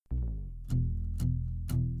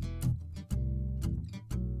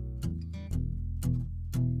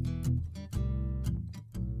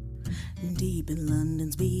deep in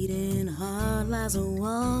London's beating heart lies a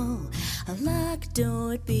wall. A locked door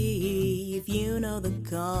would be if you know the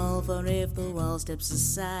call. For if the wall steps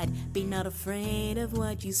aside, be not afraid of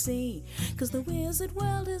what you see, 'cause the wizard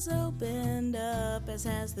world is opened up, as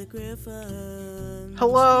has the griffin.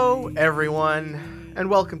 Hello, everyone, and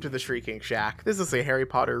welcome to the Shrieking Shack. This is a Harry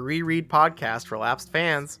Potter reread podcast for lapsed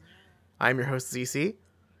fans. I'm your host, ZC.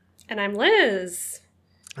 And I'm Liz.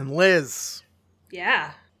 And Liz.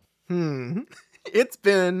 Yeah. It's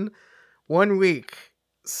been 1 week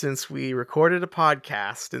since we recorded a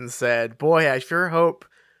podcast and said, boy, I sure hope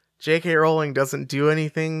J.K. Rowling doesn't do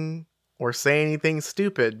anything or say anything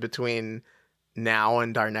stupid between now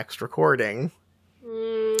and our next recording.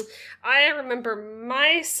 I remember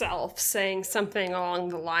myself saying something along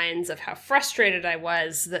the lines of how frustrated I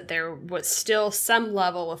was that there was still some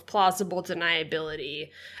level of plausible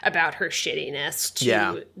deniability about her shittiness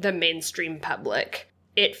to the mainstream public.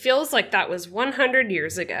 It feels like that was 100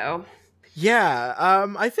 years ago. Yeah,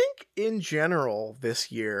 I think in general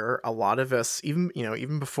this year, a lot of us,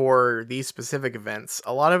 even before these specific events,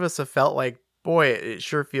 a lot of us have felt like, boy, it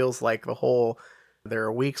sure feels like the whole there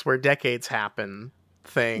are weeks where decades happen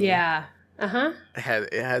thing. Yeah.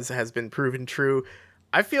 Has been proven true.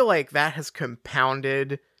 I feel like that has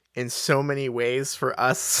compounded in so many ways for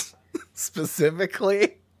us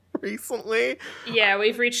specifically recently. Yeah,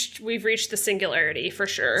 we've reached the singularity for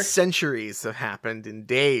sure. Centuries have happened in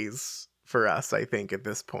days for us, I think, at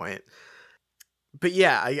this point. But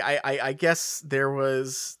yeah, I guess there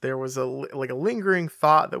was a lingering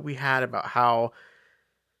thought that we had about how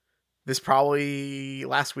this probably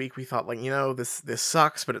last week we thought this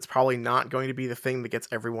sucks, but it's probably not going to be the thing that gets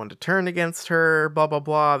everyone to turn against her, blah blah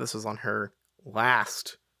blah. This was on her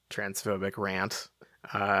last transphobic rant,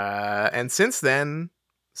 and since then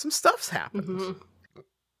some stuff's happened. Mm-hmm.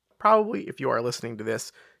 Probably if you are listening to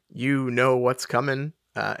this, you know what's coming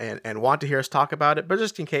and want to hear us talk about it, but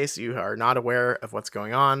just in case you are not aware of what's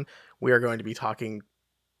going on, we are going to be talking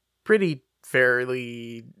fairly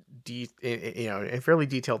in fairly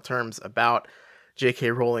detailed terms about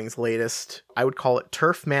J.K. Rowling's latest, I would call it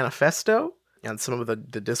TERF manifesto, and some of the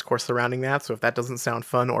discourse surrounding that. So if that doesn't sound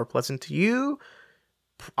fun or pleasant to you,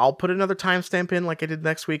 I'll put another timestamp in like I did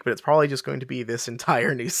next week, but it's probably just going to be this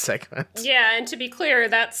entire news segment. Yeah, and to be clear,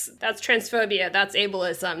 that's transphobia, that's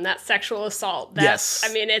ableism, that's sexual assault. Yes.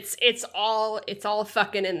 I mean, it's all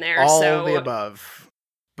fucking in there. All of the above.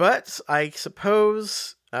 But I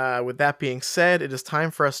suppose, with that being said, it is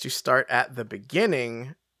time for us to start at the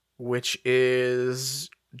beginning, which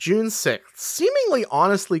is June 6th, seemingly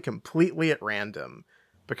honestly completely at random,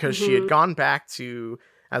 because she had gone back to,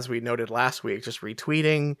 as we noted last week, just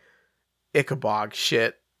retweeting Ichabog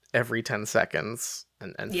shit every 10 seconds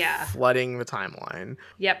and flooding the timeline.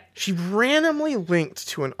 Yep. She randomly linked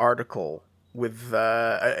to an article with,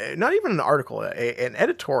 not even an article, an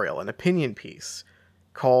editorial, an opinion piece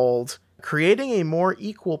called Creating a More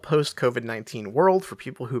Equal Post-COVID-19 World for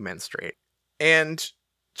People Who Menstruate. And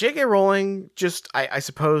J.K. Rowling just, I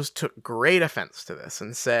suppose, took great offense to this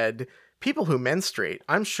and said, people who menstruate,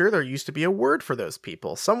 I'm sure there used to be a word for those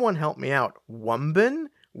people. Someone help me out. Wumban?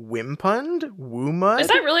 Wimpund? Woomud? Is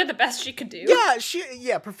that really the best she could do?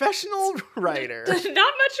 Yeah, professional writer. Not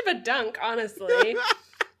much of a dunk, honestly.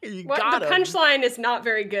 The punchline is not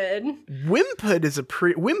very good. Wimpund is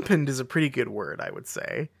a pretty good word, I would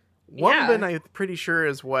say. Wumban, I'm pretty sure,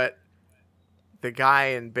 is what the guy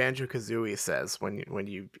in Banjo-Kazooie says when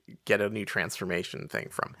you get a new transformation thing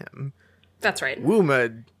from him. That's right.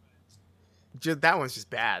 Woomud, that one's just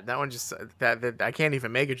bad. That one just that I can't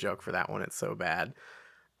even make a joke for that one. It's so bad.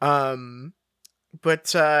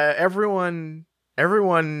 But everyone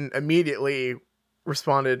immediately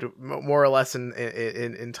responded more or less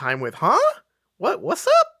in time with, huh? What's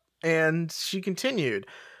up? And she continued,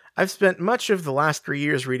 I've spent much of the last 3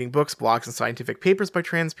 years reading books, blogs, and scientific papers by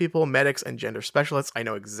trans people, medics, and gender specialists. I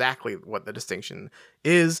know exactly what the distinction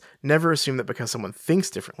is. Never assume that because someone thinks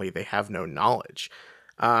differently, they have no knowledge.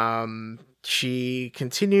 She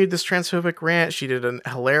continued this transphobic rant. She did a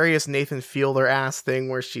hilarious Nathan Fielder ass thing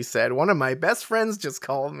where she said, one of my best friends just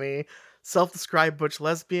called me self-described butch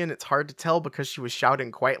lesbian. It's hard to tell because she was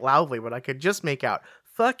shouting quite loudly, but I could just make out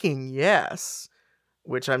fucking yes,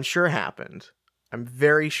 which I'm sure happened. I'm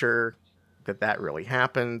very sure that really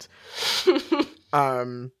happened.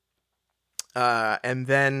 And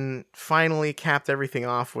then finally capped everything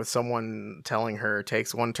off with someone telling her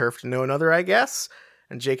takes one TERF to know another, I guess.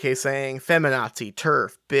 And JK saying, feminazi,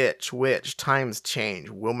 TERF, bitch, witch, times change,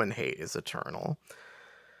 woman hate is eternal.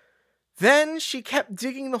 Then she kept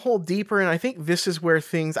digging the hole deeper, and I think this is where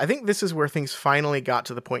things finally got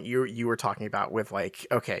to the point you were talking about with, like,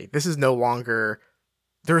 okay, there's no longer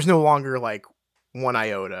like one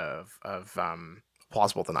iota of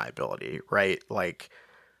plausible deniability, right? Like,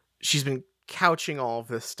 she's been couching all of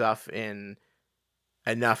this stuff in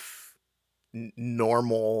enough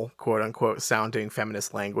normal, quote unquote, sounding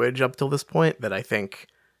feminist language up till this point that I think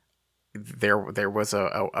there was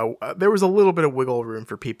a little bit of wiggle room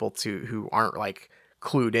for people who aren't like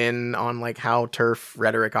clued in on like how TERF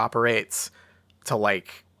rhetoric operates to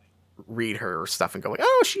like read her stuff and go like,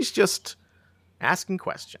 oh, she's just asking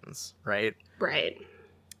questions, right? Right.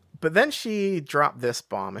 But then she dropped this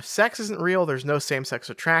bomb. If sex isn't real, there's no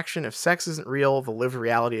same-sex attraction. If sex isn't real, the lived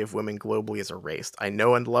reality of women globally is erased. I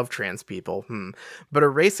know and love trans people, but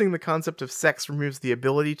erasing the concept of sex removes the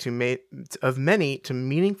ability of many to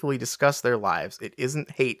meaningfully discuss their lives. It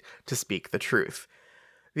isn't hate to speak the truth.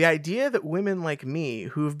 The idea that women like me,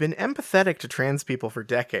 who've been empathetic to trans people for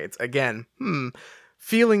decades, again,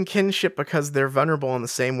 feeling kinship because they're vulnerable in the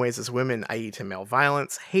same ways as women, i.e. to male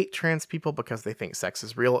violence, hate trans people because they think sex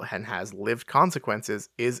is real and has lived consequences,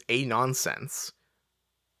 is a nonsense.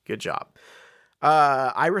 Good job.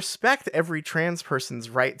 I respect every trans person's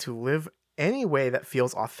right to live any way that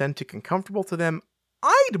feels authentic and comfortable to them.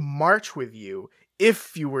 I'd march with you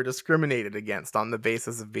if you were discriminated against on the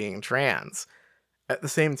basis of being trans. At the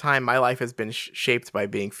same time, my life has been shaped by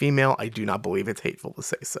being female. I do not believe it's hateful to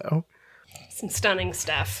say so. Some stunning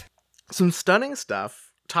stuff.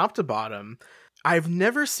 Top to bottom. I've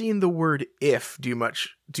never seen the word "if"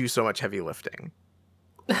 do so much heavy lifting.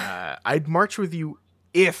 I'd march with you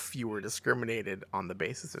if you were discriminated on the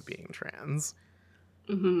basis of being trans.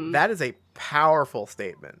 Mm-hmm. That is a powerful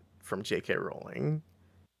statement from J.K. Rowling.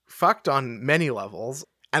 Fucked on many levels,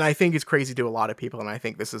 and I think it's crazy to a lot of people, and I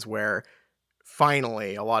think this is where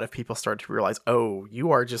finally a lot of people start to realize, oh,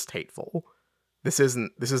 you are just hateful. This is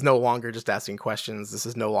no longer just asking questions. This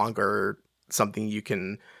is no longer something you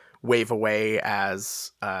can wave away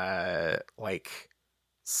as like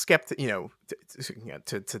skeptic, to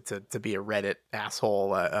be a Reddit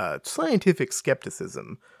asshole. Scientific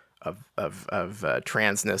skepticism of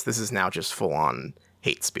transness. This is now just full on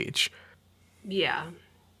hate speech. Yeah.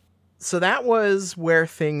 So that was where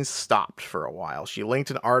things stopped for a while. She linked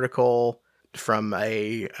an article from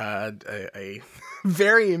a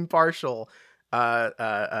very impartial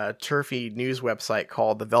TERFy news website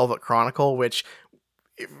called the Velvet Chronicle, which,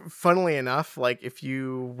 funnily enough, like if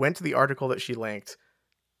you went to the article that she linked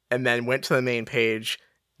and then went to the main page,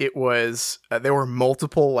 it was there were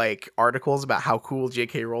multiple like articles about how cool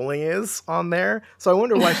J.K. Rowling is on there. So I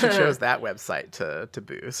wonder why she chose that website to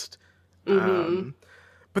boost. Mm-hmm.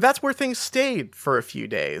 But that's where things stayed for a few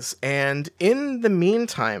days. And in the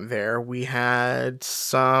meantime we had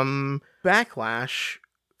some backlash,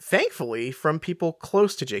 thankfully, from people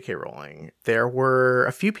close to J.K. Rowling. There were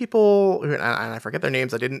a few people, and I forget their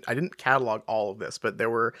names. I didn't catalog all of this, but there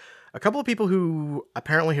were a couple of people who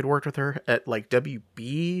apparently had worked with her at like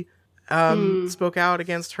WB spoke out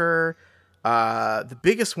against her. The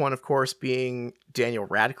biggest one, of course, being Daniel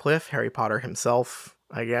Radcliffe, Harry Potter himself,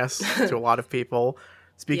 I guess, to a lot of people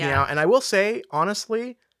speaking out. And I will say,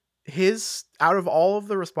 honestly, out of all of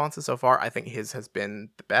the responses so far, I think his has been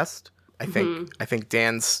the best. I think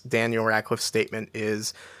Daniel Radcliffe's statement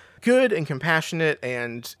is good and compassionate,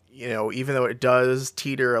 and even though it does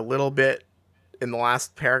teeter a little bit in the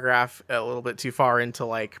last paragraph, a little bit too far into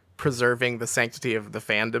like preserving the sanctity of the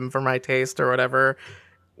fandom for my taste or whatever,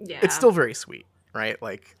 it's still very sweet, right?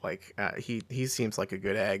 Like he seems like a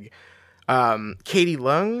good egg. Katie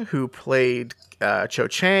Leung, who played Cho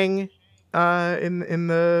Chang in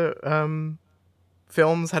the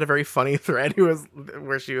films, had a very funny thread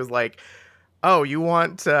where she was like, oh, you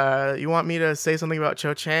want me to say something about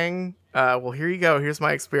Cho Chang? Well, here you go. Here's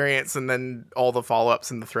my experience. And then all the follow-ups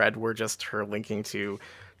in the thread were just her linking to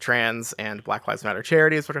trans and Black Lives Matter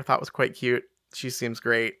charities, which I thought was quite cute. She seems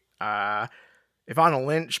great. Ivana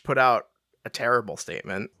Lynch put out a terrible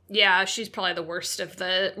statement. Yeah, she's probably the worst of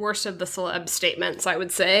the celeb statements, I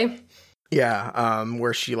would say. Yeah,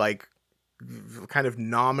 where she like kind of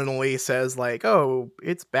nominally says like, oh,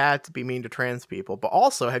 it's bad to be mean to trans people, but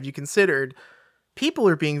also, have you considered people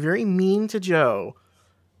are being very mean to Joe,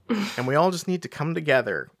 and we all just need to come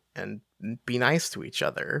together and be nice to each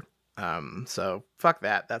other. So fuck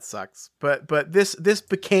that sucks. But this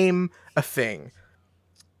became a thing.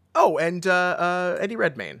 Oh, and Eddie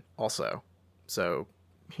Redmayne also. So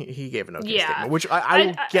he gave an okay statement, which I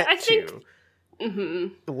will get to.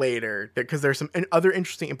 later, because there's some other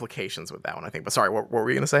interesting implications with that one, I think. But sorry, what were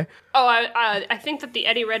you going to say? Oh, I think that the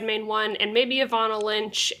Eddie Redmayne one, and maybe Ivana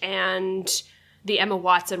Lynch and the Emma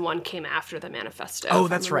Watson one came after the manifesto. Oh,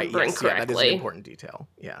 that's right. Yes, correctly. yeah, that is an important detail.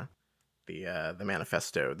 Yeah, the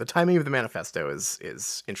manifesto, the timing of the manifesto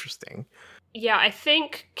is interesting. Yeah, I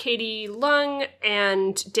think Katie Lung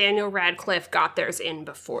and Daniel Radcliffe got theirs in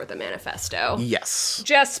before the manifesto. Yes.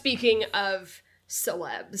 Just speaking of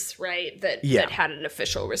celebs, right, that had an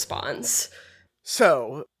official response.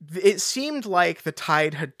 So it seemed like the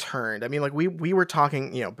tide had turned. I mean, like we were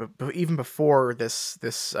talking, you know, even before this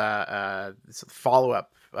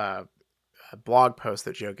follow-up blog post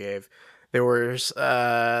that Joe gave, there was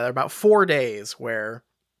about 4 days where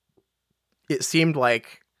it seemed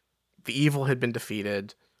like the evil had been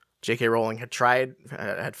defeated. J.K. Rowling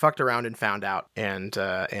had fucked around and found out, and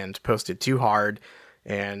posted too hard,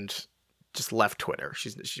 and just left Twitter.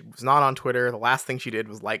 She was not on Twitter. The last thing she did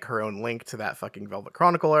was like her own link to that fucking Velvet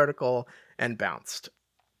Chronicle article and bounced.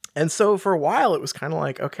 And so for a while, it was kind of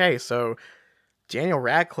like, okay, so Daniel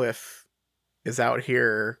Radcliffe is out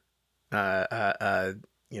here,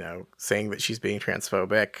 you know, saying that she's being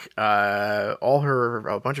transphobic.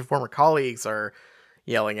 A bunch of former colleagues are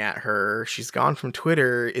yelling at her. She's gone from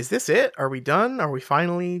Twitter. Is this it? Are we done? Are we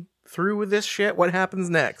finally through with this shit? What happens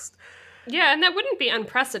next? Yeah, and that wouldn't be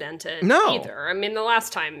unprecedented either. I mean, the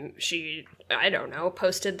last time she, I don't know,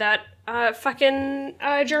 posted that fucking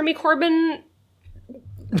Jeremy Corbyn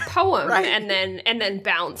poem right. and then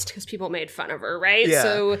bounced because people made fun of her, right? Yeah.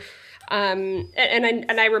 So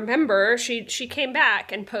and I remember she came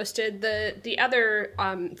back and posted the other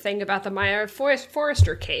thing about the Maya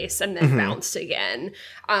Forrester case and then bounced again.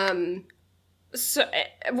 So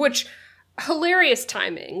which hilarious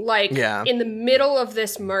timing, like in the middle of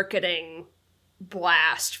this marketing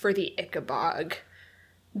blast for the Ichabog,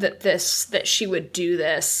 that she would do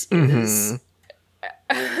this is.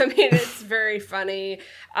 I mean, it's very funny.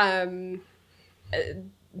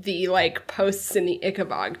 The like posts in the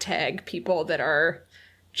Ichabog tag people that are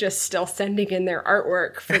just still sending in their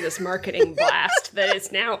artwork for this marketing blast that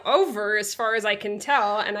is now over as far as I can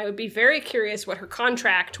tell. And I would be very curious what her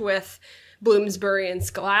contract with Bloomsbury and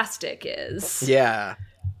Scholastic is. Yeah.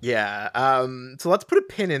 So let's put a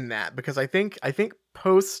pin in that, because I think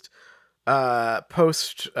post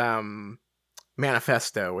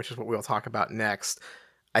manifesto, which is what we'll talk about next,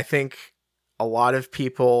 I think a lot of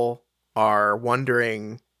people are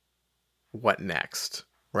wondering what next,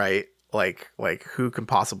 right? Like who can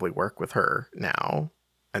possibly work with her now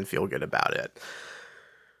and feel good about it.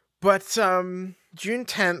 But June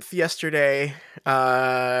 10th, yesterday,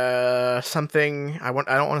 something I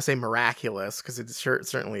don't want to say miraculous, because it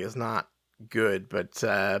certainly is not good, but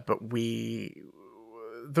a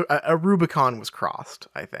Rubicon was crossed,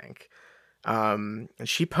 I think. And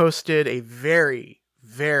she posted a very,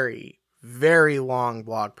 very, very long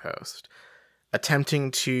blog post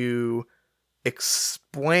attempting to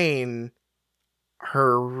explain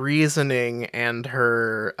her reasoning and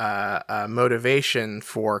her motivation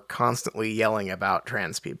for constantly yelling about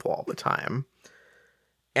trans people all the time.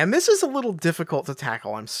 And this is a little difficult to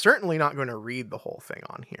tackle. I'm certainly not going to read the whole thing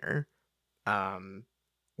on here.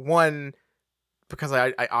 One, because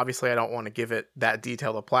I obviously I don't want to give it that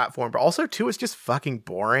detailed a platform, but also two, it's just fucking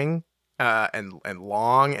boring and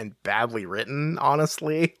long and badly written,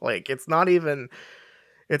 honestly. Like it's not even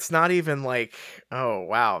like, oh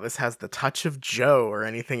wow, this has the touch of Joe or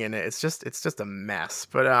anything in it. It's just a mess.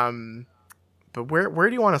 But where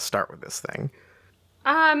do you want to start with this thing?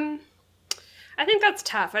 I think that's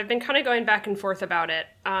tough. I've been kind of going back and forth about it.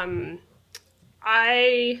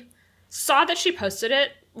 I saw that she posted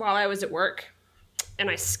it while I was at work, and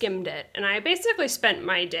I skimmed it. And I basically spent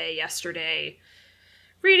my day yesterday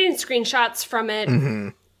reading screenshots from it,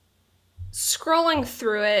 scrolling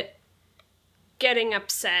through it, getting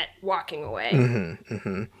upset, walking away.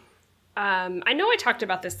 I know I talked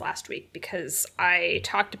about this last week because I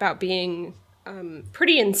talked about being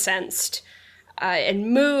pretty incensed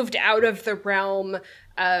and moved out of the realm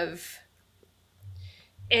of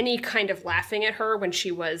any kind of laughing at her when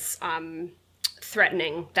she was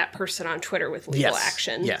threatening that person on Twitter with legal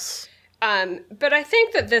action. Yes. But I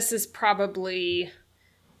think that this is probably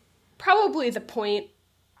the point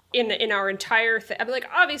in our entire thing. I mean, like,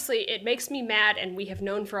 obviously it makes me mad, and we have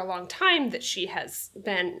known for a long time that she has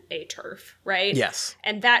been a TERF, right? Yes.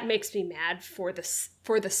 And that makes me mad for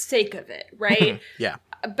the sake of it, right? Yeah.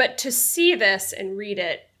 But to see this and read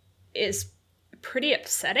it is pretty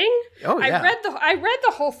upsetting. Oh, yeah. I read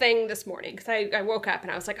the whole thing this morning because I woke up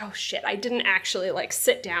and I was like, oh shit, I didn't actually like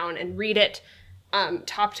sit down and read it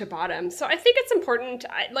top to bottom. So I think it's important.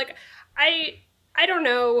 I don't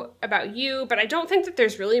know about you, but I don't think that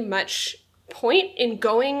there's really much point in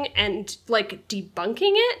going and like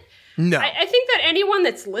debunking it. No. I think that anyone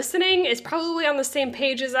that's listening is probably on the same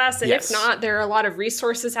page as us, and Yes. if not, there are a lot of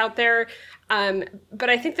resources out there. But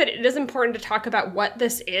I think that it is important to talk about what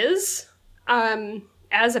this is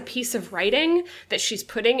as a piece of writing that she's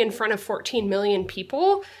putting in front of 14 million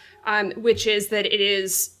people, which is that it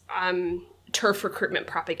is TERF recruitment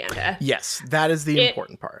propaganda. Yes, that is the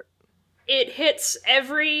important part. It hits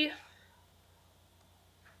every,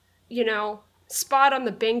 spot on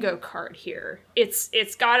the bingo card here.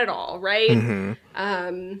 It's got it all, right?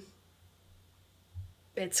 Mm-hmm.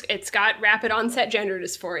 It's got rapid onset gender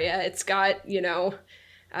dysphoria. It's got,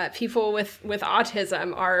 people with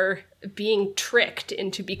autism are being tricked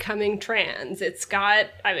into becoming trans. It's got,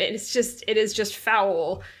 it is just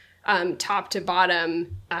foul, top to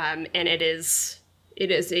bottom, and it is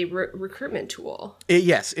a recruitment tool.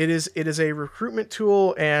 Yes, it is a recruitment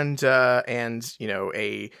tool, and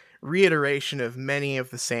a reiteration of many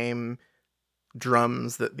of the same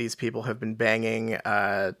drums that these people have been banging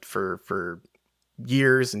for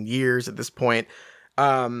years and years at this point.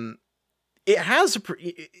 It has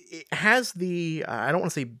the I don't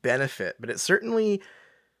want to say benefit, but it certainly,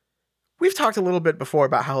 we've talked a little bit before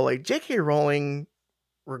about how like J.K. Rowling,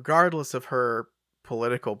 regardless of her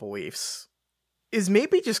political beliefs, is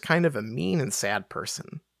maybe just kind of a mean and sad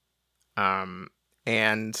person.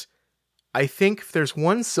 And I think if there's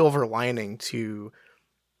one silver lining to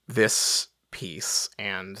this piece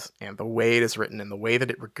and the way it is written and the way that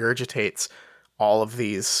it regurgitates all of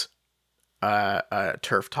these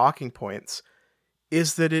TERF talking points,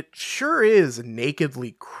 is that it sure is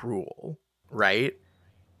nakedly cruel, right?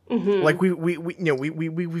 Mm-hmm. Like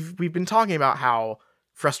we've been talking about how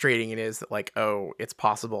frustrating it is that like, oh, it's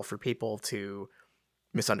possible for people to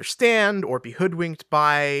misunderstand or be hoodwinked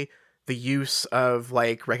by the use of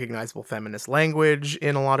like recognizable feminist language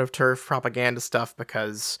in a lot of TERF propaganda stuff,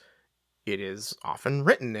 because it is often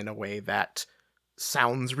written in a way that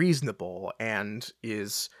sounds reasonable and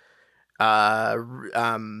is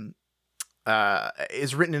written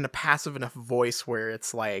in a passive enough voice where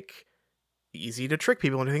it's like easy to trick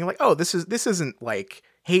people into thinking like, oh, this isn't like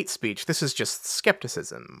hate speech, this is just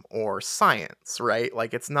skepticism or science, right?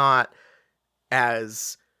 Like it's not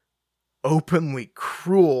as openly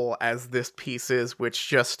cruel as this piece is, which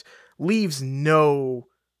just leaves nothing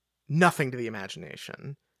to the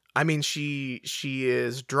imagination. I mean, she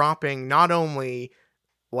is dropping not only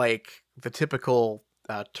like the typical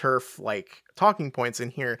TERF like talking points in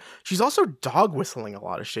here, she's also dog whistling a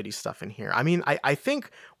lot of shitty stuff in here. I mean, I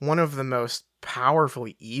think one of the most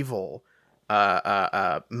powerfully evil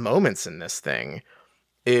moments in this thing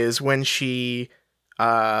is when she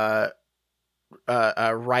writes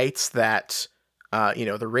that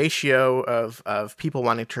the ratio of people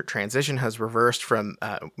wanting to transition has reversed from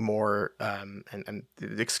more and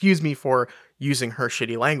excuse me for using her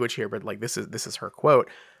shitty language here, but like this is her quote.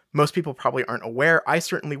 Most people probably aren't aware, I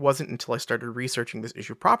certainly wasn't until I started researching this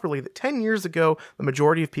issue properly, that 10 years ago, the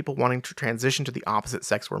majority of people wanting to transition to the opposite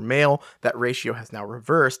sex were male. That ratio has now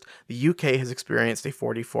reversed. The UK has experienced a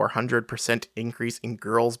 4,400% increase in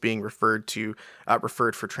girls being referred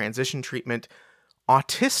for transition treatment.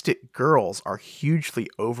 Autistic girls are hugely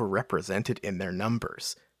overrepresented in their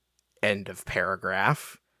numbers. End of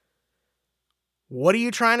paragraph. What are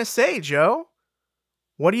you trying to say, Joe?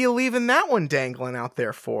 What are you leaving that one dangling out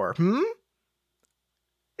there for?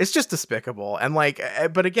 It's just despicable. And like,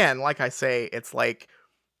 but again, like I say, it's like,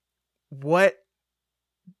 what?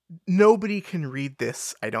 Nobody can read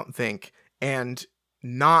this, I don't think, and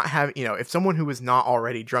not have, if someone who is not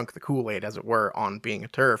already drunk the Kool-Aid, as it were, on being a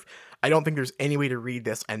TERF, I don't think there's any way to read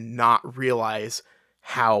this and not realize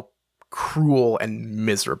how cruel and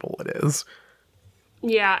miserable it is.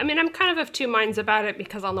 Yeah, I mean, I'm kind of two minds about it,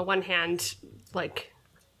 because on the one hand, like,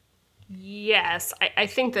 yes, I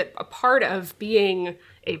think that a part of being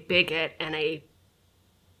a bigot and a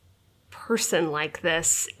person like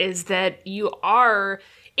this is that you are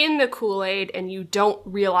in the Kool-Aid and you don't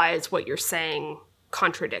realize what you're saying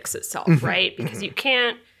contradicts itself, right? Because you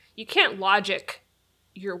can't logic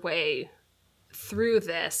your way through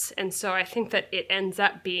this. And so I think that it ends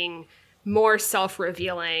up being more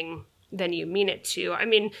self-revealing than you mean it to. I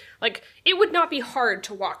mean, like, it would not be hard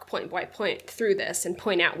to walk point by point through this and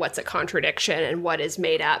point out what's a contradiction and what is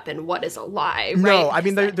made up and what is a lie, right? No, I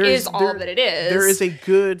mean, that is all that it is. There is a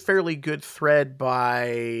fairly good thread by,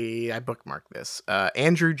 I bookmarked this,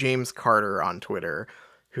 Andrew James Carter on Twitter,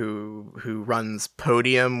 who runs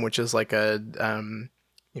Podium, which is like a,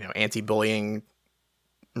 anti-bullying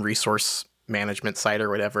resource management site or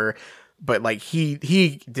whatever. but like he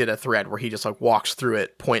did a thread where he just like walks through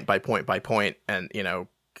it point by point by point, and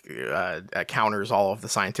counters all of the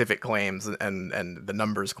scientific claims and the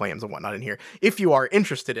numbers claims and whatnot in here. If you are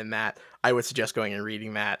interested in that, I would suggest going and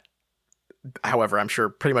reading that. However, I'm sure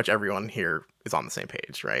pretty much everyone here is on the same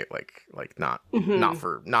page, right? Like not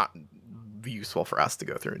useful for us to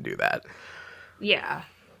go through and do that. Yeah.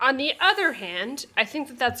 On the other hand, I think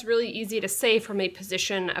that that's really easy to say from a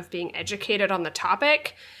position of being educated on the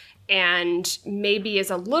topic, and maybe is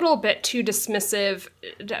a little bit too dismissive.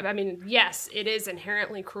 I mean, yes, it is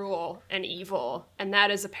inherently cruel and evil, and that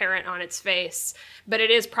is apparent on its face, but it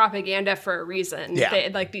is propaganda for a reason.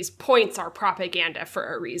 Yeah. These points are propaganda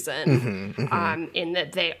for a reason, in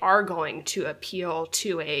that they are going to appeal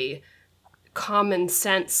to a common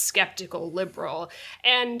sense skeptical liberal,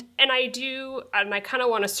 and I kind of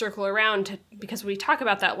want to circle around to, because we talk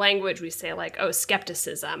about that language, we say like, oh,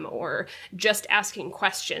 skepticism or just asking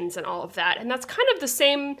questions and all of that, and that's kind of the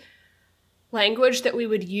same language that we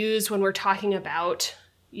would use when we're talking about,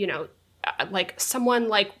 like someone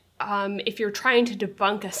like if you're trying to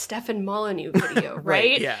debunk a Stefan Molyneux video,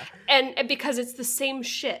 right? Yeah. And because it's the same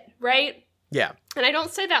shit, right? Yeah. And I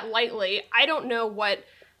don't say that lightly. I don't know what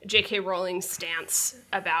J.K. Rowling's stance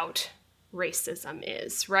about racism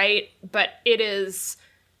is, right? But it is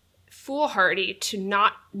foolhardy to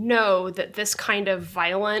not know that this kind of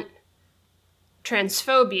violent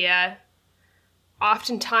transphobia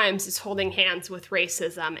oftentimes is holding hands with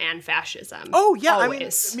racism and fascism. Oh, yeah.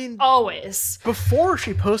 Always. I mean, always. Before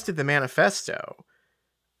she posted the manifesto,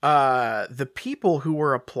 the people who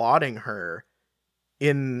were applauding her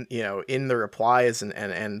in the replies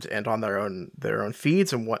and on their own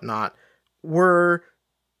feeds and whatnot were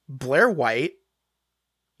Blair White,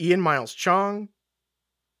 Ian Miles Chong,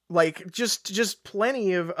 like just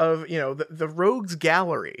plenty of the rogues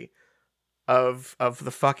gallery of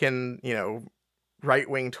the fucking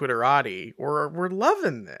right-wing Twitterati were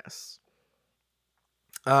loving this.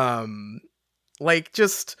 Like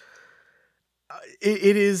just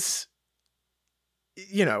it is.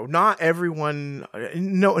 Not everyone,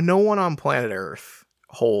 no one on planet Earth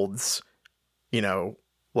holds,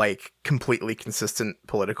 like completely consistent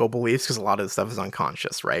political beliefs, because a lot of the stuff is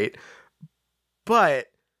unconscious, right? But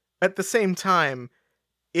at the same time,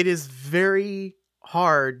 it is very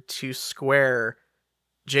hard to square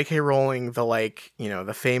J.K. Rowling,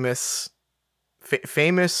 the famous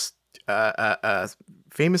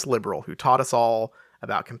liberal who taught us all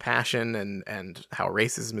about compassion and how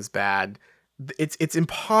racism is bad. It's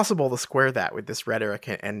impossible to square that with this rhetoric,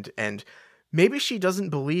 and maybe she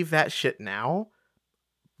doesn't believe that shit now,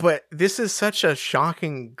 but this is such a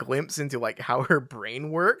shocking glimpse into like how her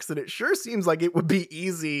brain works that it sure seems like it would be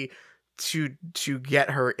easy to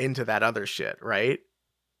get her into that other shit, right?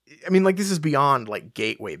 I mean, like, this is beyond like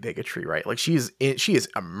gateway bigotry, right? Like she is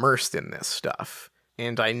immersed in this stuff,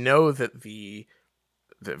 and I know that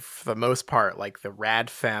for the most part, like the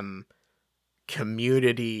rad femme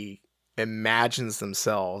community imagines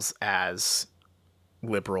themselves as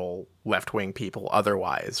liberal left-wing people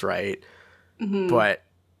otherwise, right? Mm-hmm. But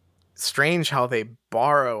strange how they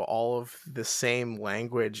borrow all of the same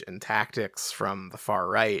language and tactics from the far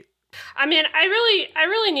right. I mean, I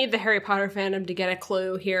really need the Harry Potter fandom to get a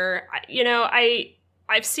clue here.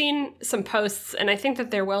 I've seen some posts, and I think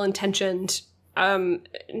that they're well-intentioned, and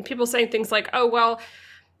people saying things like, oh, well,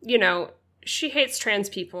 she hates trans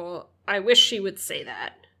people. I wish she would say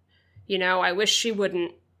that. I wish she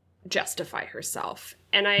wouldn't justify herself.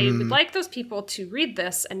 And I would like those people to read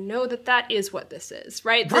this and know that that is what this is,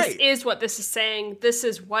 right? This is what this is saying. This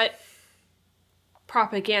is what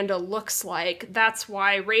propaganda looks like. That's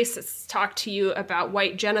why racists talk to you about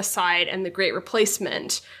white genocide and the Great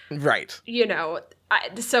Replacement. Right.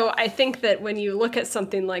 So I think that when you look at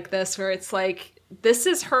something like this, where it's like, this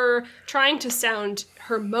is her trying to sound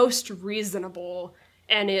her most reasonable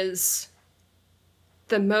and is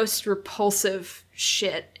the most repulsive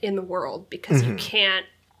shit in the world, because you can't,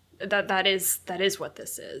 that is what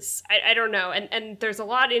this is. I don't know. And there's a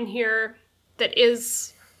lot in here that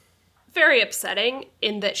is very upsetting,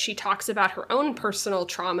 in that she talks about her own personal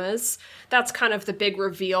traumas. That's kind of the big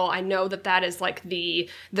reveal. I know that is like the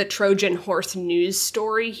Trojan horse news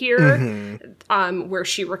story here, where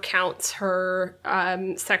she recounts her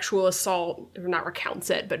sexual assault, or not recounts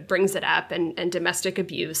it, but brings it up, and domestic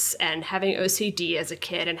abuse, and having OCD as a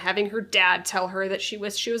kid, and having her dad tell her that she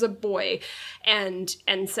wished she was a boy, and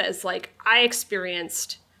says, like, I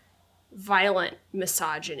experienced violent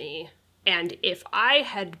misogyny. And if I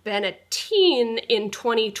had been a teen in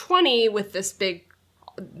 2020 with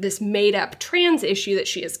this made-up trans issue that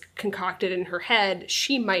she has concocted in her head,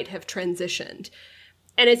 she might have transitioned.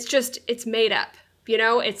 And it's made up. You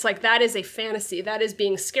know, it's like that is a fantasy. That is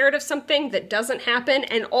being scared of something that doesn't happen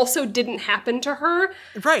and also didn't happen to her.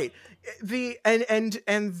 Right. And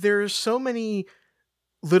there's so many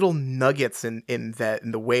little nuggets in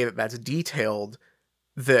the way that's detailed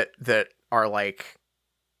that are like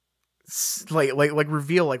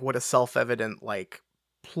reveal like what a self-evident like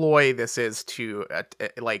ploy this is to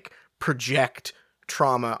like project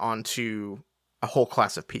trauma onto a whole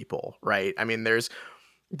class of people, right? I mean, there's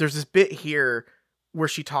this bit here where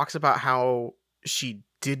she talks about how she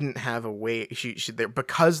didn't have a way she there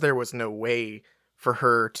because there was no way for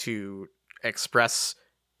her to express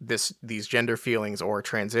these gender feelings or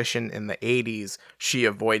transition in the 80s. She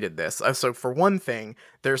avoided this. So for one thing,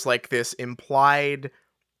 there's like this implied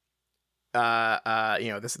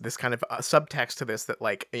this kind of subtext to this that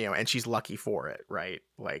like, and she's lucky for it, right?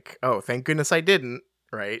 Like, oh, thank goodness I didn't,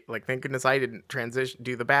 right? Like, thank goodness I didn't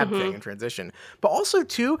do the bad thing and transition. But also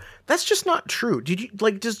too, that's just not true.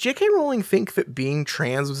 Does J.K. Rowling think that being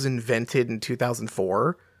trans was invented in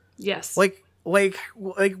 2004? Yes. Like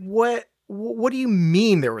what do you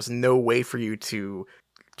mean there was no way for you to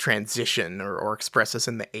transition or express this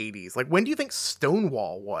in the 80s? Like, when do you think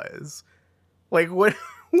Stonewall was? Like, what?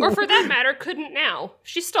 Or for that matter, couldn't now.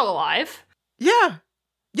 She's still alive. Yeah.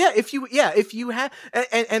 If you had,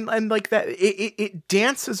 and like that, it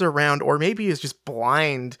dances around, or maybe is just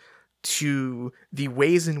blind to the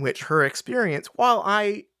ways in which her experience, while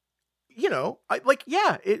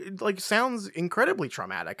it like sounds incredibly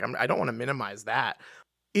traumatic. I don't want to minimize that.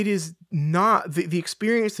 It is not the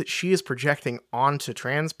experience that she is projecting onto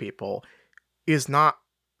trans people is not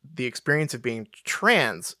the experience of being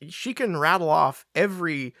trans. She can rattle off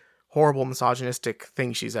every horrible misogynistic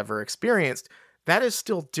thing she's ever experienced. That is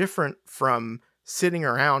still different from sitting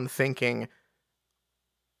around thinking,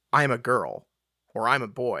 I'm a girl or I'm a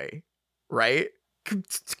boy, right?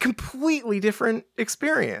 Completely different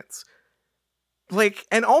experience. Like,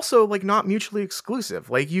 and also like not mutually exclusive.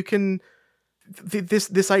 Like, you can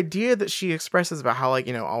this idea that she expresses about how like,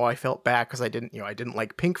 oh, I felt bad because I didn't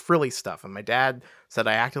like pink frilly stuff, and my dad said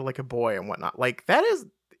I acted like a boy and whatnot. Like, that is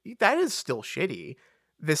still shitty.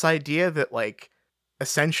 This idea that like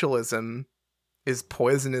essentialism is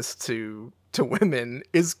poisonous to women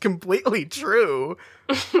is completely true.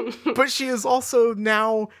 But she is also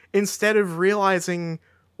now, instead of realizing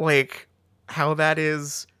like how that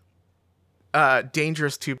is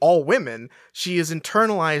dangerous to all women, she has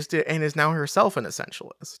internalized it and is now herself an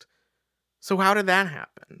essentialist. So how did that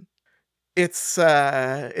happen? It's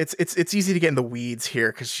easy to get in the weeds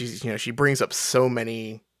here because she's she brings up so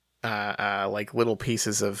many like little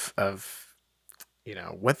pieces of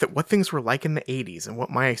what things were like in the 80s and what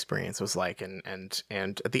my experience was like, and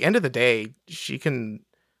at the end of the day,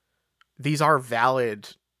 these are valid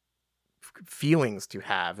feelings to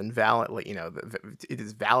have, and valid, like, it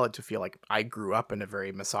is valid to feel like I grew up in a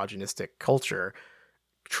very misogynistic culture.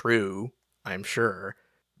 True, I'm sure.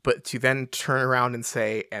 But to then turn around and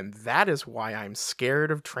say, and that is why I'm scared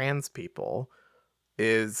of trans people,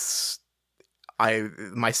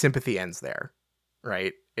 my sympathy ends there,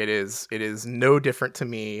 right? It is no different to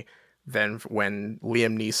me than when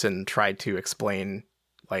Liam Neeson tried to explain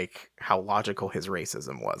like how logical his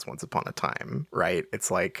racism was once upon a time, right? It's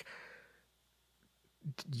like,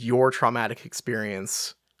 your traumatic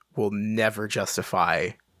experience will never justify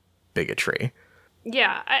bigotry.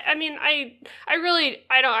 Yeah, I'm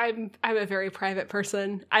a very private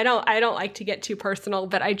person. I don't like to get too personal,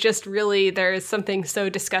 but I just really, there is something so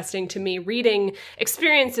disgusting to me reading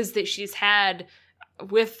experiences that she's had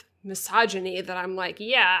with misogyny that I'm like,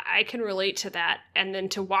 yeah, I can relate to that. And then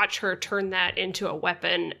to watch her turn that into a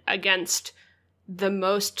weapon against the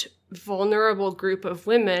most vulnerable group of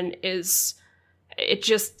women it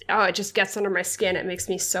just gets under my skin. It makes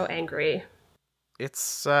me so angry.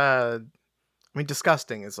 It's,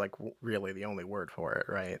 disgusting is like really the only word for it,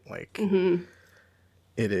 right? Like,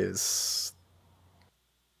 It is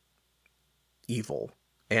evil.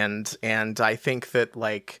 And I think that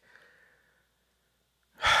like,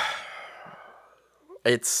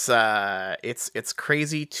 it's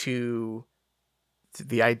crazy to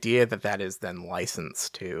the idea that is then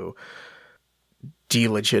licensed to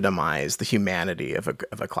delegitimize the humanity of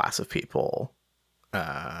a class of people.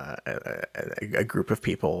 A group of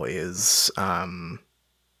people is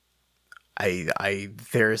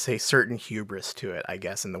there's a certain hubris to it, I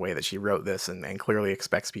guess, in the way that she wrote this, and clearly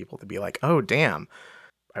expects people to be like, oh damn,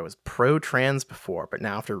 I was pro-trans before, but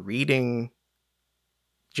now after reading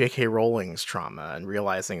J.K. Rowling's trauma and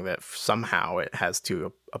realizing that somehow it has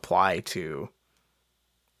to apply to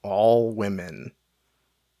all women,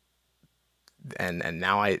 And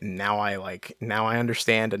now I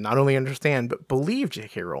understand, and not only understand but believe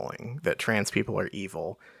J.K. Rowling that trans people are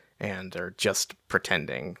evil and are just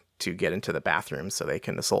pretending to get into the bathroom so they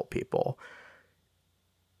can assault people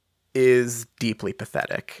is deeply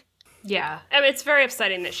pathetic. Yeah. I mean, it's very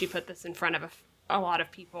upsetting that she put this in front of a lot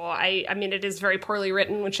of people. I mean, it is very poorly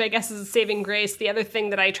written, which I guess is a saving grace. The other thing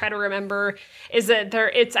that I try to remember is that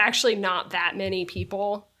it's actually not that many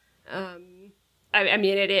people. I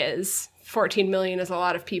mean, it is. 14 million is a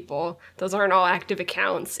lot of people. Those aren't all active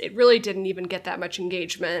accounts. It really didn't even get that much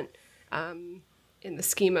engagement in the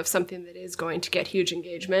scheme of something that is going to get huge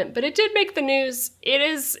engagement. But it did make the news. It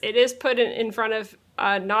is put in front of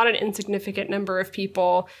not an insignificant number of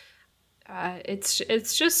people. It's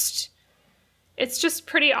just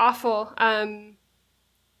pretty awful.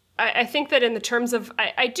 I think that in the terms of,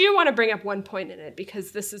 I do want to bring up one point in it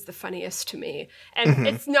because this is the funniest to me. And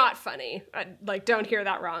it's not funny. Don't hear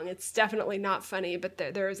that wrong. It's definitely not funny, but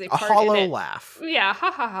there is a part hollow in it. laugh. Yeah,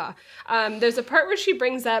 ha ha ha. There's a part where she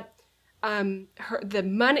brings up the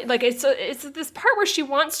money, it's this part where she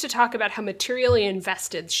wants to talk about how materially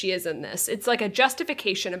invested she is in this. It's like a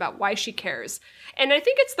justification about why she cares. And I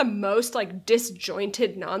think it's the most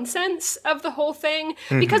disjointed nonsense of the whole thing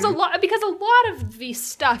because a lot of the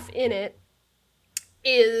stuff in it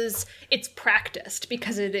it's practiced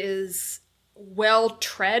because it is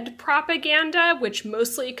well-tread propaganda, which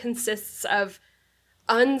mostly consists of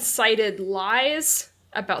uncited lies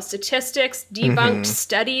about statistics, debunked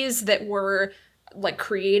studies that were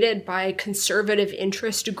created by conservative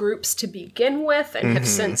interest groups to begin with and have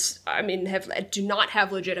since, do not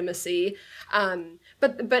have legitimacy.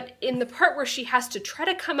 But in the part where she has to try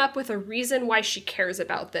to come up with a reason why she cares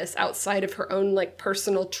about this outside of her own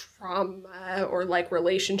personal trauma or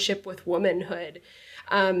relationship with womanhood,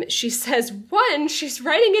 she says, one, she's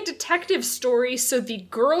writing a detective story so the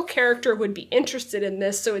girl character would be interested in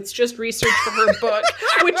this, so it's just research for her book,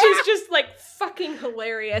 which is just fucking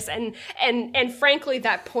hilarious. And frankly,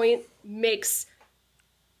 that point makes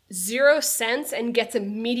zero sense and gets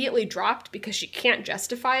immediately dropped because she can't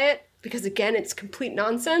justify it. Because again, it's complete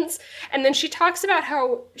nonsense. And then she talks about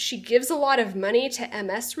how she gives a lot of money to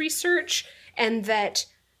MS research and that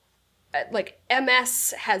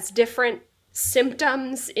MS has different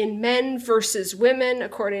symptoms in men versus women,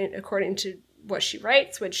 according to what she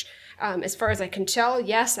writes, which, as far as I can tell,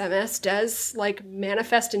 yes, MS does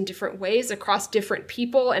manifest in different ways across different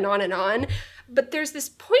people and on and on. But there's this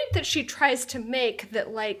point that she tries to make that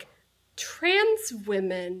trans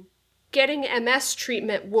women getting MS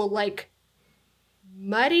treatment will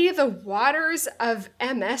muddy the waters of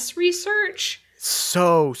MS research.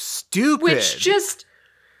 So stupid. Which just,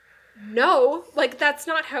 no, that's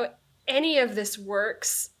not how any of this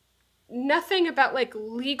works. Nothing about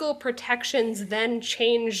legal protections then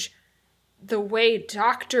change the way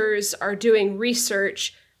doctors are doing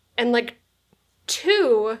research. And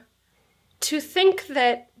two, to think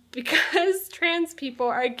that because trans people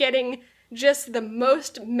are getting just the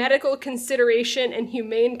most medical consideration and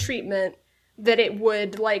humane treatment that it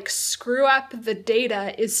would screw up the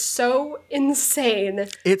data is so insane.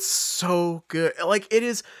 It's so good. It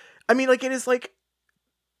is,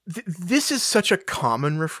 this is such a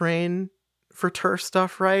common refrain for TERF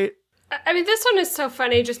stuff, right? I mean, this one is so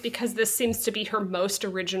funny just because this seems to be her most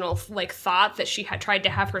original thought that she had tried to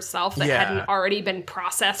have herself that hadn't already been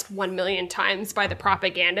processed 1 million times by the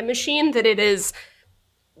propaganda machine, that it is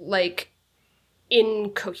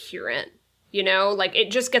incoherent,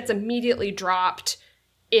 it just gets immediately dropped.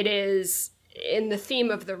 It is, in the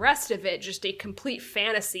theme of the rest of it, just a complete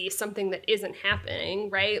fantasy, something that isn't happening,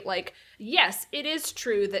 right? Yes, it is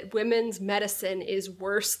true that women's medicine is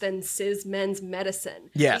worse than cis men's medicine.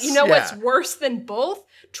 Yes. You know what's worse than both?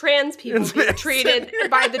 Trans people being treated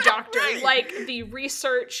by the doctor. Right. The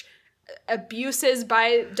research abuses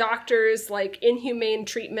by doctors, inhumane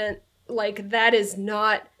treatment, that is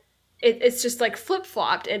not... It's just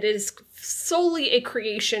flip-flopped. It is solely a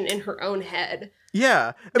creation in her own head.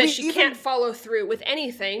 Yeah. She can't follow through with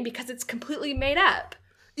anything because it's completely made up.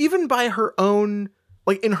 Even by her own,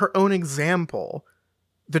 in her own example,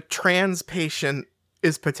 the trans patient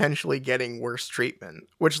is potentially getting worse treatment,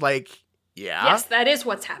 which yeah. Yes, that is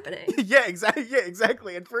what's happening. Yeah,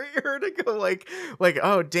 exactly. And for her to go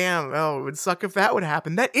oh, damn, it would suck if that would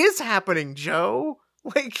happen. That is happening, Joe.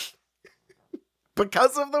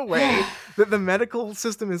 Because of the way that the medical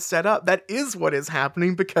system is set up, that is what is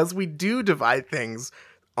happening because we do divide things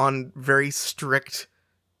on very strict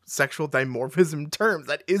sexual dimorphism terms.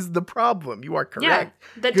 That is the problem. You are correct.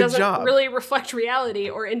 Yeah, that doesn't really reflect reality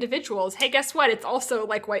or individuals. Hey, guess what? It's also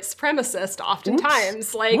white supremacist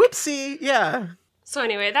oftentimes. Whoopsie, yeah. So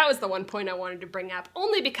anyway, that was the one point I wanted to bring up,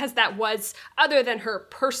 only because that was, other than her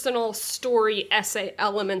personal story essay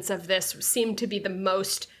elements of this, seemed to be the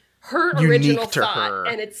most her Unique original to thought, her.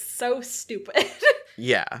 and it's so stupid.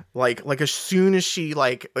 Yeah, like as soon as she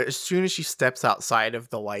steps outside of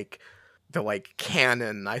the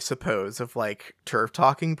canon, I suppose, of like TERF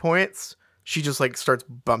talking points, she just like starts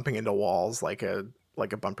bumping into walls like a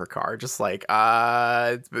bumper car, just like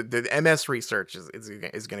the MS research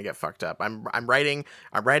is gonna get fucked up. I'm writing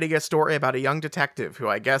a story about a young detective who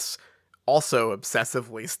I guess also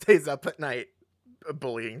obsessively stays up at night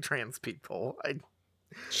bullying trans people.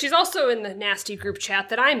 She's also in the nasty group chat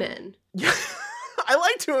that I'm in. Yeah. I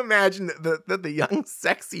like to imagine that the young,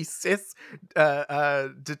 sexy, cis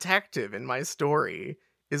detective in my story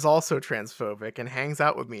is also transphobic and hangs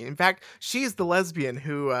out with me. In fact, she's the lesbian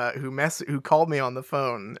who called me on the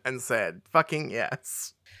phone and said, "Fucking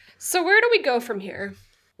yes." So where do we go from here?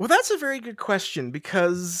 Well, that's a very good question,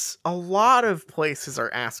 because a lot of places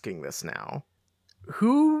are asking this now.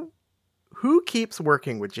 Who keeps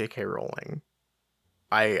working with J.K. Rowling?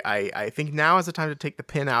 I think now is the time to take the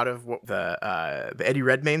pin out of the Eddie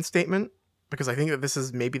Redmayne statement, because I think that this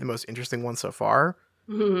is maybe the most interesting one so far.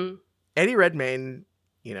 Mm-hmm. Eddie Redmayne,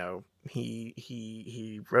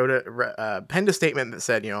 he wrote penned a statement that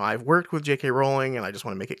said, I've worked with J.K. Rowling and I just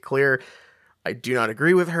want to make it clear I do not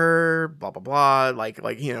agree with her, blah blah blah,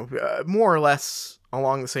 more or less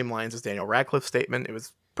along the same lines as Daniel Radcliffe's statement. It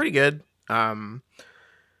was pretty good.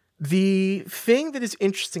 The thing that is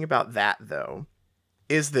interesting about that, though,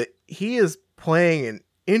 is that he is playing an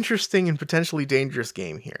interesting and potentially dangerous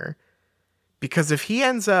game here. Because if he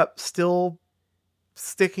ends up still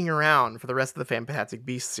sticking around for the rest of the Fantastic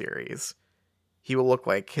Beasts series, he will look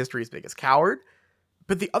like history's biggest coward.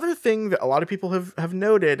 But the other thing that a lot of people have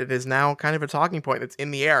noted, and is now kind of a talking point that's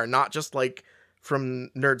in the air, not just like from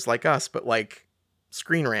nerds like us, but like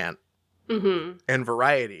Screen Rant and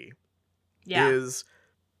Variety,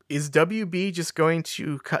 is WB just going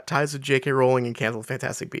to cut ties with J.K. Rowling and cancel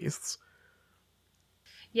Fantastic Beasts?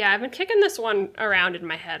 Yeah, I've been kicking this one around in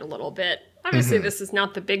my head a little bit. Obviously, this is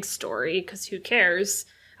not the big story, because who cares?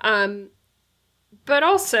 But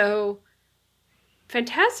also,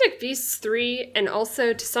 Fantastic Beasts 3, and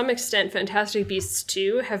also to some extent Fantastic Beasts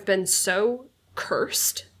 2, have been so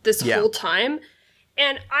cursed this whole time.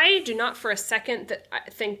 And I do not for a second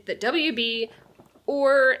think that WB,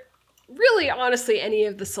 or really honestly any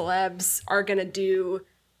of the celebs, are going to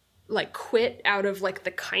quit out of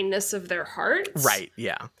the kindness of their hearts. Right,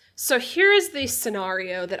 yeah. So here is the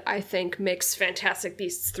scenario that I think makes Fantastic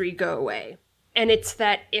Beasts 3 go away. And it's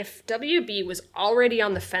that if WB was already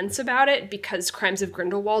on the fence about it because Crimes of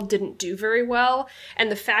Grindelwald didn't do very well, and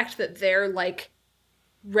the fact that they're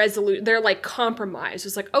resolute, they're compromised,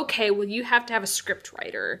 it's okay, well, you have to have a script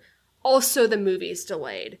writer. Also, the movie's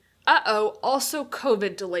delayed. Also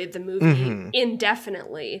COVID delayed the movie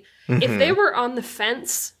indefinitely. If they were on the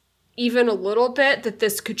fence even a little bit, that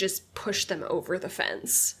this could just push them over the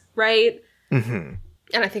fence, right? And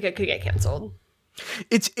I think it could get canceled.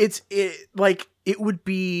 It would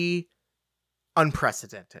be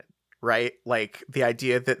unprecedented, right? Like the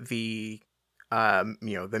idea that the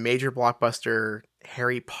major blockbuster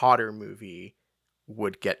Harry Potter movie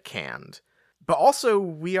would get canned. But also,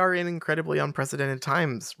 we are in incredibly unprecedented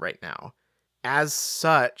times right now. As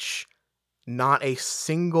such, not a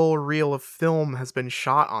single reel of film has been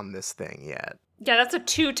shot on this thing yet. Yeah, that's a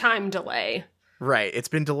 2-time delay. Right, it's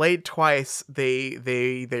been delayed twice.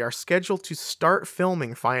 They are scheduled to start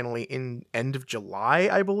filming finally in end of July,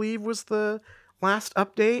 I believe, was the last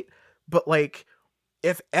update. But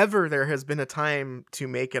if ever there has been a time to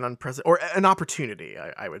make an opportunity,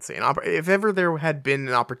 I would say, if ever there had been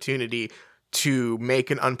an opportunity to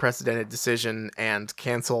make an unprecedented decision and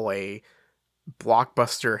cancel a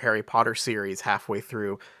blockbuster Harry Potter series halfway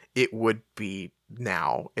through, it would be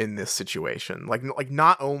now in this situation.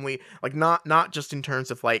 Not just in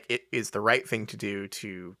terms of it is the right thing to do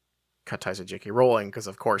to cut ties with J.K. Rowling, because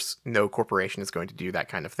of course no corporation is going to do that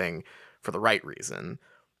kind of thing for the right reason.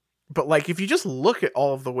 But if you just look at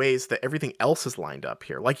all of the ways that everything else is lined up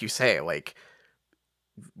here, like you say,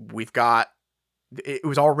 we've got, it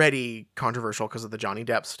was already controversial because of the Johnny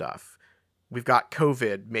Depp stuff. We've got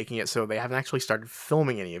COVID making it so they haven't actually started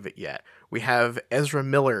filming any of it yet. We have Ezra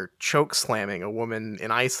Miller choke slamming a woman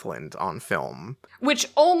in Iceland on film. Which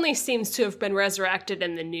only seems to have been resurrected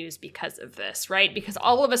in the news because of this, right? Because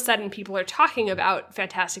all of a sudden people are talking about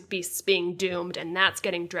Fantastic Beasts being doomed, and that's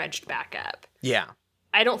getting dredged back up. Yeah.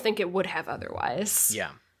 I don't think it would have otherwise.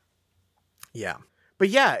 Yeah. Yeah. But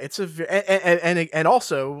yeah, it's and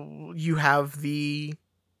also you have the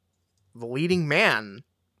leading man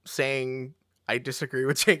saying, I disagree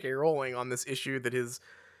with J.K. Rowling on this issue that is.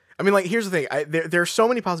 I mean, like, here's the thing. There are so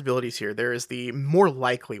many possibilities here. There is the more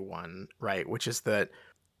likely one, right, which is that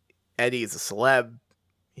Eddie is a celeb.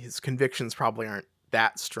 His convictions probably aren't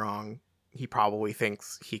that strong. He probably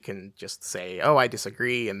thinks he can just say, "Oh, I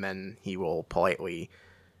disagree," and then he will politely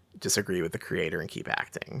disagree with the creator and keep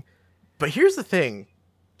acting. But here's the thing.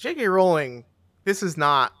 J.K. Rowling, this is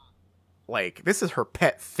not, like, this is her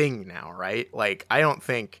pet thing now, right? Like, I don't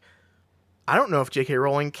know if J.K.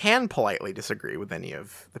 Rowling can politely disagree with any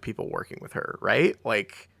of the people working with her, right?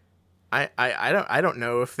 Like, I don't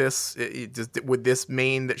know if this would this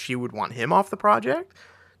mean that she would want him off the project?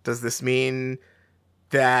 Does this mean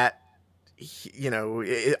that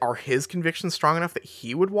are his convictions strong enough that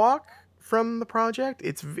he would walk from the project?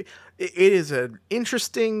 It is an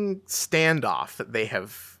interesting standoff that they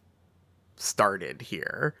have started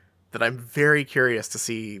here that I'm very curious to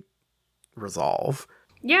see resolve.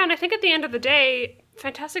 Yeah, and I think at the end of the day,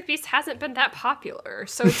 Fantastic Beasts hasn't been that popular,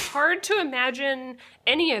 so it's hard to imagine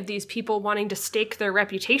any of these people wanting to stake their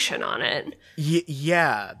reputation on it.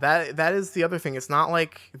 Yeah, that is the other thing. It's not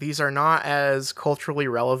like these are not as culturally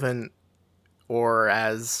relevant or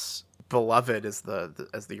as beloved as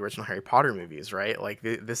the original Harry Potter movies, right? Like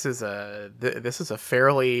this is a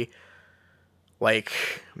fairly, like,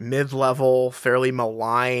 mid-level, fairly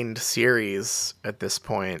maligned series at this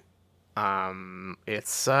point.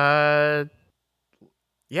 It's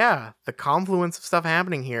yeah, the confluence of stuff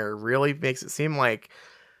happening here really makes it seem like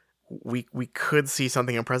we could see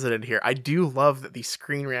something unprecedented here. I do love that the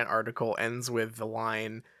Screen Rant article ends with the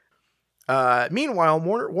line, meanwhile,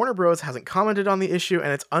 Warner Bros. Hasn't commented on the issue,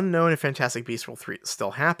 and it's unknown if Fantastic Beasts will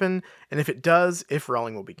still happen, and if it does, if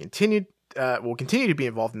Rowling will continue to be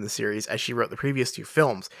involved in the series as she wrote the previous 2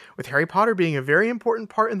 films. With Harry Potter being a very important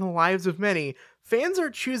part in the lives of many, fans are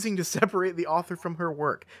choosing to separate the author from her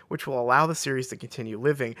work, which will allow the series to continue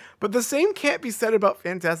living. But the same can't be said about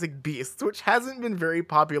Fantastic Beasts, which hasn't been very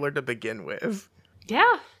popular to begin with.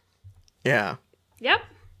 Yeah. Yeah. Yep.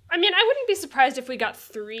 I mean, I wouldn't be surprised if we got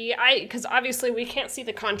 3. Because obviously we can't see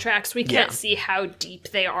the contracts. We can't see how deep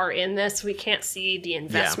they are in this. We can't see the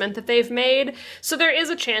investment that they've made. So there is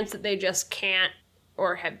a chance that they just can't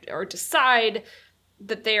or decide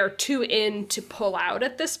that they are too in to pull out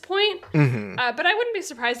at this point. Mm-hmm. But I wouldn't be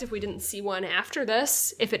surprised if we didn't see one after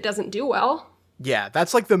this, if it doesn't do well. Yeah,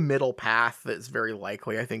 that's like the middle path that's very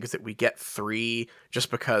likely, I think, is that we get 3 just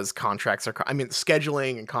because contracts are...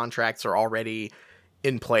 scheduling and contracts are already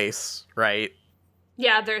in place, right?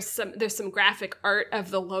 Yeah, there's some graphic art of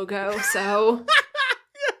the logo, so...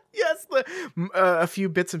 Yes, a few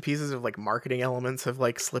bits and pieces of, like, marketing elements have,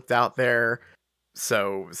 like, slipped out there.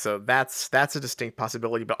 So that's a distinct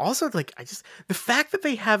possibility, but also, like, the fact that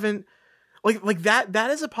they haven't, like that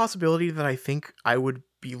is a possibility that I think I would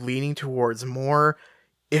be leaning towards more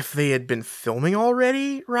if they had been filming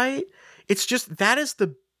already, right? It's just, that is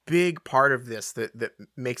the big part of this that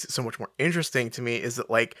makes it so much more interesting to me, is that,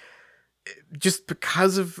 like, just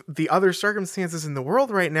because of the other circumstances in the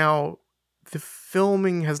world right now, the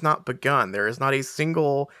filming has not begun. There is not a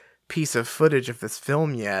single piece of footage of this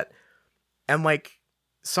film yet. And, like,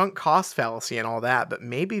 sunk cost fallacy and all that, but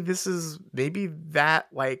maybe that,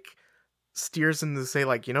 like, steers them to say,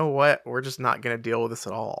 like, you know what, we're just not going to deal with this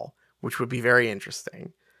at all, which would be very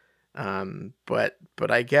interesting. But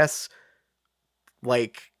I guess,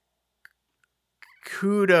 like,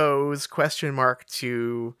 kudos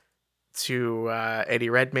to Eddie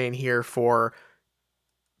Redmayne here for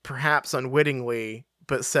perhaps unwittingly,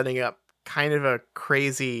 but setting up kind of a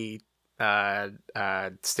crazy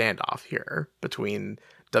standoff here between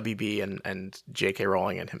WB and J.K.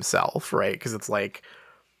 Rowling and himself, right? Because it's like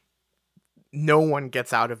no one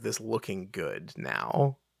gets out of this looking good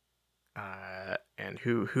now. And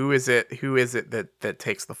who is it that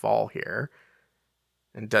takes the fall here?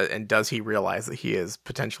 And does he realize that he is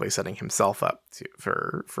potentially setting himself up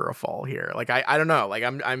for a fall here? Like, I don't know. Like,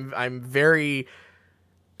 I'm very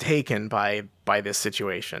taken by this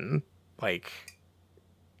situation. Like,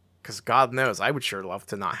 because God knows, I would sure love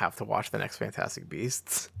to not have to watch the next Fantastic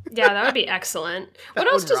Beasts. Yeah, that would be excellent. What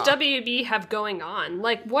else does WB have going on?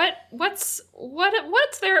 Like, what are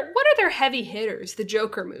their heavy hitters? The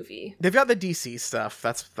Joker movie. They've got the DC stuff.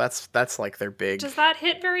 That's like their big. Does that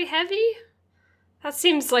hit very heavy? That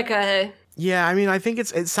seems like a... Yeah, I mean, I think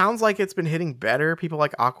it sounds like it's been hitting better. People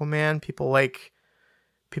like Aquaman, people like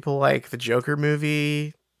the Joker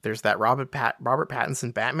movie. There's that Robert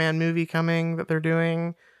Pattinson Batman movie coming that they're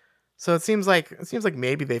doing. So it seems like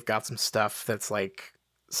maybe they've got some stuff that's, like,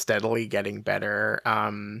 steadily getting better,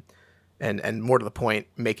 and more to the point,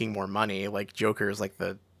 making more money. Like, Joker is, like,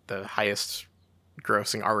 the highest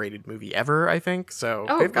grossing R-rated movie ever, I think. So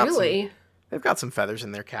Oh, really? They've got some feathers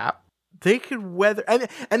in their cap. They could weather,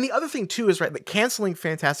 and the other thing too is, right, like, canceling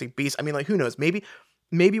Fantastic Beasts. I mean, like, who knows? Maybe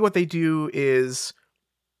what they do is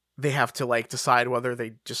they have to, like, decide whether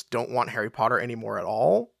they just don't want Harry Potter anymore at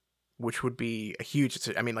all, which would be a huge.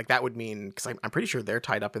 I mean, like, that would mean, because I'm pretty sure they're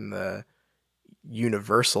tied up in the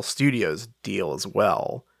Universal Studios deal as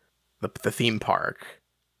well, the theme park.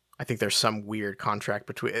 I think there's some weird contract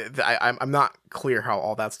between. I'm not clear how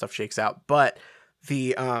all that stuff shakes out, but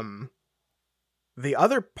the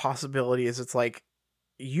other possibility is, it's like,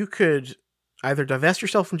 you could either divest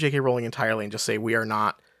yourself from J.K. Rowling entirely and just say, we are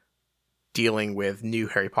not dealing with new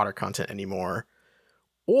Harry Potter content anymore,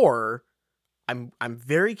 or I'm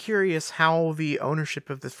very curious how the ownership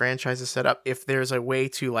of this franchise is set up, if there's a way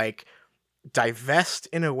to, like, divest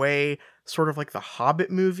in a way, sort of like the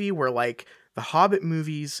Hobbit movie, where, like, the Hobbit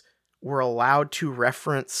movies were allowed to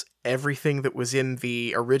reference everything that was in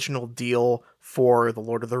the original deal for the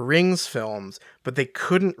Lord of the Rings films, but they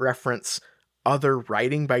couldn't reference other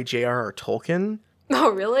writing by J.R.R. Tolkien. Oh,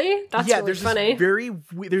 really? That's really funny.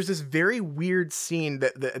 There's this very weird scene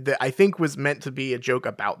that I think was meant to be a joke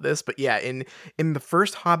about this, but yeah, in the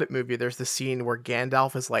first Hobbit movie, there's this scene where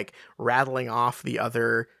Gandalf is, like, rattling off the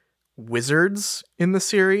other wizards in the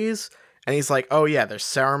series, and he's like, oh yeah, there's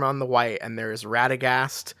Saruman the White, and there's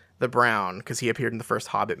Radagast the Brown, because he appeared in the first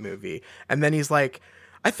Hobbit movie, and then he's like,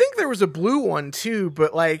 I think there was a blue one too,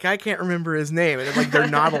 but, like, I can't remember his name, and, like, they're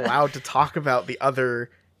not allowed to talk about the other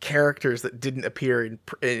characters that didn't appear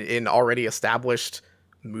in already established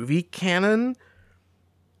movie canon.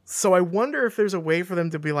 So I wonder if there's a way for them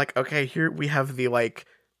to be like, okay, here we have the, like,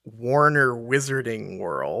 Warner Wizarding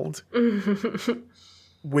world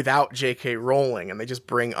without J.K. Rowling, and they just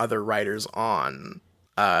bring other writers on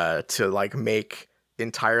to, like, make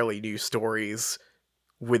entirely new stories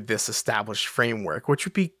with this established framework, which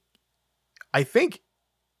would be, I think,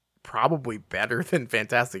 probably better than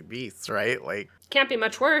Fantastic Beasts, right? Like, can't be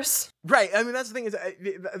much worse. Right. I mean, that's the thing, is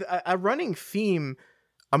a running theme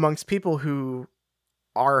amongst people who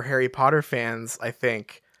are Harry Potter fans, I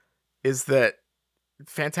think, is that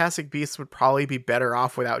Fantastic Beasts would probably be better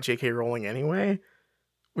off without J.K. Rowling anyway,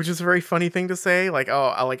 which is a very funny thing to say. Like, oh,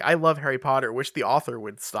 I love Harry Potter. Wish the author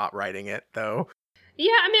would stop writing it, though.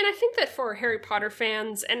 Yeah, I mean, I think that for Harry Potter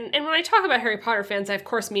fans, and when I talk about Harry Potter fans, I of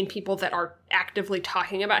course mean people that are actively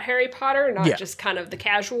talking about Harry Potter, not just kind of the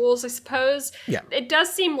casuals, I suppose. Yeah. It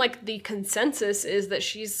does seem like the consensus is that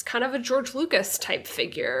she's kind of a George Lucas type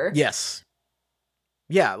figure. Yes.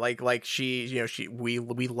 Yeah, like she, you know, we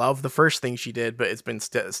love the first thing she did, but it's been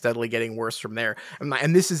steadily getting worse from there.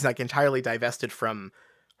 And this is, like, entirely divested from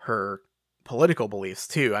her political beliefs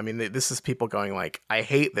too. I mean, this is people going, like, I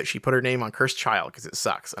hate that she put her name on Cursed Child because it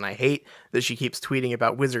sucks, and I hate that she keeps tweeting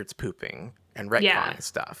about wizards pooping and retconning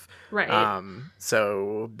stuff. Right.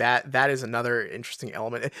 So that is another interesting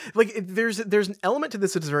element. Like, there's an element to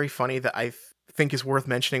this that is very funny that I think is worth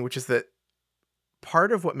mentioning, which is that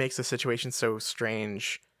part of what makes the situation so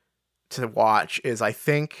strange to watch is, I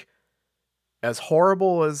think, as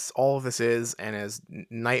horrible as all of this is, and as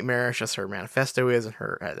nightmarish as her manifesto is, and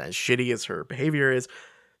as shitty as her behavior is,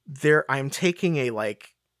 I'm taking a,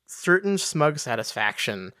 like, certain smug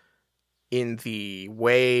satisfaction in the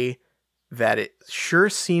way that it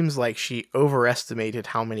sure seems like she overestimated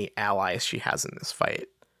how many allies she has in this fight.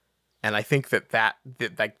 And I think that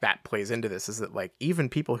plays into this, is that, like, even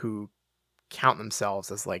people who count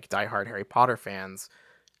themselves as, like, diehard Harry Potter fans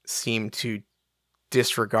seem to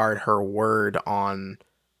disregard her word on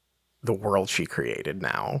the world she created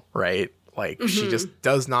now, right? Like, she just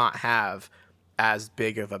does not have as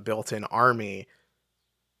big of a built-in army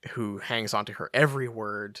who hangs onto her every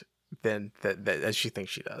word than that as she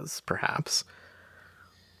thinks she does, perhaps.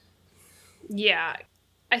 Yeah.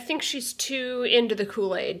 I think she's too into the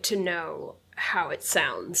Kool-Aid to know how it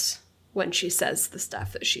sounds when she says the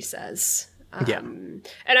stuff that she says. And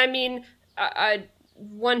I mean,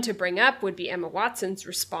 one to bring up would be Emma Watson's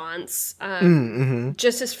response.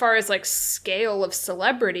 Just as far as, like, scale of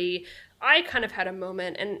celebrity, I kind of had a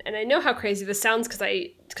moment, and I know how crazy this sounds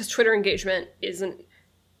because Twitter engagement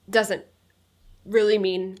doesn't really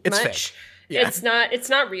mean it's much. Fake. Yeah. It's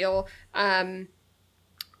not real.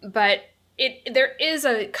 But there is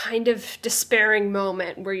a kind of despairing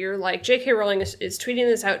moment where you're like, J.K. Rowling is tweeting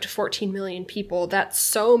this out to 14 million people. That's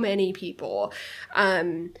so many people.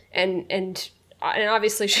 And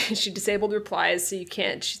obviously she disabled replies, so she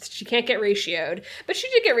can't get ratioed. But she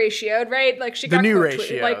did get ratioed, right? Like, she got the new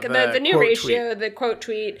ratio, like the new ratio, tweet. The quote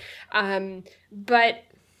tweet.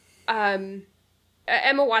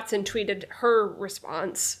 Emma Watson tweeted her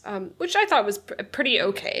response, which I thought was pretty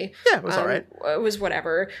okay. Yeah, it was all right. It was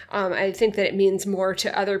whatever. I think that it means more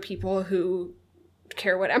to other people who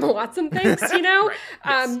care what Emma Watson thinks, you know? Right.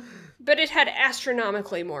 Yes. But it had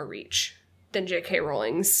astronomically more reach than J.K.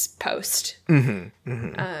 Rowling's post. She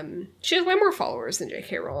has way more followers than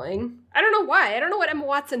J.K. Rowling. I don't know why. I don't know what Emma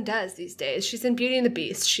Watson does these days. She's in Beauty and the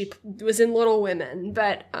Beast. She was in Little Women,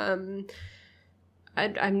 but I'm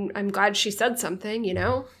glad she said something, you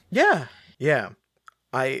know? Yeah.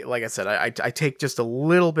 Like I said, I take just a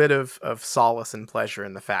little bit of solace and pleasure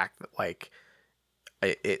in the fact that, like,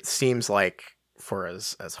 it seems like, for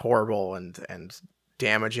as horrible and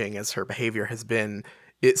damaging as her behavior has been,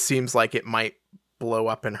 it seems like it might blow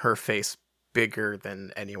up in her face bigger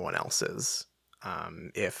than anyone else's.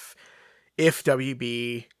 If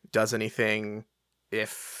WB does anything,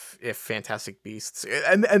 if Fantastic Beasts,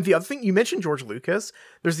 and the other thing, you mentioned George Lucas,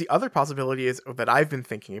 there's the other possibility is that I've been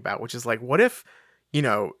thinking about, which is like, what if, you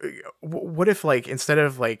know, what if, like, instead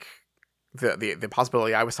of, like, the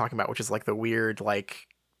possibility I was talking about, which is like the weird, like,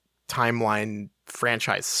 timeline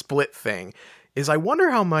franchise split thing, is I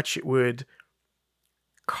wonder how much it would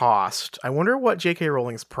cost. I wonder what J.K.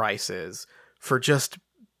 Rowling's price is for just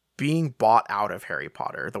being bought out of Harry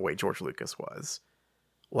Potter the way George Lucas was.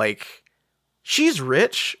 Like, she's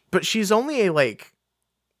rich, but she's only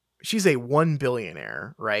she's a 1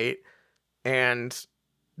 billionaire, right? And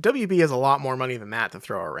WB has a lot more money than that to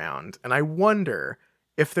throw around. And I wonder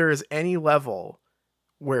if there is any level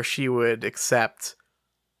where she would accept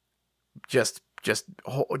just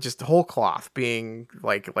whole cloth being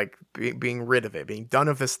being rid of it, being done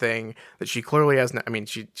of this thing that she clearly has no, I mean,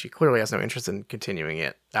 she clearly has no interest in continuing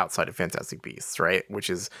it outside of Fantastic Beasts, right? Which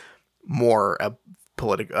is more a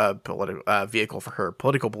political vehicle for her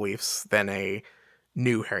political beliefs than a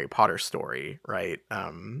new Harry Potter story, right?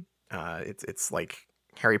 It's like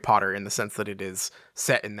Harry Potter in the sense that it is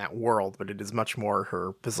set in that world, but it is much more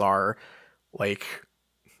her bizarre, like,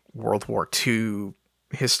 World War II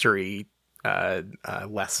history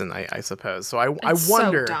lesson, I suppose. So I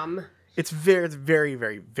wonder. So dumb. It's very, very,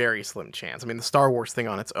 very, very slim chance. I mean, the Star Wars thing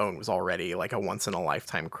on its own was already like a once in a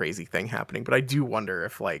lifetime crazy thing happening, but I do wonder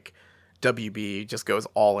if, like, WB just goes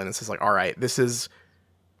all in and says, like, all right, this is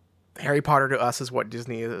Harry Potter to us is what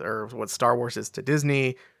Disney or what Star Wars is to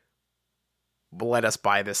Disney. Let us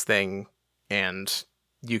buy this thing and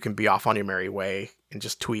you can be off on your merry way and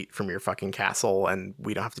just tweet from your fucking castle and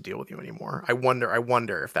we don't have to deal with you anymore. I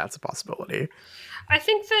wonder if that's a possibility. I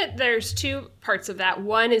think that there's two parts of that.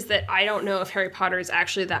 One is that I don't know if Harry Potter is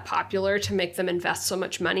actually that popular to make them invest so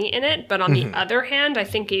much money in it. But on the other hand, I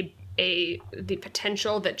think the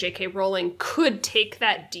potential that J.K. Rowling could take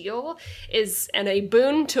that deal is, and a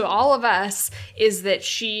boon to all of us, is that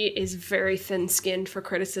she is very thin-skinned for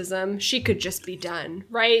criticism. She could just be done,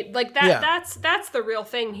 right? Like that. Yeah. That's the real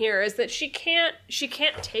thing here, is that she can't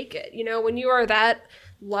take it. You know, when you are that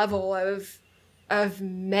level of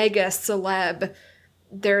mega celeb,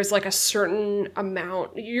 there's like a certain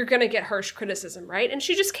amount you're gonna get harsh criticism, right? And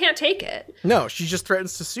she just can't take it. No, she just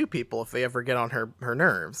threatens to sue people if they ever get on her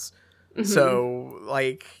nerves. So,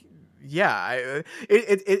 like, yeah,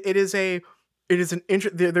 there's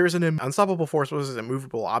an unstoppable force versus a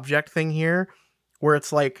movable object thing here, where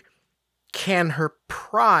it's like, can her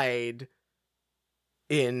pride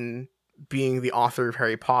in being the author of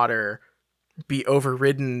Harry Potter be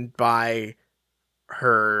overridden by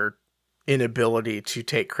her inability to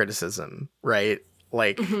take criticism, right?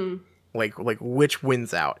 Like, like which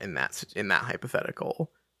wins out in that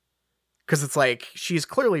hypothetical? Because it's like, she's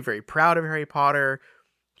clearly very proud of Harry Potter.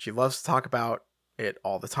 She loves to talk about it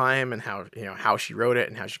all the time and how, you know, how she wrote it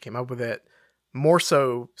and how she came up with it. More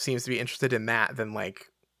so seems to be interested in that than, like,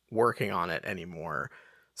 working on it anymore.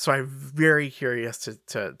 So I'm very curious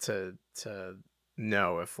to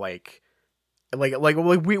know if, like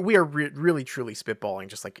we are really truly spitballing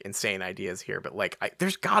just, like, insane ideas here, but, like,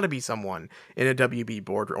 there's got to be someone in a WB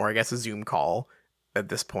board, or I guess a Zoom call at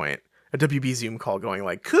this point, a WB Zoom call going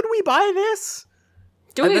like, could we buy this?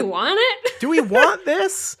 Do we want it? Do we want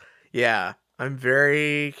this? Yeah, I'm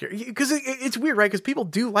very curious, because it's weird, right? Because people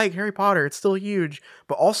do like Harry Potter. It's still huge,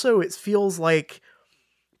 but also it feels like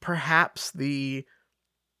perhaps the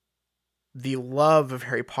love of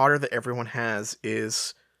Harry Potter that everyone has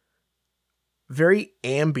is very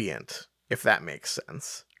ambient, if that makes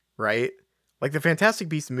sense, right? Like, the Fantastic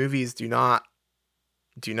Beasts movies do not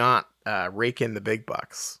rake in the big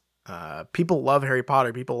bucks. People love Harry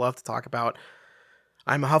Potter. People love to talk about,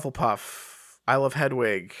 I'm a Hufflepuff, I love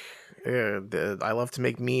Hedwig, I love to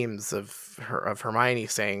make memes of Hermione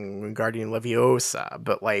saying Wingardium Leviosa,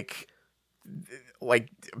 but like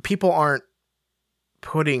people aren't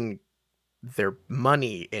putting their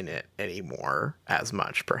money in it anymore as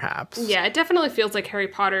much, perhaps. Yeah, it definitely feels like Harry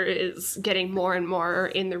Potter is getting more and more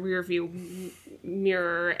in the rearview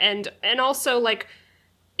mirror, and also like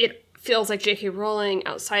it feels like J.K. Rowling,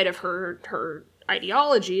 outside of her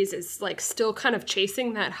ideologies, is like still kind of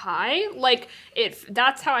chasing that high. Like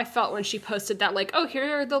that's how I felt when she posted that, like, oh,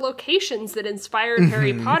 here are the locations that inspired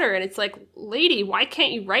Harry Potter, and it's like, lady, why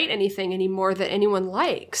can't you write anything anymore that anyone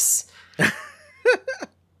likes?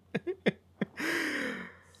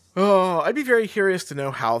 Oh, I'd be very curious to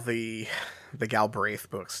know how the Galbraith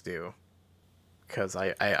books do, because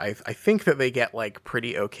I think that they get like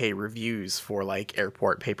pretty okay reviews for like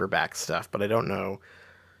airport paperback stuff, but I don't know.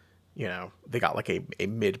 You know, they got like a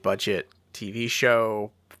mid-budget TV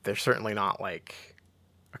show. They're certainly not like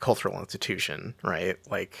a cultural institution, right?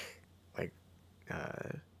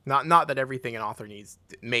 Not that everything an author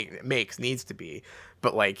makes needs to be,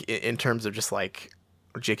 but like in terms of just like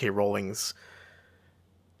J.K. Rowling's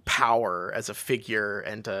power as a figure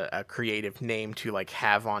and a creative name to like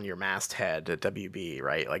have on your masthead at WB,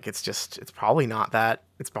 right? Like it's probably not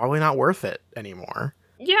worth it anymore.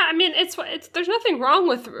 Yeah, I mean, it's there's nothing wrong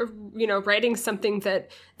with, you know, writing something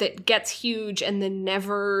that gets huge and then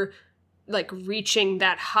never like reaching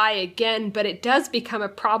that high again, but it does become a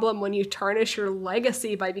problem when you tarnish your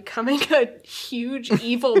legacy by becoming a huge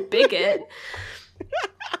evil bigot.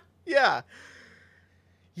 Yeah.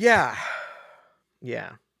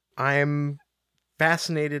 I'm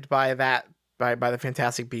fascinated by that, by the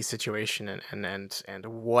Fantastic Beasts situation and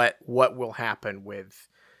what will happen with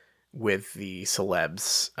the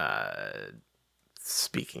celebs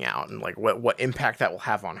speaking out, and like what impact that will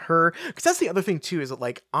have on her. Because that's the other thing too, is that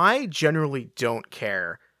like I generally don't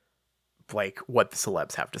care like what the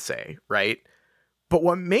celebs have to say, right? But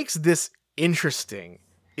what makes this interesting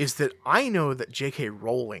is that I know that J.K.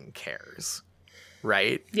 Rowling cares,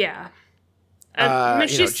 right? Yeah. I mean,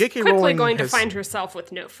 she's J.K. quickly Rowling going to find herself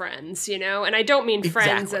with no friends, you know? And I don't mean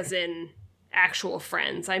friends Exactly. as in actual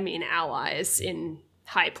friends. I mean allies in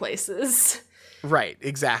high places. Right,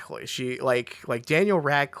 exactly. She like Daniel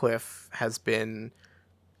Radcliffe has been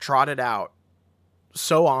trotted out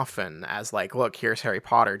so often as like, look, here's Harry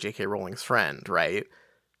Potter, J.K. Rowling's friend, right?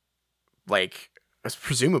 Like,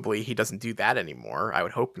 presumably he doesn't do that anymore. I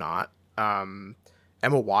would hope not.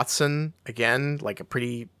 Emma Watson, again, like a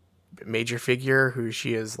pretty major figure who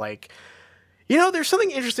she is like, you know, there's something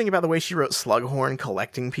interesting about the way she wrote Slughorn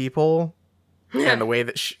collecting people. And the way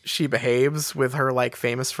that she behaves with her like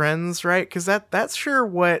famous friends, right? Because that's sure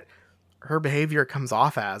what her behavior comes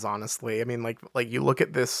off as, honestly. I mean, like you look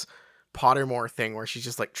at this Pottermore thing where she's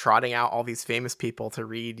just like trotting out all these famous people to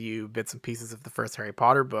read you bits and pieces of the first Harry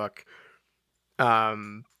Potter book.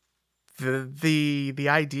 The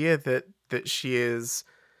idea that she is,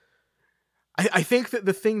 I think that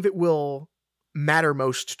the thing that will matter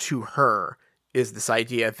most to her is this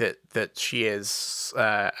idea that she is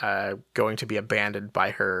going to be abandoned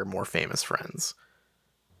by her more famous friends.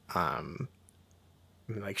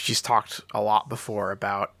 Like she's talked a lot before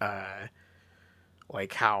about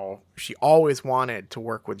like how she always wanted to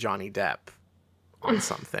work with Johnny Depp on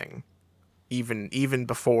something. Even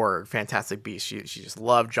before Fantastic Beasts, she just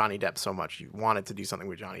loved Johnny Depp so much. She wanted to do something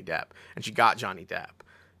with Johnny Depp, and she got Johnny Depp.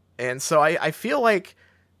 And so I feel like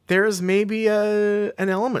there's maybe an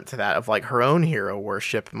element to that of like her own hero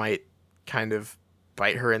worship might kind of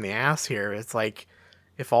bite her in the ass here. It's like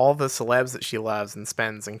if all the celebs that she loves and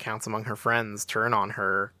spends and counts among her friends turn on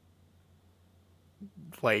her,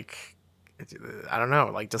 like, I don't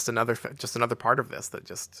know, like just another part of this that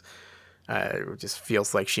just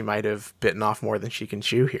feels like she might have bitten off more than she can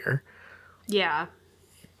chew here. Yeah.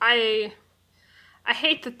 I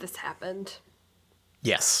hate that this happened.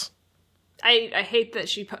 Yes. I hate that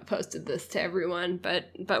she posted this to everyone,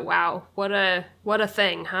 but wow, what a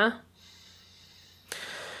thing, huh?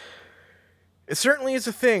 It certainly is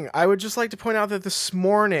a thing. I would just like to point out that this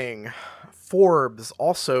morning, Forbes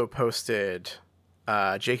also posted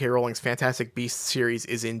J.K. Rowling's Fantastic Beasts series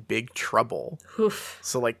is in big trouble. Oof.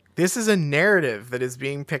 So, like, this is a narrative that is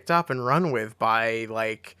being picked up and run with by,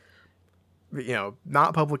 like, you know,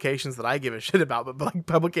 not publications that I give a shit about, but like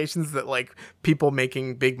publications that like people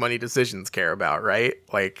making big money decisions care about, right?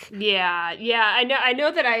 Like, yeah. I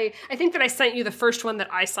know that I think that I sent you the first one that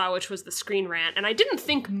I saw, which was the Screen Rant, and I didn't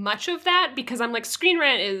think much of that because I'm like, Screen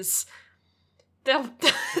Rant is they'll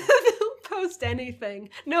post anything.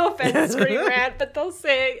 No offense, Screen Rant, but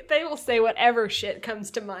they will say whatever shit comes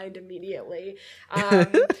to mind immediately.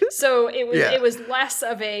 So it was less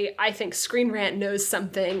of a, I think Screen Rant knows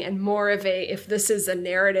something, and more of a, if this is a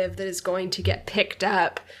narrative that is going to get picked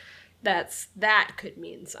up, that could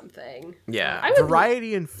mean something. Yeah, I would,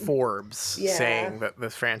 Variety and Forbes Yeah. saying that the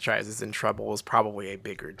franchise is in trouble is probably a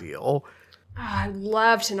bigger deal. I'd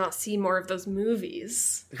love to not see more of those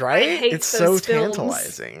movies. Right? I hate It's those so films.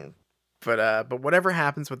 tantalizing. But whatever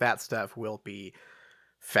happens with that stuff will be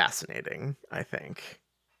fascinating, I think.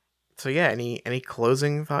 So yeah, any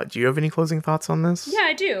closing thought? Do you have any closing thoughts on this? Yeah,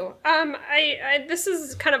 I do. I this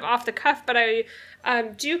is kind of off the cuff, but I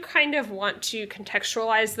do kind of want to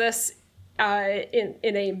contextualize this in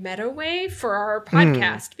a meta way for our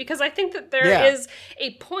podcast, because I think that there is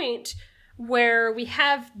a point where we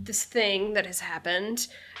have this thing that has happened,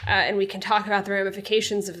 and we can talk about the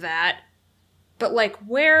ramifications of that. But like,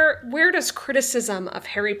 where does criticism of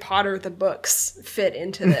Harry Potter the books fit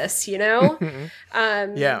into this? You know?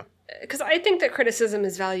 Yeah. Because I think that criticism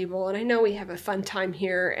is valuable, and I know we have a fun time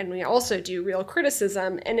here, and we also do real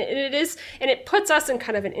criticism, and it puts us in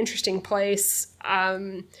kind of an interesting place,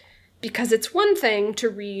 because it's one thing to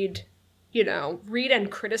read and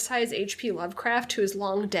criticize H.P. Lovecraft, who is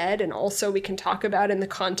long dead, and also we can talk about in the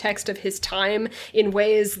context of his time in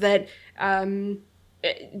ways that,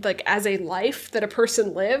 like as a life that a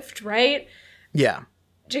person lived, right? Yeah.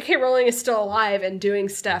 J.K. Rowling is still alive and doing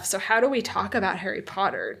stuff, so how do we talk about Harry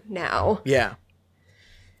Potter now? Yeah.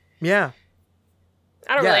 Yeah.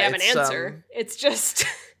 I don't really have an answer. It's just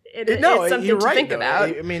it's something you're to right, think though.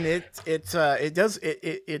 about. I mean,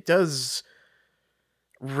 it does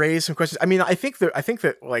raise some questions. I mean, I think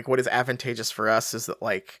that like what is advantageous for us is that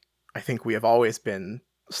like I think we have always been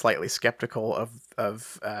slightly skeptical of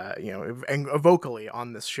and vocally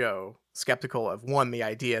on this show skeptical of the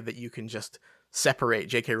idea that you can just separate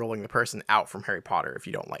J.K. Rowling the person out from Harry Potter if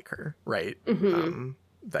you don't like her, right? Mm-hmm.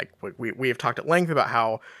 Like we have talked at length about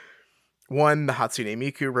how one, the Hatsune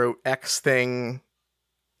Miku wrote X thing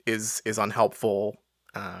is unhelpful,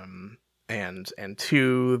 and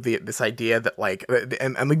two, this idea that like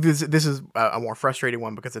and like this is a more frustrating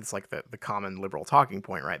one because it's like the common liberal talking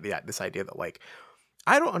point, right? This idea that like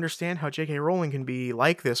I don't understand how J.K. Rowling can be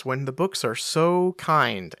like this when the books are so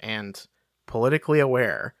kind and politically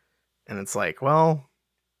aware. And it's like, well,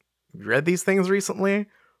 you read these things recently?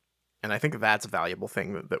 And I think that's a valuable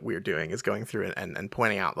thing that we're doing is going through and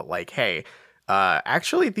pointing out that like, hey,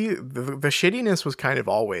 actually the shittiness was kind of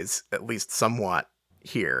always at least somewhat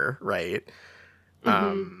here, right?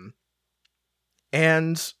 Mm-hmm.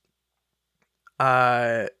 And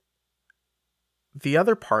the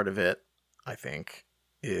other part of it, I think,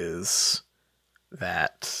 is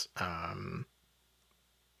that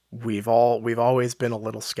we've always been a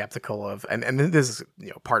little skeptical of, and this is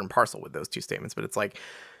part and parcel with those two statements, but it's like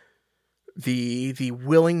the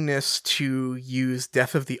willingness to use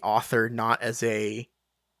death of the author not as a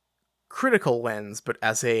critical lens, but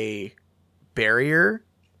as a barrier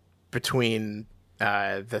between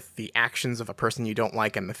the actions of a person you don't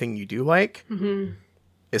like and the thing you do like, Mm-hmm.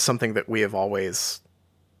 is something that we have always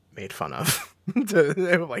made fun of.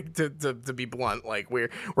 to be blunt, like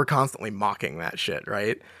we're constantly mocking that shit,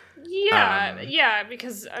 right? Yeah,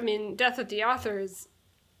 because I mean, death of the author is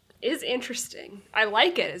interesting. I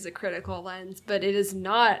like it as a critical lens, but it is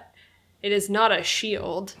not a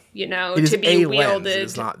shield, It to be a wielded. Lens, it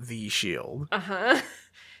is not the shield.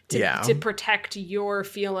 To protect your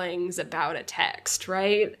feelings about a text,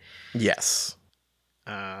 right? Yes.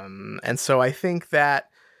 And so I think that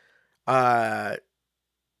for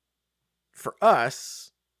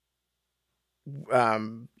us,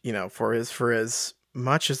 for as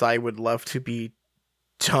much as I would love to be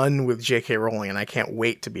done with J.K. Rowling, and I can't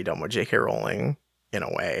wait to be done with J.K. Rowling in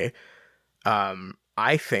a way,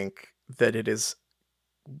 I think that it is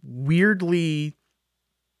weirdly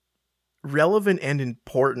relevant and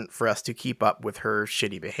important for us to keep up with her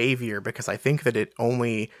shitty behavior, because I think that it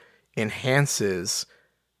only enhances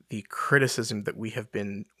the criticism that we have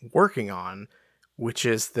been working on, which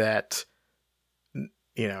is that,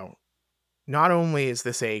 not only is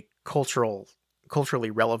this a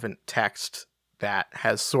culturally relevant text that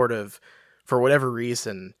has sort of, for whatever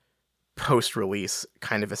reason, post-release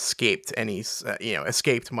kind of escaped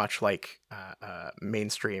much like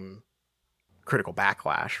mainstream critical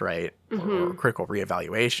backlash, right? Mm-hmm. Or critical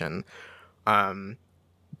reevaluation.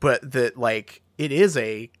 But that like it is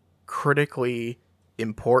a critically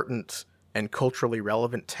important and culturally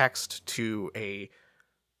relevant text to a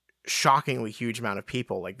shockingly huge amount of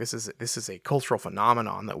people. Like this is a cultural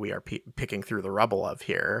phenomenon that we are picking through the rubble of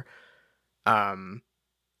here,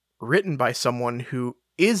 written by someone who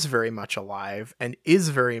is very much alive and is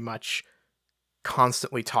very much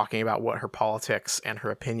constantly talking about what her politics and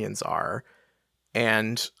her opinions are.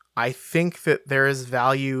 And I think that there is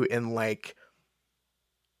value in like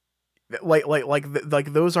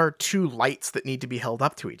like those are two lights that need to be held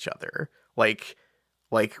up to each other.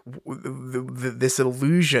 This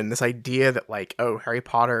illusion, this idea that like, oh, Harry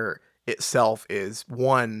Potter itself is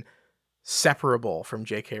one, separable from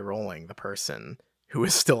J.K. Rowling, the person who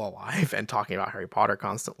is still alive and talking about Harry Potter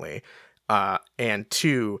constantly, and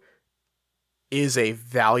two, is a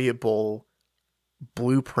valuable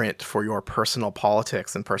blueprint for your personal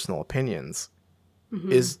politics and personal opinions,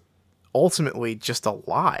 is ultimately just a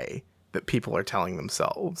lie that people are telling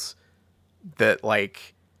themselves. That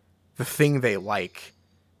like the thing they like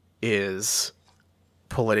is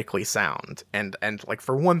politically sound, and like,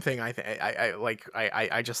 for one thing,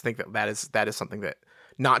 I just think that is something that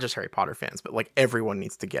not just Harry Potter fans, but like everyone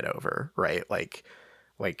needs to get over, right? Like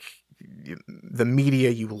the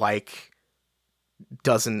media you like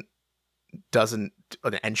doesn't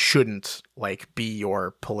and shouldn't like be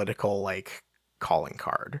your political like calling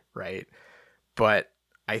card, right? But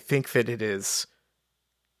I think that it is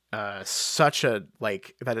such a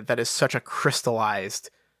like that is such a crystallized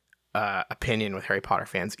opinion with Harry Potter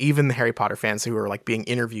fans, even the Harry Potter fans who are like being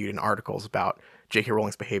interviewed in articles about J.K.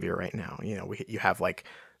 Rowling's behavior right now. You know, you have like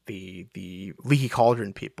the Leaky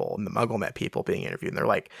Cauldron people and the MuggleNet people being interviewed, and they're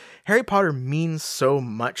like, Harry Potter means so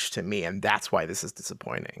much to me, and that's why this is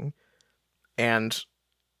disappointing. And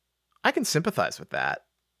I can sympathize with that,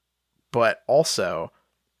 but also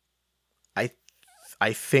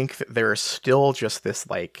I think that there is still just this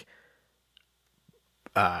like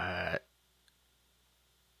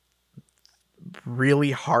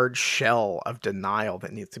really hard shell of denial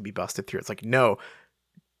that needs to be busted through. It's like, no,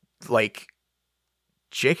 like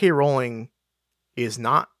J.K. Rowling is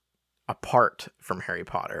not apart from Harry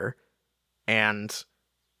Potter, and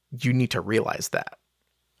you need to realize that.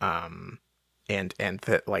 And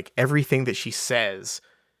that like everything that she says,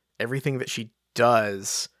 everything that she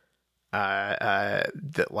does,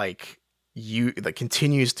 that like you that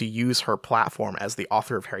continues to use her platform as the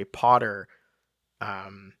author of Harry Potter,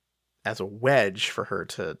 as a wedge for her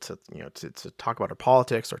to talk about her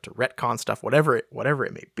politics or to retcon stuff, whatever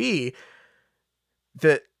it may be,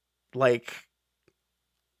 that like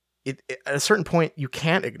it at a certain point you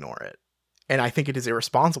can't ignore it, and I think it is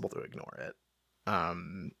irresponsible to ignore it.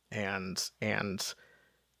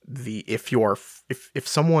 If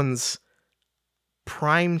someone's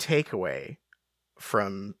prime takeaway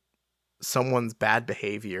from someone's bad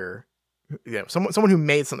behavior, someone who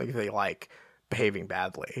made something they like behaving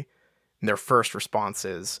badly, and their first response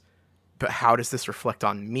is, but how does this reflect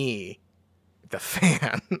on me, the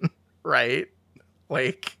fan? Right?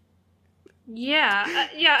 Like, yeah.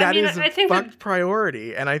 That is a fucked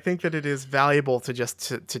priority, and I think that it is valuable to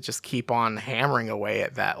just keep on hammering away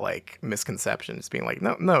at that like misconception, just being like,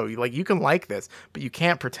 no, like you can like this, but you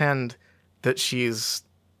can't pretend that she's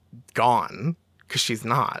gone, because she's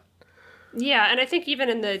not. Yeah, and I think even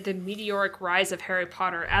in the meteoric rise of Harry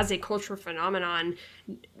Potter as a cultural phenomenon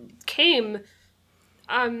came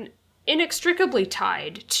inextricably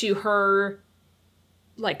tied to her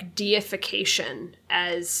like deification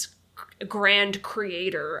as grand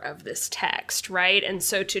creator of this text, right? And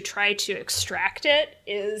so to try to extract it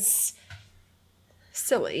is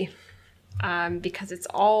silly, because it's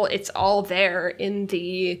all there in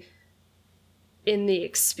the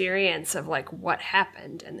experience of like what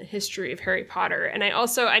happened and the history of Harry Potter. And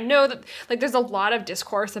I know that like there's a lot of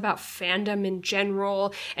discourse about fandom in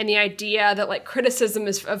general, and the idea that like criticism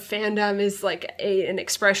of fandom is like an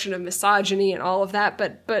expression of misogyny and all of that.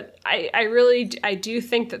 But I do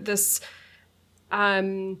think that this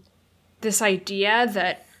idea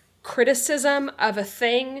that criticism of a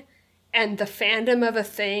thing and the fandom of a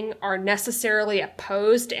thing are necessarily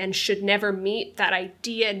opposed and should never meet, that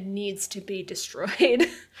idea needs to be destroyed.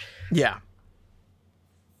 Yeah.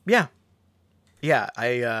 I'm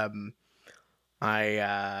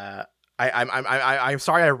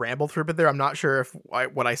sorry I rambled for a bit there. I'm not sure if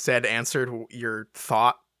what I said answered your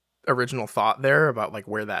original thought there about like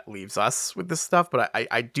where that leaves us with this stuff, but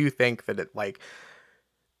I do think that it like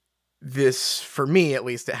this, for me at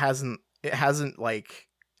least, it hasn't like,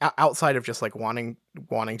 outside of just like wanting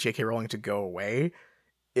J.K. Rowling to go away,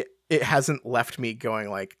 it hasn't left me going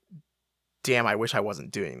like, damn, I wish I wasn't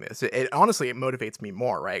doing this. It honestly, it motivates me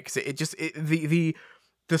more, right? Because the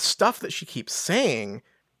stuff that she keeps saying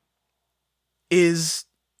is,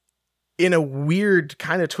 in a weird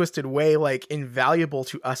kind of twisted way, like invaluable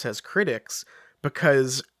to us as critics,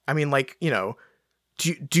 because I mean, like, you know,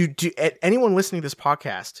 do anyone listening to this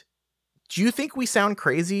podcast, do you think we sound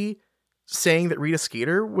crazy saying that Rita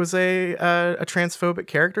Skeeter was a transphobic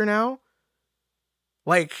character now?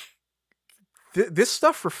 Like, this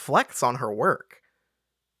stuff reflects on her work.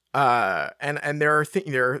 And there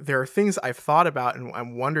are things I've thought about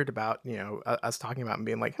and wondered about, us talking about and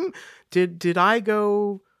being like, did I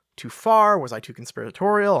go too far? Was I too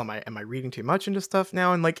conspiratorial? Am I reading too much into stuff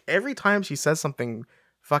now? And like every time she says something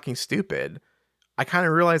fucking stupid, I kind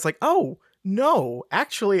of realize like, oh no,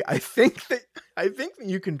 actually, I think that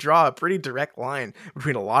you can draw a pretty direct line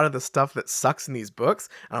between a lot of the stuff that sucks in these books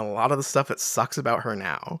and a lot of the stuff that sucks about her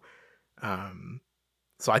now.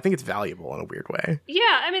 So I think it's valuable in a weird way.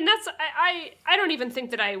 Yeah, I mean, I don't even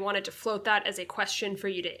think that I wanted to float that as a question for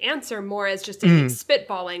you to answer, more as just a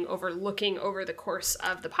spitballing over looking over the course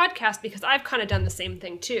of the podcast, because I've kind of done the same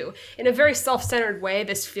thing too. In a very self-centered way,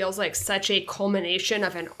 this feels like such a culmination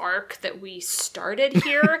of an arc that we started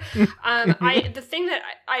here. The thing that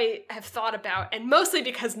I have thought about, and mostly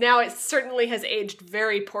because now it certainly has aged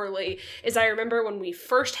very poorly, is I remember when we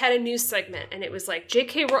first had a news segment, and it was like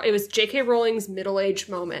J.K. Rowling's middle-aged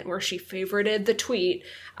moment where she favorited the tweet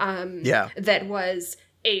that was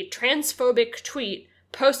a transphobic tweet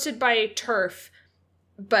posted by a TERF,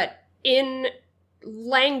 but in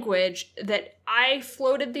language that I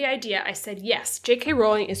floated the idea. I said, yes, J.K.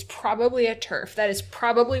 Rowling is probably a TERF. That is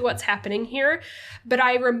probably what's happening here. But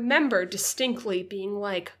I remember distinctly being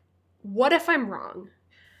like, what if I'm wrong?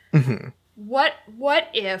 Mm-hmm. What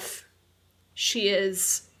if she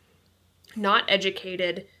is not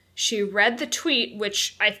educated? She read the tweet,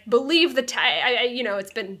 which I believe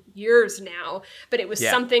it's been years now, but it was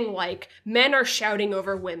something like, men are shouting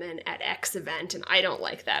over women at X event, and I don't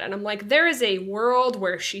like that. And I'm like, there is a world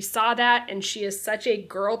where she saw that, and she is such a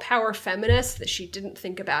girl power feminist that she didn't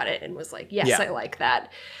think about it and was like, yes, I like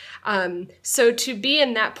that. So to be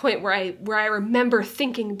in that point where I remember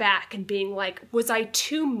thinking back and being like, was I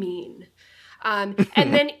too mean? And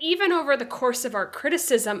then even over the course of our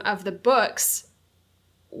criticism of the books,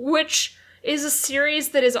 which is a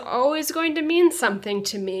series that is always going to mean something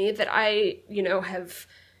to me, that I, have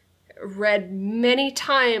read many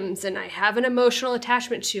times and I have an emotional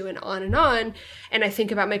attachment to, and on and on. And I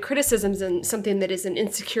think about my criticisms and something that is an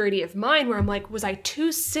insecurity of mine where I'm like, was I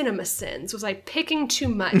too cinema sins? Was I picking too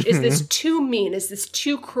much? Is this too mean? Is this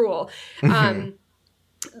too cruel?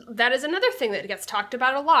 That is another thing that gets talked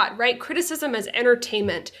about a lot, right? Criticism as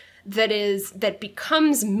entertainment that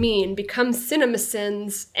becomes mean, becomes cinema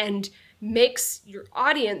sins, and makes your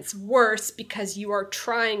audience worse because you are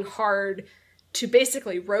trying hard to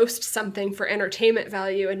basically roast something for entertainment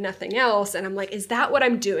value and nothing else. And I'm like, is that what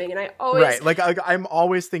I'm doing? And I always... Right, like I'm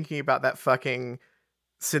always thinking about that fucking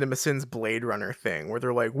CinemaSins Blade Runner thing, where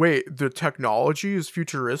they're like, wait, the technology is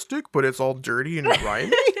futuristic, but it's all dirty and it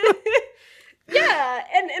rhymes? Yeah,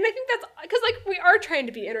 and I think that's... Because, like, we are trying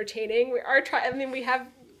to be entertaining. We are trying... I mean, we have...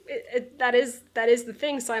 that is the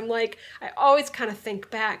thing. So I'm like, I always kind of think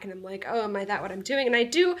back and I'm like, oh, am I that what I'm doing? And I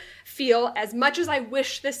do feel, as much as I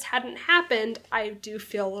wish this hadn't happened, I do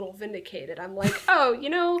feel a little vindicated. I'm like,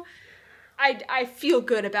 oh, I feel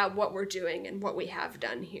good about what we're doing and what we have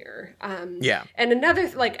done here. And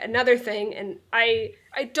another thing, and I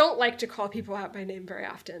don't like to call people out by name very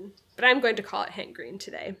often, but I'm going to call it Hank Green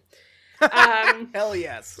today. Hell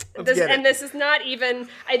yes. This is not even,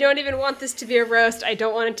 I don't even want this to be a roast. I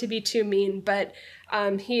don't want it to be too mean, but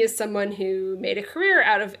he is someone who made a career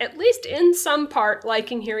out of, at least in some part,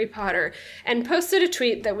 liking Harry Potter, and posted a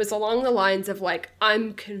tweet that was along the lines of like,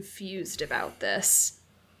 I'm confused about this.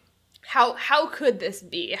 How could this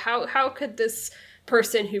be? How could this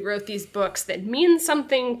person who wrote these books that mean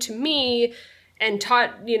something to me and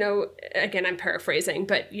taught, again, I'm paraphrasing,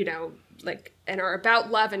 but, and are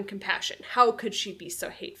about love and compassion, how could she be so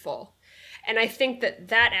hateful? And I think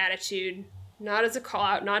that attitude, not as a call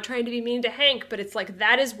out, not trying to be mean to Hank, but it's like,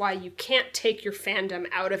 that is why you can't take your fandom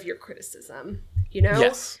out of your criticism,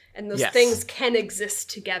 Yes. And those things can exist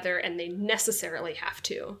together, and they necessarily have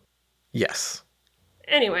to. Yes.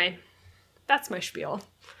 Anyway, that's my spiel.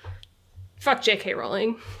 Fuck J.K.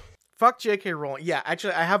 Rowling. Fuck J.K. Rowling. Yeah,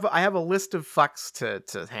 actually, I have a list of fucks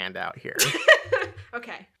to hand out here.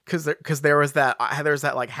 Okay. Because there was that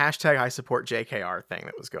like hashtag I support JKR thing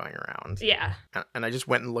that was going around. Yeah. And I just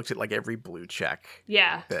went and looked at like every blue check.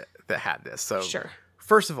 Yeah. That had this. So sure.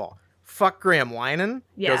 First of all, fuck Graham Linehan.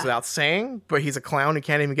 Yeah. Goes without saying, but he's a clown who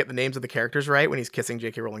can't even get the names of the characters right when he's kissing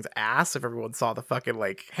J.K. Rowling's ass. If everyone saw the fucking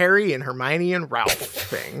like Harry and Hermione and Ralph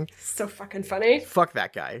thing. So fucking funny. Fuck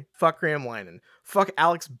that guy. Fuck Graham Linehan. Fuck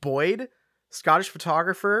Alex Boyd. Scottish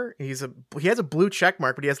photographer. He has a blue check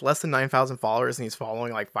mark, but he has less than 9,000 followers and he's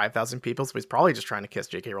following like 5,000 people. So he's probably just trying to kiss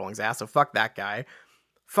J.K. Rowling's ass. So fuck that guy.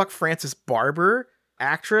 Fuck Frances Barber,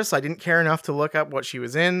 actress. I didn't care enough to look up what she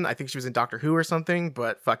was in. I think she was in Doctor Who or something,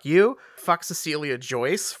 but fuck you. Fuck Cecilia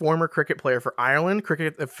Joyce, former cricket player for Ireland.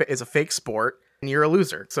 Cricket is a fake sport. and you're a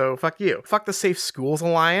loser. So fuck you. Fuck the Safe Schools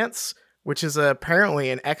Alliance, which is apparently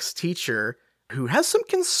an ex-teacher who has some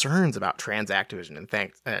concerns about trans activism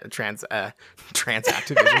and trans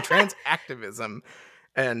activism,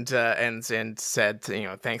 and said,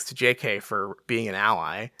 thanks to J.K. for being an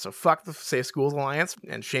ally. So fuck the Safe Schools Alliance,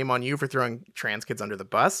 and shame on you for throwing trans kids under the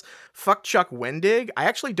bus. Fuck Chuck Wendig. I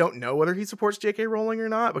actually don't know whether he supports J.K. Rowling or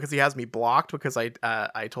not, because he has me blocked because I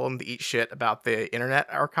told him to eat shit about the Internet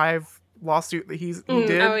Archive lawsuit that he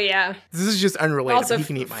did. Oh yeah. This is just unrelated. Also, he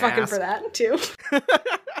can eat my fucking ass for that too.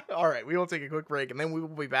 All right, we will take a quick break, and then we will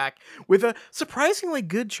be back with a surprisingly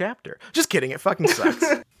good chapter. Just kidding, it fucking sucks.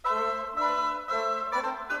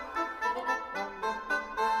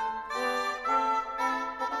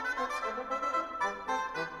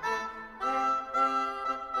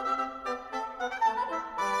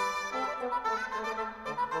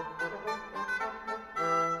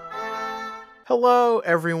 Hello,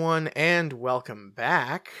 everyone, and welcome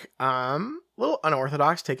back. Little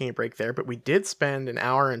unorthodox taking a break there, but we did spend an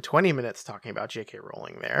hour and 20 minutes talking about J.K.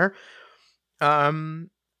 Rowling there.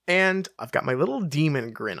 And I've got my little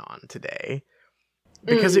demon grin on today,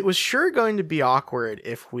 because it was sure going to be awkward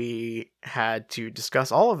if we had to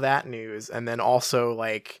discuss all of that news and then also,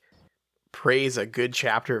 praise a good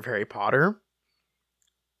chapter of Harry Potter.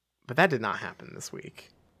 But that did not happen this week.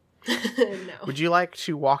 No. Would you like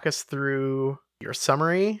to walk us through your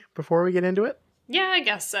summary before we get into it? Yeah, I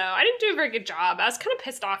guess so. I didn't do a very good job. I was kind of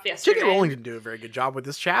pissed off yesterday. J.K. Rowling didn't do a very good job with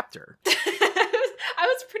this chapter. I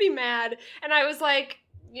was pretty mad, and I was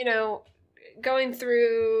going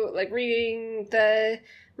through reading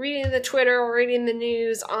the Twitter or reading the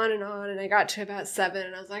news on, and I got to about 7,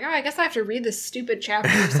 and I was like, oh, I guess I have to read this stupid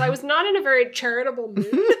chapter. So I was not in a very charitable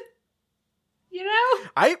mood.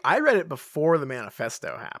 I read it before the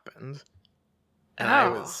manifesto happened, and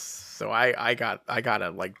I got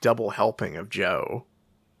a double helping of Joe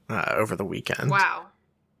over the weekend. Wow.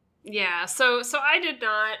 Yeah, so I did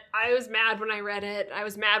not. I was mad when I read it. I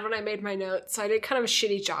was mad when I made my notes. So I did kind of a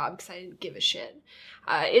shitty job because I didn't give a shit.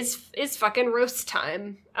 It's fucking roast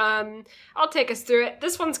time. I'll take us through it.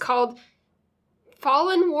 This one's called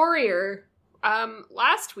Fallen Warrior.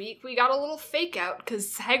 Last week we got a little fake out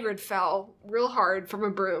because Hagrid fell real hard from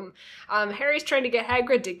a broom. Harry's trying to get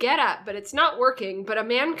Hagrid to get up, but it's not working. But a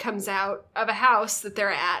man comes out of a house that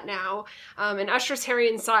they're at now, and ushers Harry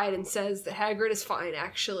inside and says that Hagrid is fine,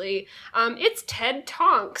 actually. It's Ted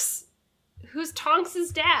Tonks, who's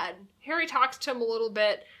Tonks' dad. Harry talks to him a little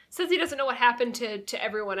bit, says he doesn't know what happened to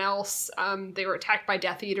everyone else. They were attacked by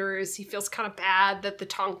Death Eaters. He feels kind of bad that the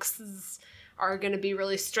Tonkses are going to be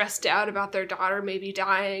really stressed out about their daughter maybe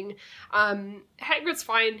dying. Hagrid's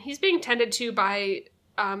fine. He's being tended to by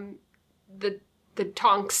the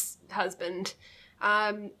Tonks husband.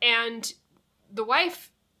 And the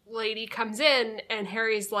wife lady comes in, and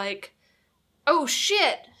Harry's like, oh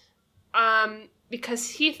shit! Because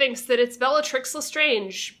he thinks that it's Bellatrix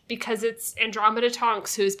Lestrange, because it's Andromeda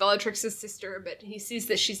Tonks, who is Bellatrix's sister, but he sees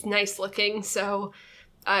that she's nice looking, so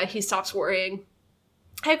he stops worrying.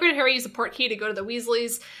 Hagrid and Harry use a portkey to go to the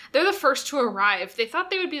Weasleys. They're the first to arrive. They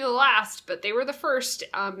thought they would be the last, but they were the first.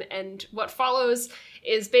 And what follows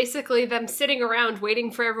is basically them sitting around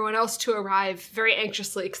waiting for everyone else to arrive very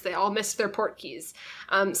anxiously because they all missed their portkeys.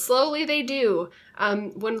 Slowly they do.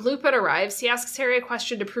 When Lupin arrives, he asks Harry a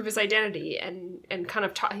question to prove his identity, and kind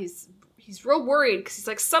of he's real worried because he's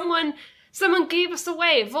like, Someone gave us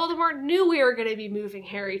away. Voldemort knew we were going to be moving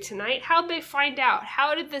Harry tonight. How'd they find out?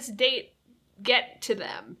 How did this date get to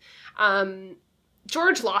them?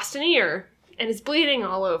 George lost an ear and is bleeding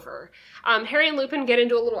all over. Harry and Lupin get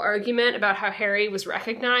into a little argument about how Harry was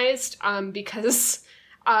recognized because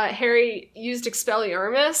Harry used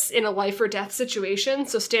Expelliarmus in a life or death situation.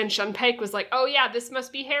 So Stan Shunpike was like, oh yeah, this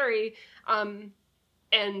must be Harry.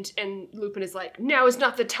 And Lupin is like, now is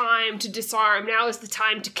not the time to disarm. Now is the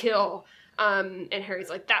time to kill. And Harry's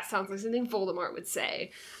like, that sounds like something Voldemort would say.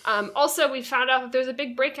 Also, we found out that there's a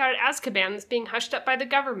big breakout at Azkaban that's being hushed up by the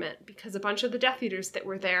government because a bunch of the Death Eaters that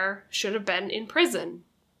were there should have been in prison.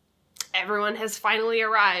 Everyone has finally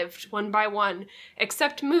arrived, one by one,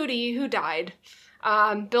 except Moody, who died.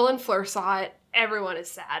 Bill and Fleur saw it. Everyone is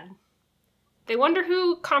sad. They wonder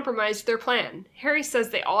who compromised their plan. Harry says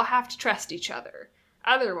they all have to trust each other.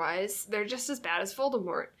 Otherwise, they're just as bad as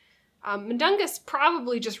Voldemort. Mundungus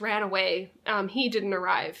probably just ran away. He didn't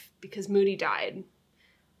arrive because Moody died.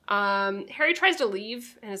 Harry tries to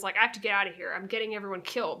leave and is like, I have to get out of here. I'm getting everyone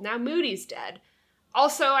killed. Now Moody's dead.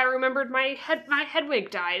 Also, I remembered my Hedwig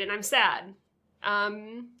died and I'm sad.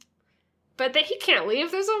 But he can't leave.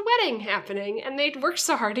 There's a wedding happening and they'd worked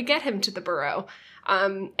so hard to get him to the Burrow.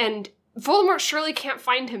 And Voldemort surely can't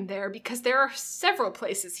find him there because there are several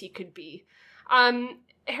places he could be.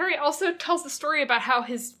 Harry also tells the story about how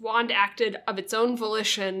his wand acted of its own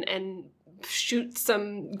volition and shoots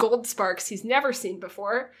some gold sparks he's never seen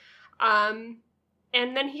before. And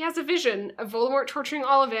then he has a vision of Voldemort torturing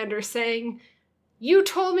Ollivander saying, "You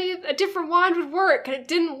told me a different wand would work, and it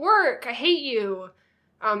didn't work. I hate you."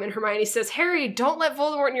 And Hermione says, "Harry, don't let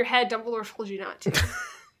Voldemort in your head. Dumbledore told you not to."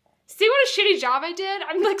 See what a shitty job I did?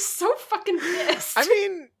 I'm, like, so fucking pissed. I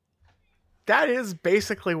mean, that is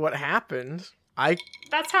basically what happened.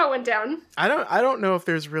 That's how it went down. I don't know if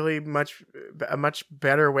there's really a much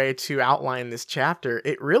better way to outline this chapter.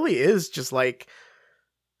 It really is just like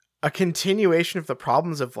a continuation of the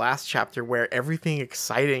problems of last chapter, where everything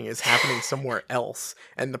exciting is happening somewhere else,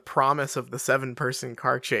 and the promise of the 7-person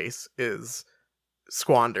car chase is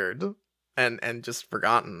squandered and just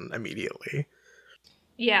forgotten immediately.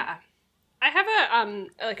 Yeah. I have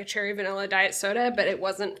a cherry vanilla diet soda, but it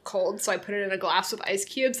wasn't cold, so I put it in a glass with ice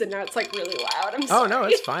cubes, and now it's, like, really loud. I'm sorry. Oh, no,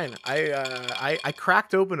 it's fine. I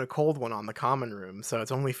cracked open a cold one on the common room, so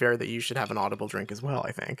it's only fair that you should have an audible drink as well,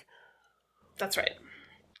 I think. That's right.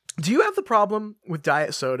 Do you have the problem with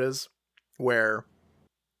diet sodas where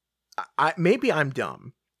maybe I'm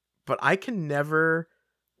dumb, but I can never,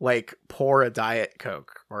 like, pour a Diet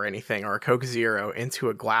Coke or anything, or a Coke Zero, into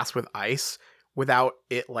a glass with ice without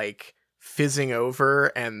it, like, fizzing over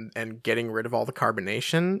and getting rid of all the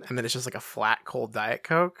carbonation, and then it's just like a flat cold Diet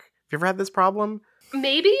Coke? Have you ever had this problem?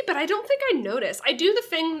 Maybe, but I don't think I notice. I do the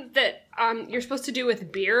thing that you're supposed to do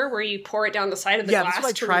with beer, where you pour it down the side of the glass that's what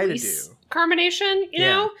I to try release to do. Carbonation, you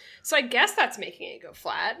know? So I guess that's making it go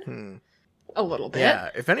flat. A little bit.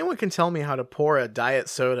 Yeah, if anyone can tell me how to pour a diet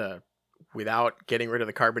soda without getting rid of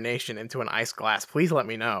the carbonation into an ice glass, please let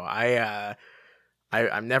me know.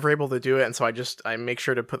 I'm never able to do it, and so I make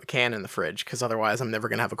sure to put the can in the fridge, because otherwise I'm never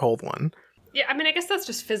going to have a cold one. Yeah, I mean, I guess that's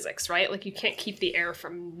just physics, right? Like, you can't keep the air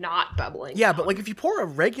from not bubbling. Yeah, but, like, if you pour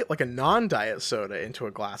a non-diet soda into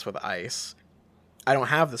a glass with ice, I don't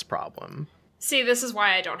have this problem. See, this is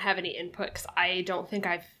why I don't have any input, because I don't think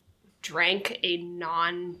I've drank a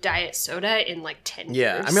non-diet soda in, like, 10 years.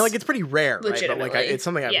 Yeah, I mean, like, it's pretty rare, right? But, like, it's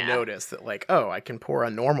something I've noticed that, like, oh, I can pour a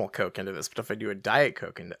normal Coke into this, but if I do a Diet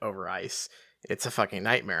Coke over ice, it's a fucking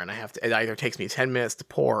nightmare, and it either takes me 10 minutes to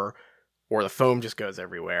pour, or the foam just goes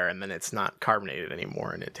everywhere, and then it's not carbonated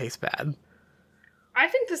anymore, and it tastes bad. I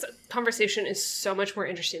think this conversation is so much more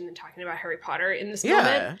interesting than talking about Harry Potter in this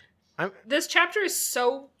moment. This chapter is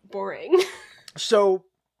so boring. So,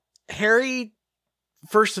 Harry,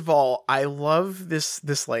 first of all, I love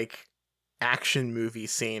this like, action movie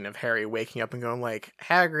scene of Harry waking up and going, like,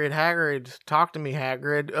 Hagrid, talk to me,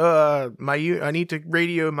 Hagrid. I need to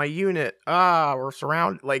radio my unit. We're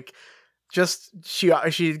surrounded. Like, just,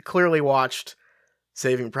 she clearly watched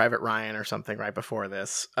Saving Private Ryan or something right before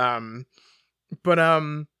this.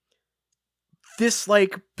 But this,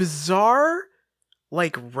 like, bizarre,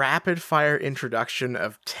 like, rapid fire introduction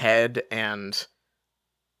of Ted and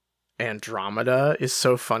Andromeda is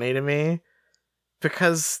so funny to me,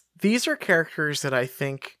 because these are characters that I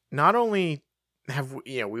think not only have,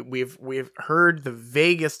 we've heard the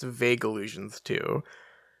vaguest of vague allusions to.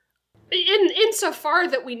 Insofar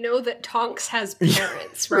that we know that Tonks has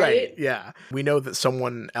parents, right? Yeah. We know that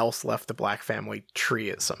someone else left the Black family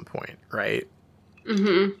tree at some point, right?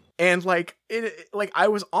 Mm-hmm. And, like, I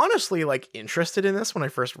was honestly, like, interested in this when I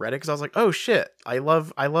first read it, because I was like, oh shit, I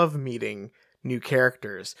love meeting new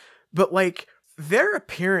characters. But, like, their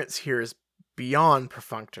appearance here is beyond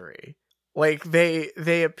perfunctory. Like,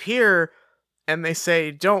 they appear and they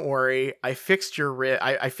say, "Don't worry, I fixed your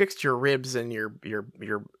I fixed your ribs and your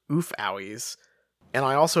oof owies, and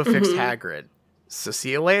I also fixed Hagrid. So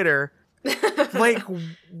see you later." Like,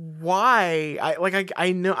 why?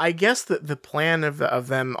 I know. I guess that the plan of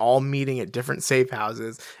them all meeting at different safe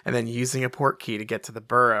houses and then using a port key to get to the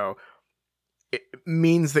burrow, it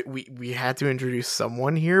means that we had to introduce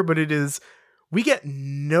someone here, but we get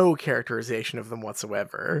no characterization of them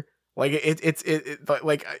whatsoever. Like, it's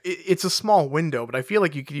a small window, but I feel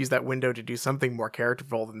like you could use that window to do something more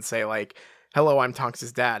characterful than say, like, "Hello, I'm Tonks'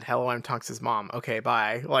 dad. Hello, I'm Tonks' mom. Okay,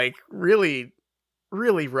 bye." Like, really,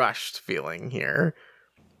 really rushed feeling here.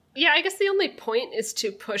 Yeah, I guess the only point is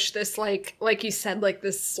to push this, like you said, like,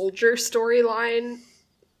 this soldier storyline,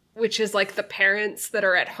 which is, like, the parents that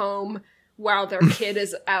are at home while their kid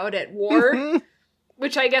is out at war.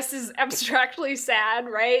 Which I guess is abstractly sad,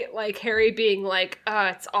 right? Like, Harry being like,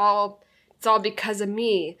 it's all because of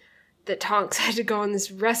me that Tonks had to go on this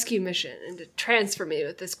rescue mission and to transfer me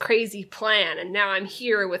with this crazy plan, and now I'm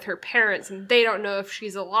here with her parents and they don't know if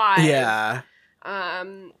she's alive. Yeah.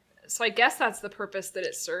 So I guess that's the purpose that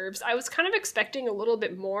it serves. I was kind of expecting a little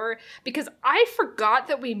bit more because I forgot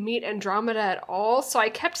that we meet Andromeda at all. So I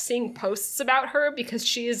kept seeing posts about her because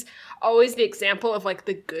she's always the example of like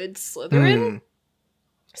the good Slytherin.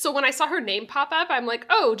 So when I saw her name pop up, I'm like,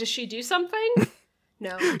 oh, does she do something?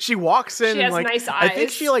 No. She walks in She has and like, nice eyes. I think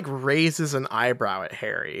she like raises an eyebrow at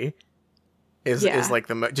Harry. Is like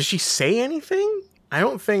does she say anything? I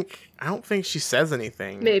don't think she says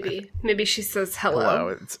anything. Maybe she says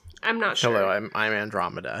hello. I'm not sure. Hello, I'm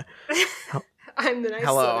Andromeda. I'm the nice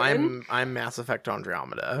Hello, Slytherin. I'm Mass Effect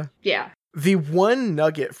Andromeda. Yeah. The one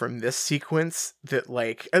nugget from this sequence that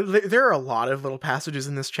like there are a lot of little passages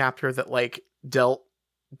in this chapter that like dealt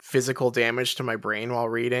physical damage to my brain while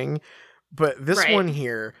reading, but this one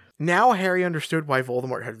here, now Harry understood why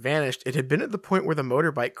Voldemort had vanished. It had been at the point where the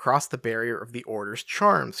motorbike crossed the barrier of the Order's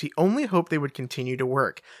charms. He only hoped they would continue to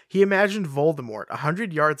work. He imagined Voldemort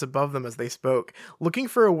 100 yards above them as they spoke, looking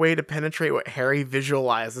for a way to penetrate what Harry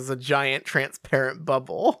visualized as a giant transparent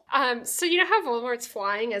bubble. So you know how Voldemort's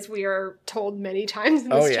flying, as we are told many times in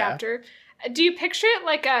this chapter? Do you picture it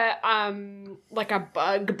like a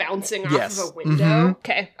bug bouncing off of a window?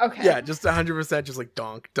 Mm-hmm. Okay. Yeah, just 100% just like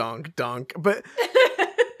donk, donk, donk. But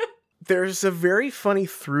there's a very funny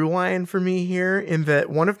through line for me here in that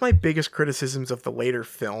one of my biggest criticisms of the later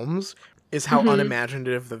films is how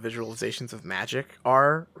unimaginative the visualizations of magic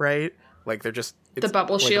are, right? Like they're just... the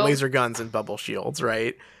bubble like shield. Laser guns and bubble shields,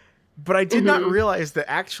 right? But I did not realize that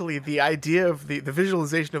actually the idea of the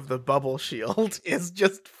visualization of the bubble shield is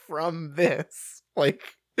just from this. Like,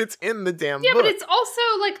 it's in the damn book. Yeah, but it's also,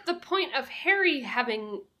 like, the point of Harry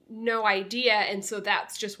having no idea, and so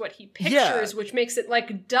that's just what he pictures, which makes it,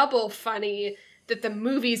 like, double funny that the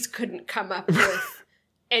movies couldn't come up with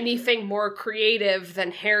anything more creative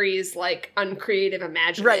than Harry's, like, uncreative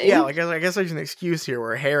imagining. Right, yeah, like, I guess there's an excuse here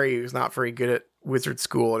where Harry, who's not very good at wizard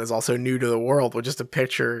school and is also new to the world, will just to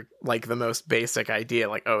picture like the most basic idea,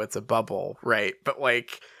 like, oh, it's a bubble, right? But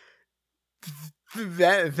like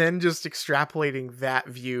that, then just extrapolating that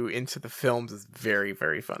view into the films is very,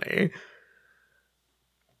 very funny.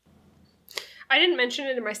 I didn't mention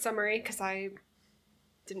it in my summary because I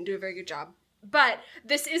didn't do a very good job, but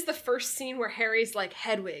this is the first scene where Harry's like,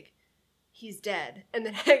 Hedwig, he's dead, and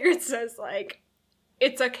then Hagrid says like,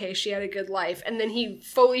 it's okay, she had a good life, and then he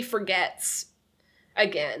fully forgets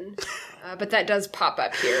again, but that does pop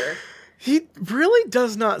up here. He really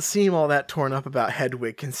does not seem all that torn up about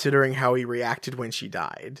Hedwig, considering how he reacted when she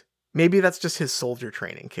died. Maybe that's just his soldier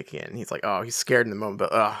training kicking in. He's like, oh, he's scared in the moment,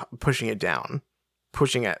 but pushing it down.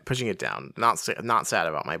 Pushing it down. Not sad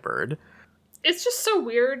about my bird. It's just so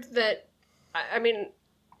weird that, I mean,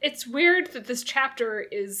 it's weird that this chapter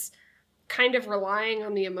is kind of relying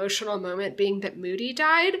on the emotional moment being that Moody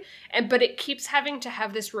died, but it keeps having to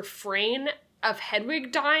have this refrain of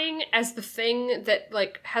Hedwig dying as the thing that,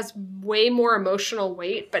 like, has way more emotional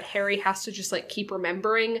weight, but Harry has to just, like, keep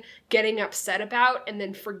remembering, getting upset about, and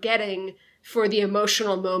then forgetting for the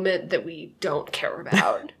emotional moment that we don't care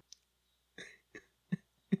about.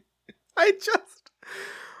 I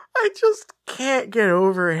just can't get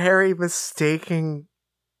over Harry mistaking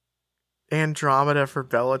Andromeda for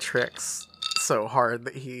Bellatrix so hard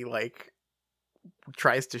that he, like,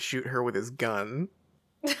 tries to shoot her with his gun.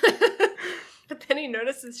 But then he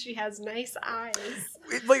notices she has nice eyes.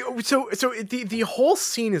 Like, so the whole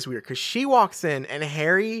scene is weird because she walks in and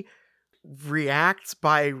Harry reacts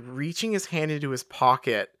by reaching his hand into his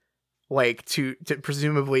pocket, like to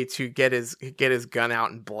presumably to get his gun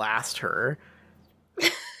out and blast her.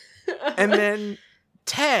 And then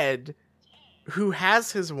Ted, who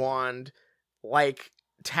has his wand, like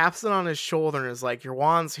taps it on his shoulder and is like, "Your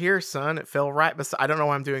wand's here, son. It fell right beside." I don't know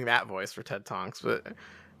why I'm doing that voice for Ted Tonks, but.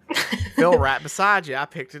 Fell right beside you. I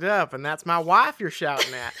picked it up, and that's my wife you're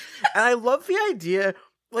shouting at. And I love the idea,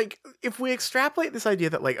 like, if we extrapolate this idea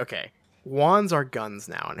that, like, okay, wands are guns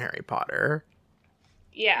now in Harry Potter.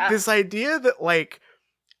 Yeah. This idea that, like,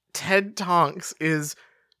 Ted Tonks is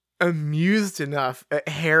amused enough at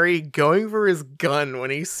Harry going for his gun when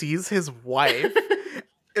he sees his wife,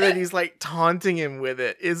 and then he's, like, taunting him with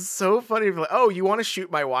it is so funny. Like, oh, you want to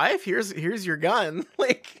shoot my wife? Here's your gun.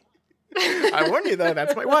 Like, I warn you though,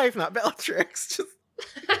 that's my wife, not Bellatrix.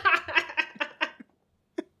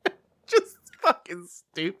 Just fucking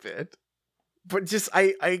stupid. But just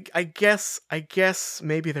I guess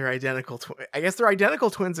maybe they're identical I guess they're identical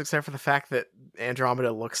twins except for the fact that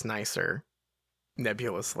Andromeda looks nicer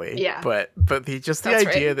nebulously. Yeah. But the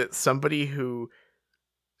idea that somebody who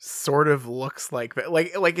sort of looks like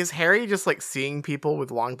is Harry just like seeing people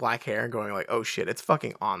with long black hair and going like, "Oh shit, it's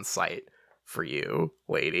fucking on site for you,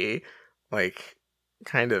 lady." Like,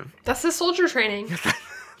 kind of. That's the soldier training.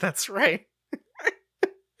 That's right.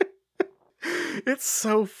 It's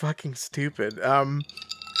so fucking stupid.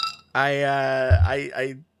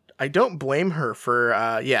 I don't blame her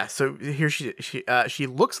for yeah. So here she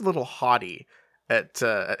looks a little haughty at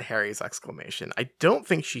Harry's exclamation. I don't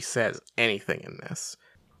think she says anything in this.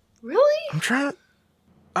 Really? I'm trying to.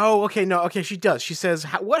 Oh, okay, no, okay, she does. She says,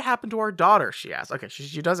 "What happened to our daughter?" She asks. Okay,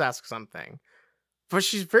 she does ask something, but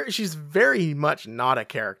she's very much not a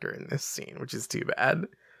character in this scene, which is too bad.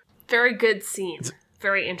 Very good scene.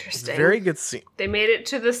 Very interesting. Very good scene. They made it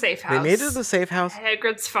to the safe house.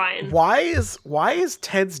 Hagrid's fine. Why is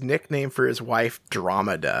Ted's nickname for his wife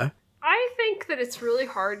Dromeda? I think that it's really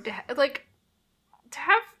hard to have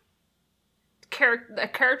a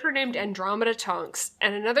character named Andromeda Tonks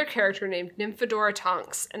and another character named Nymphadora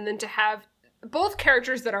Tonks, and then to have both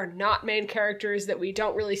characters that are not main characters that we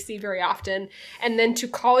don't really see very often, and then to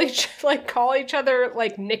call each other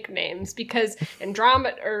like nicknames, because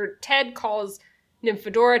Ted calls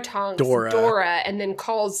Nymphadora Tonks Dora, and then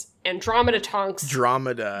calls Andromeda Tonks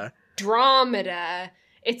Dromeda.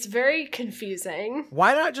 It's very confusing.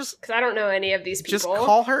 Why not just... Because I don't know any of these people. Just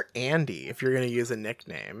call her Andy if you're going to use a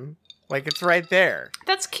nickname. Like, it's right there.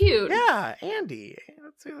 That's cute. Yeah, Andy.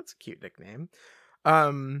 That's a cute nickname.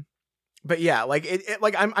 But yeah, like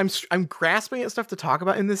like I'm grasping at stuff to talk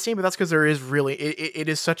about in this scene, but that's because there is really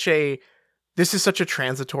this is such a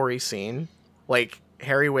transitory scene. Like,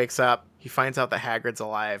 Harry wakes up, he finds out that Hagrid's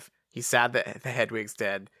alive, he's sad that the Hedwig's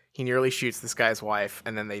dead, he nearly shoots this guy's wife,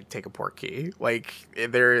 and then they take a portkey. Like,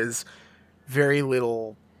 there is very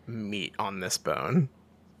little meat on this bone.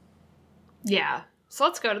 Yeah. So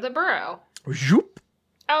let's go to the burrow. Zoop.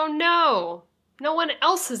 Oh no! No one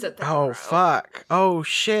else is at the burrow. Oh fuck. Oh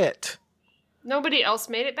shit. Nobody else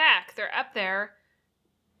made it back. They're up there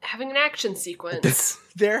having an action sequence.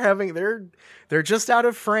 They're just out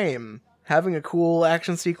of frame, having a cool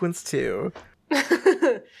action sequence too.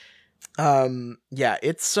 Yeah,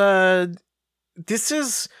 it's this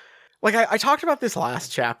is like I talked about this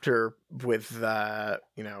last chapter with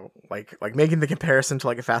like making the comparison to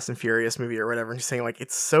like a Fast and Furious movie or whatever, and just saying like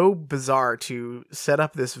it's so bizarre to set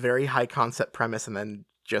up this very high concept premise and then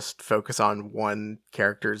just focus on one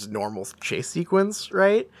character's normal chase sequence,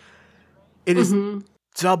 right? It is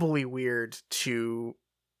doubly weird to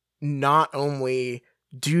not only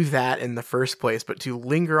do that in the first place, but to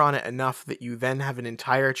linger on it enough that you then have an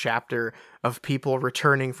entire chapter of people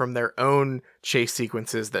returning from their own chase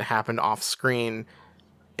sequences that happened off screen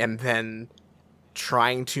and then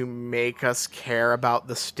trying to make us care about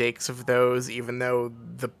the stakes of those, even though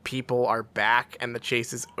the people are back and the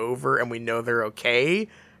chase is over and we know they're okay,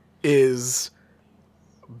 is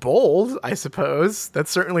bold, I suppose.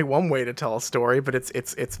 That's certainly one way to tell a story, but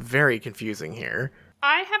it's very confusing here.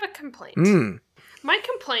 I have a complaint. My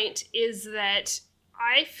complaint is that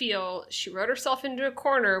I feel she wrote herself into a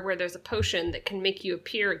corner where there's a potion that can make you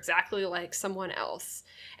appear exactly like someone else.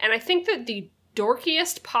 And I think that the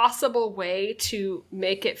dorkiest possible way to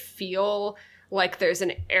make it feel like there's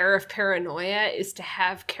an air of paranoia is to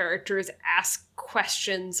have characters ask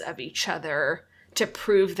questions of each other to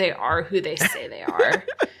prove they are who they say they are.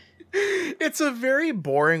 It's a very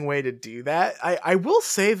boring way to do that. I will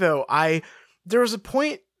say, though, there was a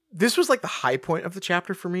point, this was like the high point of the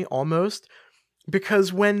chapter for me, almost,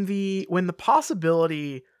 because when the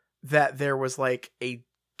possibility that there was like a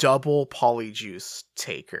double polyjuice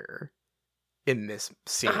taker in this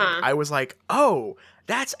scene, I was like, oh,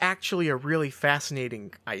 that's actually a really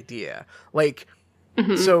fascinating idea. Like,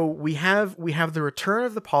 so we have the return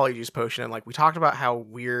of the polyjuice potion, and like we talked about how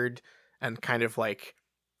weird and kind of like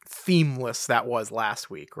themeless that was last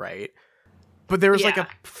week, right? But there was like a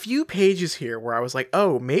few pages here where I was like,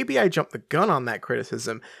 oh, maybe I jumped the gun on that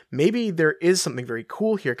criticism. Maybe there is something very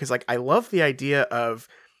cool here. Cause like, I love the idea of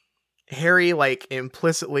Harry, like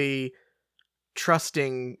implicitly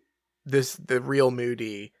trusting the real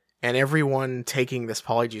Moody and everyone taking this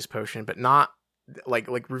polyjuice potion, but not like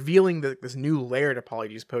revealing this new layer to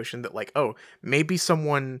polyjuice potion that like, oh, maybe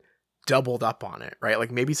someone doubled up on it, right?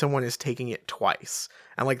 Like maybe someone is taking it twice.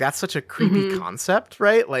 And like, that's such a creepy concept,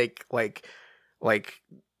 right? Like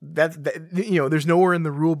that, you know, there's nowhere in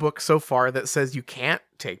the rule book so far that says you can't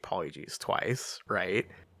take polyjuice twice, right?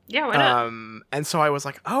 Yeah, why not? And so I was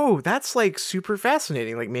like, oh, that's like super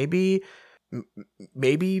fascinating. Like maybe the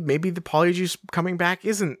polyjuice coming back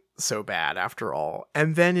isn't so bad after all.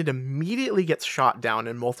 And then it immediately gets shot down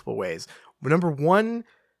in multiple ways. Number one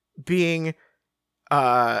being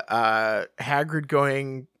Hagrid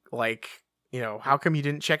going like, you know, how come you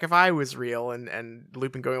didn't check if I was real? And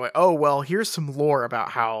Lupin going like, oh, well, here's some lore about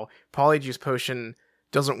how polyjuice potion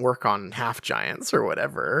doesn't work on half giants or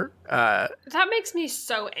whatever. That makes me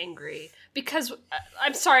so angry because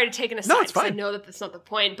I'm sorry to take an aside because I know that that's not the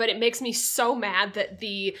point, but it makes me so mad that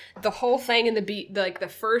the whole thing in the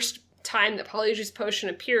first time that Polyjuice Potion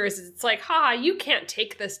appears is it's like, you can't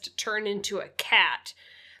take this to turn into a cat.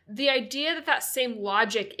 The idea that same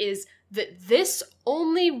logic is that this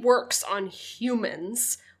only works on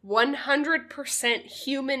humans, 100%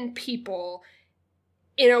 human people,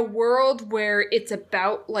 in a world where it's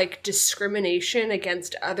about, like, discrimination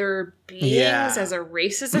against other beings as a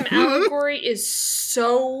racism allegory is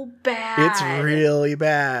so bad. It's really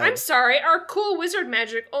bad. I'm sorry, our cool wizard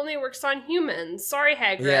magic only works on humans. Sorry,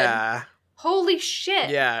 Hagrid. Yeah. Holy shit.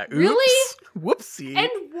 Yeah. Oops. Really? Whoopsie. And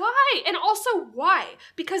why? And also why?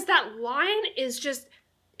 Because that line is just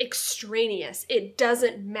extraneous. It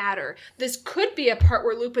doesn't matter. This could be a part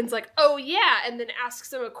where Lupin's like, oh yeah, and then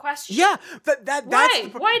asks him a question. Yeah, that's why?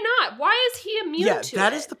 Why not? Why is he immune to it? Yeah,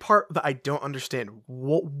 that is the part that I don't understand.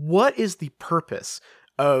 What is the purpose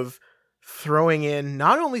of throwing in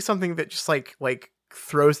not only something that just like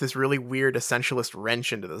throws this really weird essentialist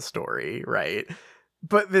wrench into the story, right?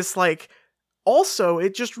 But this like also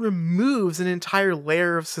it just removes an entire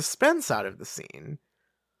layer of suspense out of the scene.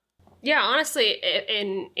 Yeah, honestly,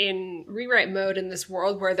 in rewrite mode in this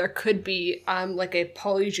world where there could be like a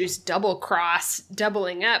Polyjuice double cross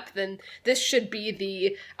doubling up, then this should be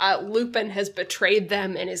the Lupin has betrayed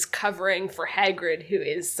them and is covering for Hagrid, who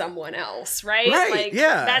is someone else, right? Right, like,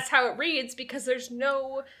 yeah. That's how it reads because there's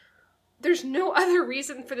no other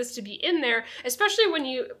reason for this to be in there, especially when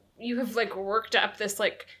you have like worked up this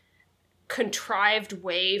like contrived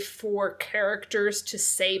way for characters to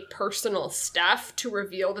say personal stuff to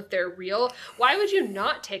reveal that they're real. Why would you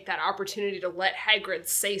not take that opportunity to let Hagrid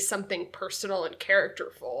say something personal and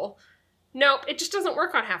characterful? Nope, it just doesn't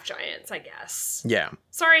work on half giants, I guess. Yeah.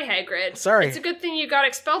 Sorry, Hagrid. Sorry. It's a good thing you got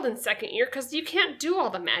expelled in second year because you can't do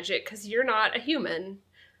all the magic because you're not a human.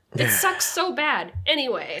 It sucks so bad.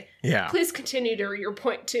 Anyway, please continue to your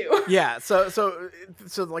point too. Yeah, so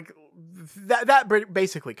like that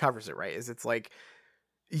basically covers it, right? Is it's like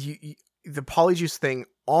the Polyjuice thing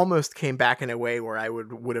almost came back in a way where I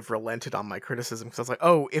would have relented on my criticism because I was like,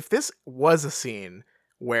 oh, if this was a scene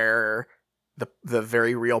where the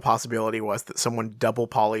very real possibility was that someone double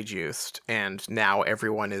polyjuiced and now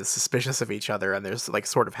everyone is suspicious of each other and there's like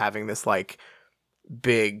sort of having this like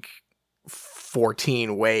big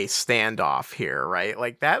 14-way standoff here, right?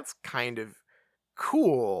 Like that's kind of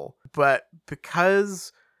cool, but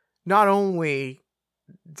because not only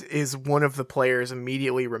is one of the players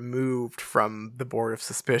immediately removed from the board of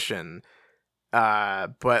suspicion,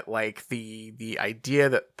 but like the idea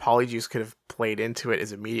that Polyjuice could have played into it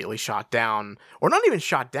is immediately shot down, or not even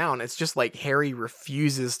shot down. It's just like Harry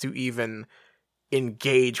refuses to even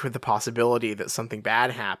engage with the possibility that something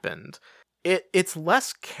bad happened. It's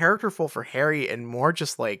less characterful for Harry and more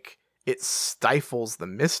just like it stifles the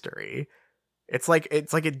mystery. It's like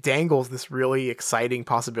it dangles this really exciting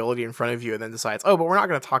possibility in front of you and then decides, oh, but we're not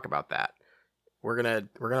going to talk about that. We're gonna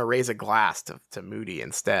raise a glass to Moody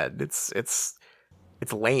instead. It's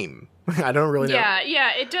lame. I don't really know. Yeah,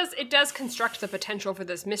 it does construct the potential for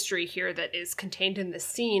this mystery here that is contained in this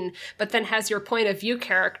scene, but then has your point of view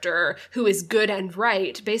character who is good and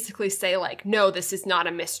right basically say like, no, this is not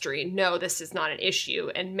a mystery. No, this is not an issue,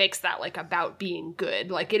 and makes that like about being good.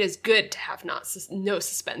 Like it is good to have no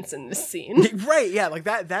suspense in this scene. Right, yeah, like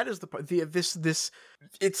that is the part.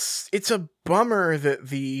 It's a bummer that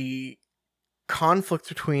the conflict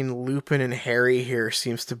between Lupin and Harry here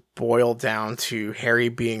seems to boil down to Harry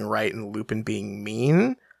being right and Lupin being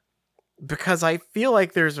mean, because I feel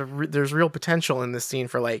like there's real potential in this scene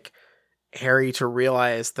for like Harry to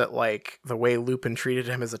realize that like the way Lupin treated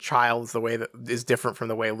him as a child is the way that is different from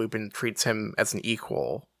the way Lupin treats him as an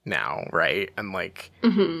equal now, right? And like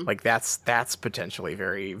like that's potentially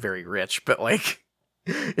very, very rich, but like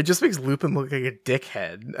it just makes Lupin look like a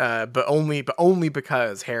dickhead, but only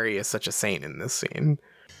because Harry is such a saint in this scene.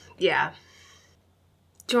 Yeah.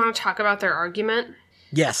 Do you want to talk about their argument?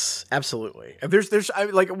 Yes, absolutely. I'm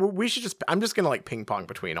just gonna like ping pong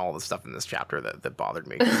between all the stuff in this chapter that bothered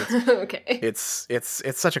me. Okay. It's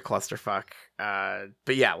such a clusterfuck.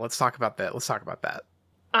 But yeah, let's talk about that.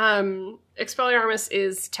 Expelliarmus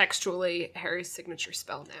is textually Harry's signature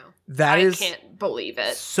spell now. I can't believe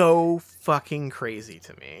it. So fucking crazy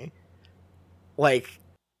to me.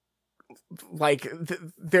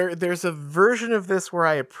 There's a version of this where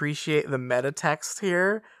I appreciate the meta text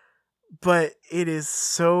here, but it is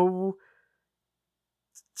so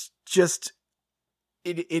just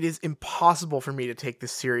it is impossible for me to take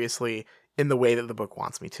this seriously in the way that the book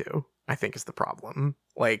wants me to, I think is the problem.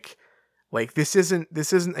 Like Like, this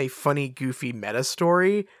isn't a funny, goofy meta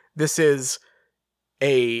story. This is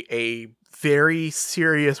a very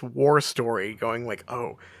serious war story going like,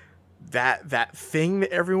 oh, that thing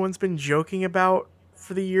that everyone's been joking about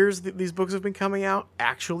for the years that these books have been coming out,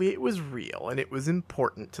 actually it was real and it was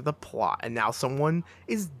important to the plot, and now someone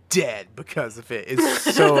is dead because of it.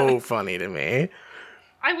 It's so funny to me.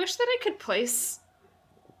 I wish that I could place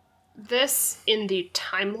this in the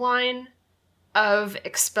timeline of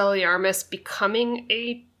Expelliarmus becoming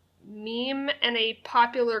a meme and a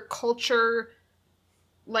popular culture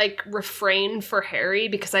like refrain for Harry,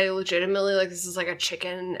 because I legitimately like this is like a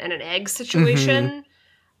chicken and an egg situation. Mm-hmm.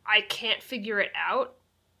 I can't figure it out.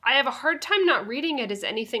 I have a hard time not reading it as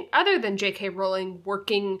anything other than J.K. Rowling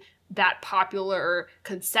working that popular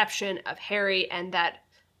conception of Harry and that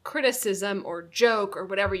criticism or joke or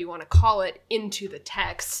whatever you want to call it into the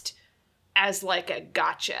text as like a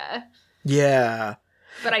gotcha. Yeah.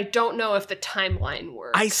 But I don't know if the timeline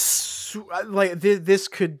works. This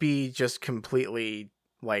could be just completely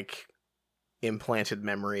like implanted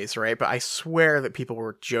memories, right? But I swear that people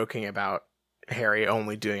were joking about Harry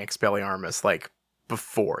only doing Expelliarmus like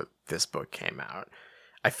before this book came out.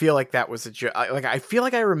 I feel like that was a joke. I feel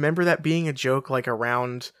like I remember that being a joke like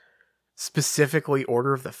around specifically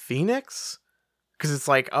Order of the Phoenix, because it's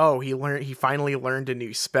like, oh, he finally learned a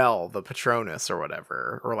new spell, the Patronus or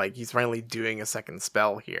whatever, or like he's finally doing a second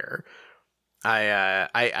spell here.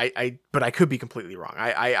 But I could be completely wrong.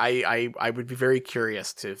 I would be very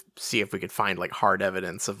curious to see if we could find like hard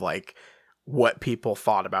evidence of like what people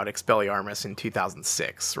thought about Expelliarmus in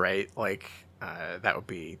 2006, right? Like that would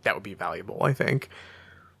be valuable, I think.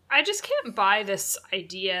 I just can't buy this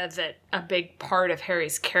idea that a big part of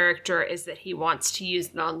Harry's character is that he wants to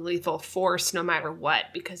use non-lethal force no matter what,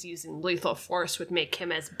 because using lethal force would make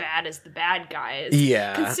him as bad as the bad guys.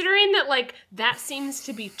 Yeah. Considering that, like, that seems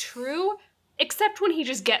to be true, except when he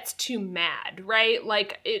just gets too mad, right?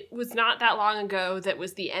 Like, it was not that long ago that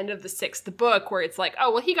was the end of the 6th book where it's like,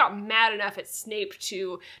 oh, well, he got mad enough at Snape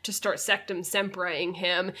to start Sectum Sempraing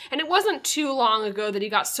him. And it wasn't too long ago that he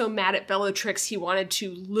got so mad at Bellatrix he wanted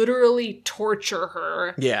to literally torture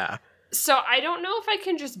her. Yeah. So I don't know if I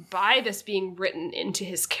can just buy this being written into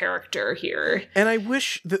his character here. And I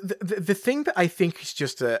wish the thing that I think is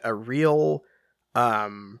just a real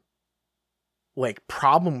like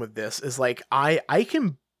problem with this is like I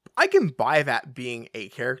can buy that being a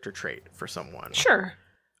character trait for someone. Sure.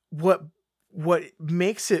 What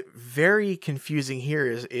makes it very confusing here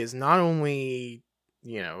is not only,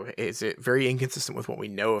 you know, is it very inconsistent with what we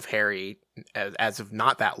know of Harry as of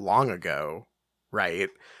not that long ago, right?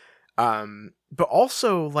 But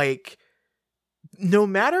also like no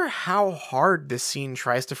matter how hard this scene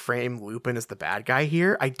tries to frame Lupin as the bad guy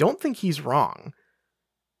here, I don't think he's wrong.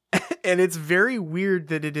 And it's very weird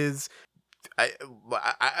that it is,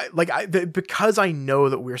 because I know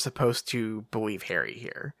that we're supposed to believe Harry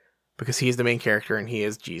here, because he is the main character and he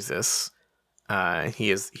is Jesus. He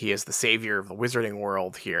is the savior of the wizarding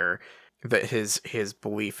world here. That his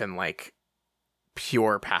belief in like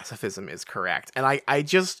pure pacifism is correct, and I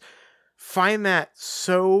just find that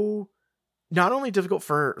so not only difficult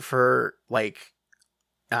for like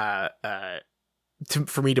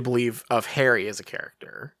for me to believe of Harry as a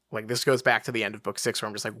character. Like, this goes back to the end of book 6 where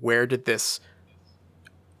I'm just like, where did this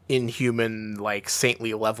inhuman, like,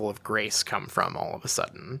 saintly level of grace come from all of a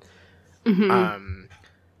sudden? Mm-hmm.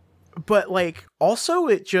 But, like, also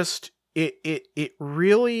it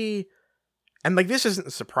really, and, like, this isn't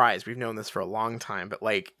a surprise. We've known this for a long time, but,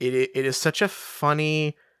 like, it is such a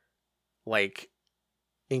funny, like,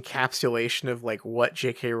 encapsulation of, like, what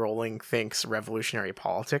J.K. Rowling thinks revolutionary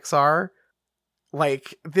politics are.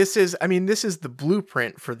 Like, this is the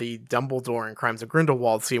blueprint for the Dumbledore and Crimes of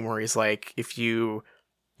Grindelwald scene where he's like, if you're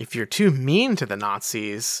too mean to the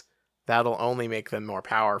Nazis, that'll only make them more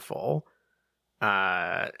powerful.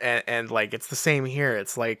 And like, it's the same here.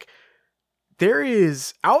 It's like, there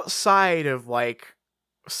is, outside of like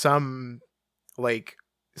some like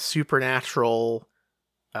supernatural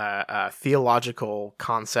theological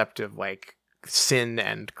concept of like sin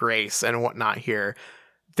and grace and whatnot here,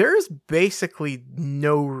 there's basically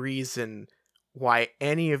no reason why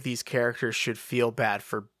any of these characters should feel bad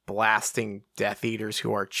for blasting Death Eaters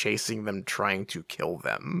who are chasing them, trying to kill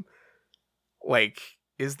them. Like,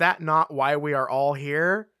 is that not why we are all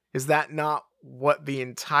here? Is that not what the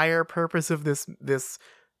entire purpose of this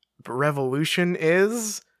revolution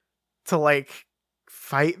is? To, like,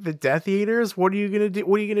 fight the Death Eaters? What are you gonna do?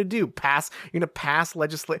 What are you gonna do? You're gonna pass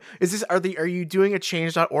legislation? Are you doing a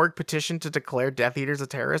change.org petition to declare Death Eaters a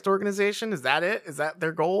terrorist organization? Is that it? Is that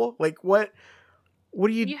their goal? Like, what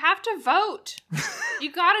do you... You have to vote.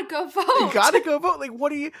 You gotta go vote. You gotta go vote. Like,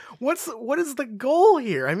 what is the goal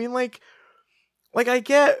here? I mean, like I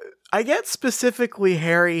get specifically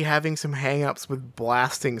Harry having some hangups with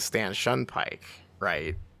blasting Stan Shunpike,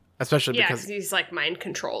 right? Especially because he's like mind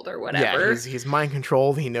controlled or whatever. Yeah, he's mind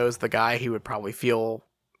controlled. He knows the guy. He would probably feel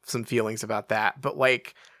some feelings about that. But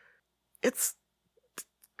like, it's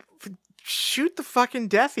shoot the fucking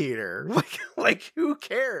Death Eater. Like who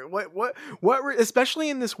cares? What?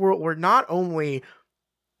 Especially in this world where not only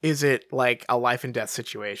is it like a life and death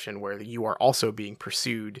situation where you are also being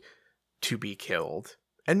pursued to be killed,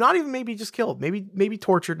 and not even maybe just killed, maybe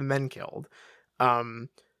tortured and then killed,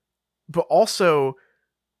 but also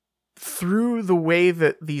through the way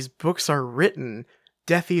that these books are written,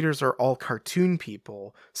 Death Eaters are all cartoon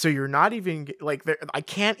people. So you're not even like, I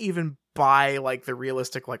can't even buy like the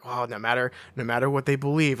realistic, like, oh, no matter what they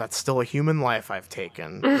believe, that's still a human life I've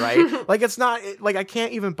taken, right? Like, it's not like, I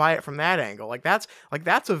can't even buy it from that angle. Like that's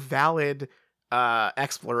a valid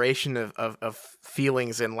exploration of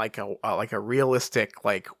feelings in like a realistic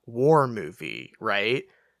like war movie, right?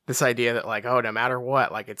 This idea that like, oh, no matter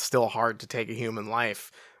what, like it's still hard to take a human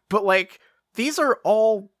life. But like, these are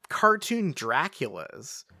all cartoon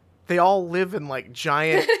Draculas. They all live in like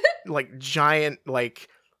giant like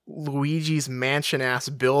Luigi's Mansion ass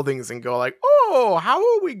buildings and go like, oh, how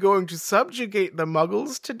are we going to subjugate the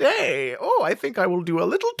Muggles today? Oh, I think I will do a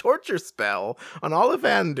little torture spell on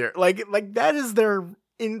Ollivander. Like that is their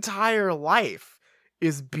entire life,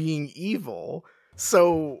 is being evil.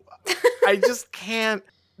 So I just can't.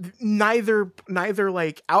 Neither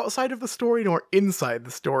like outside of the story nor inside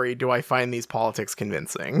the story do I find these politics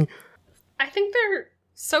convincing. I think they're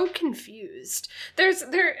so confused. I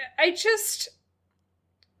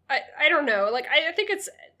don't know. Like, I think it's,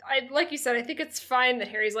 like you said, I think it's fine that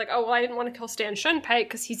Harry's like, oh, well, I didn't want to kill Stan Shunpike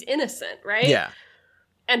because he's innocent, right? Yeah.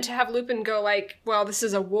 And to have Lupin go like, well, this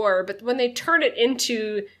is a war. But when they turn it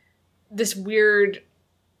into this weird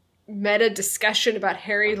meta discussion about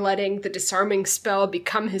Harry letting the disarming spell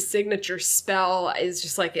become his signature spell, is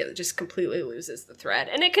just like, it just completely loses the thread.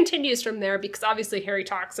 And it continues from there because obviously Harry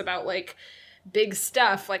talks about like big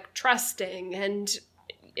stuff like trusting and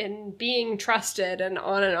being trusted and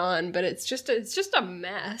on, but it's just a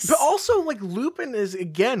mess. But also like Lupin is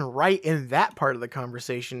again right in that part of the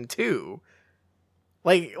conversation too.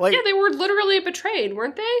 Like yeah, they were literally betrayed,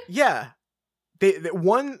 weren't they? Yeah. They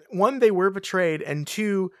one they were betrayed, and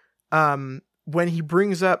two, when he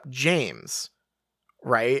brings up James,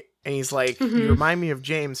 right? And he's like, you remind me of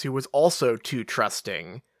James, who was also too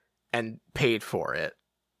trusting and paid for it,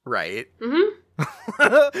 right?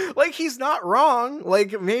 Like, he's not wrong.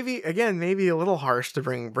 Like, maybe a little harsh to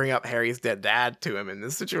bring up Harry's dead dad to him in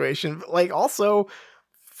this situation, but like, also,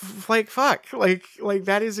 like, fuck, like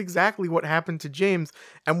that is exactly what happened to James,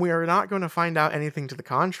 and we are not going to find out anything to the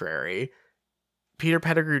contrary. Peter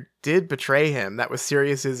Pettigrew did betray him. That was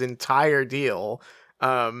Sirius's entire deal.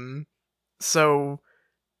 So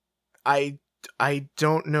I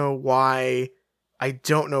don't know why. I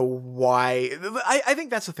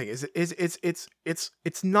think that's the thing.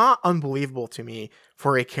 It's not unbelievable to me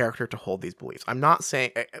for a character to hold these beliefs. I'm not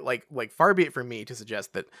saying like far be it from me to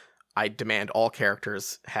suggest that I demand all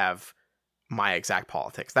characters have my exact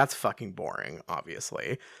politics. That's fucking boring,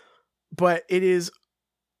 obviously. But it is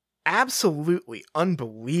absolutely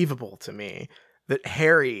unbelievable to me that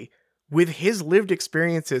Harry, with his lived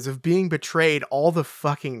experiences of being betrayed all the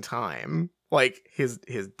fucking time, like his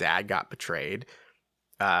dad got betrayed,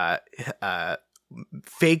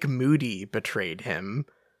 fake Moody betrayed him,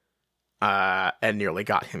 and nearly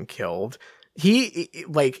got him killed.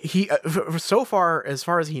 So far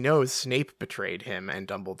as he knows, Snape betrayed him and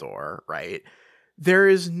Dumbledore, right? There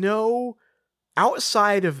is no,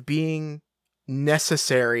 outside of being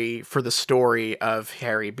necessary for the story of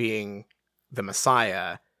Harry being the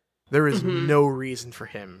Messiah, there is no reason for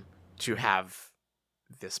him to have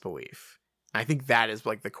this belief. I think that is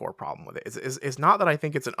like the core problem with it. Is not that I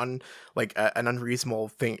think it's an unreasonable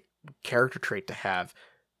character trait to have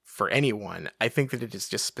for anyone. I think that it is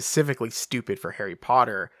just specifically stupid for Harry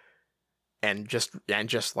Potter, and just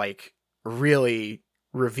like really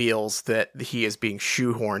reveals that he is being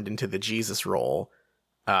shoehorned into the Jesus role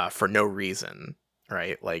for no reason,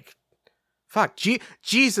 right? Like, fuck,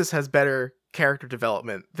 Jesus has better character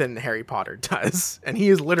development than Harry Potter does, and he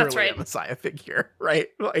is literally a Messiah figure, right?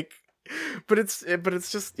 Like, but it's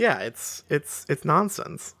just, yeah, it's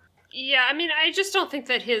nonsense. Yeah, I mean, I just don't think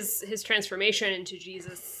that his transformation into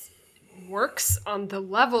Jesus works on the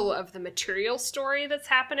level of the material story that's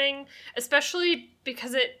happening, especially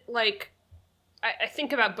because it, like, I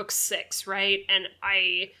think about book 6, right? And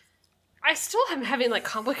I I still am having like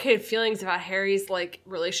complicated feelings about Harry's like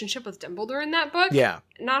relationship with Dumbledore in that book. Yeah.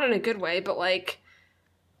 Not in a good way, but like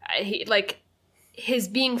his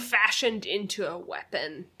being fashioned into a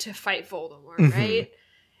weapon to fight Voldemort, right?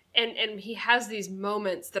 And he has these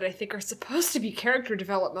moments that I think are supposed to be character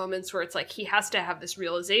development moments where it's like he has to have this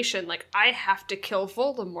realization, like, I have to kill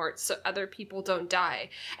Voldemort so other people don't die.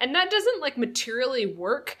 And that doesn't, like, materially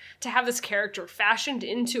work to have this character fashioned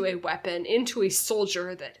into a weapon, into a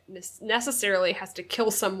soldier that necessarily has to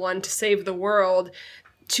kill someone to save the world,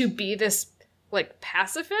 to be this, like,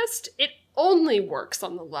 pacifist. It only works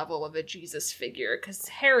on the level of a Jesus figure, because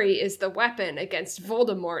Harry is the weapon against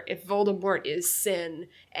Voldemort if Voldemort is sin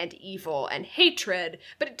and evil and hatred,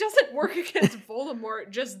 but it doesn't work against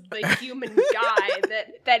Voldemort, just the human guy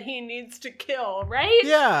that he needs to kill, right?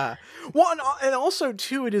 Yeah. Well, and also,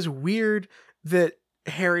 too, it is weird that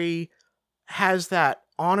Harry has that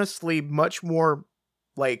honestly much more,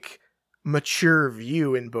 like, mature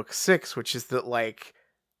view in book 6, which is that, like,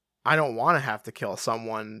 I don't want to have to kill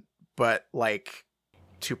someone, but, like,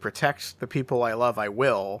 to protect the people I love, I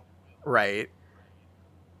will, right?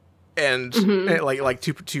 And, like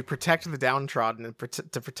to protect the downtrodden and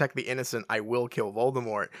to protect the innocent, I will kill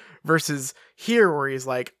Voldemort. Versus here, where he's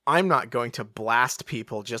like, I'm not going to blast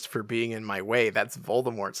people just for being in my way. That's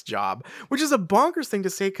Voldemort's job. Which is a bonkers thing to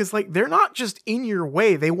say, because, like, they're not just in your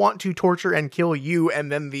way. They want to torture and kill you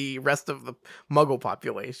and then the rest of the Muggle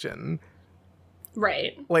population.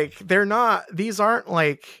 Right. Like, these aren't,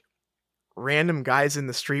 like, random guys in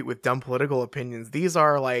the street with dumb political opinions. These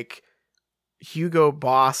are, like, Hugo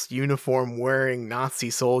Boss uniform wearing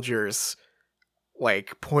Nazi soldiers,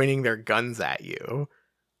 like, pointing their guns at you.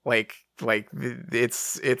 Like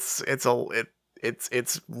it's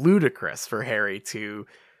ludicrous for Harry to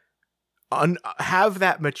have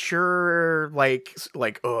that mature, like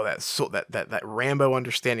oh, that Rambo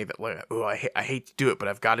understanding that, like, oh, I hate to do it, but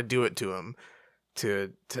I've got to do it to him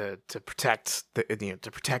to protect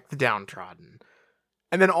to protect the downtrodden.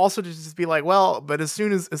 And then also to just be like, well, but as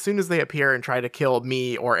soon as they appear and try to kill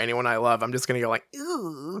me or anyone I love, I'm just gonna go like,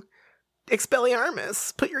 ooh,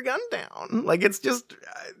 Expelliarmus, put your gun down. Like, it's just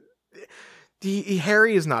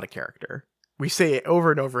Harry is not a character. We say it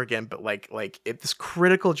over and over again, but like at this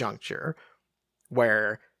critical juncture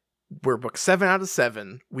where we're book 7 out of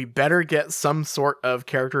 7, we better get some sort of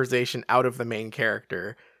characterization out of the main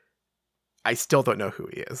character. I still don't know who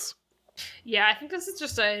he is. Yeah, I think this is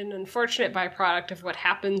just an unfortunate byproduct of what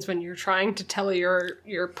happens when you're trying to tell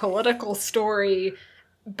your political story,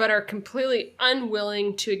 but are completely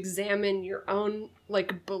unwilling to examine your own,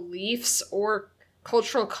 like, beliefs or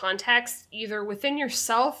cultural context, either within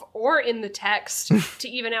yourself or in the text, to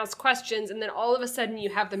even ask questions, and then all of a sudden you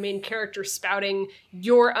have the main character spouting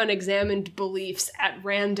your unexamined beliefs at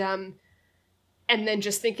random, and then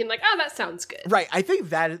just thinking like, oh, that sounds good. Right. I think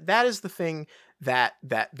that is the thing that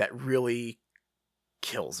really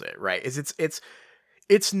kills it, right? Is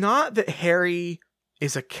it's not that Harry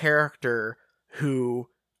is a character who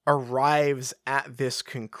arrives at this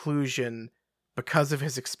conclusion because of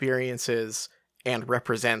his experiences and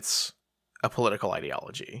represents a political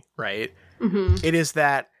ideology, right? Mm-hmm. It is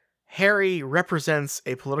that Harry represents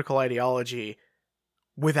a political ideology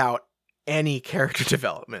without any character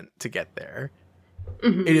development to get there.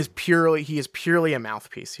 Mm-hmm. He is purely a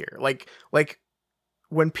mouthpiece here. Like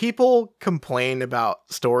when people complain about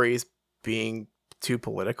stories being too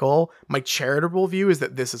political, my charitable view is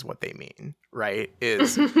that this is what they mean, right?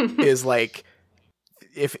 Is like,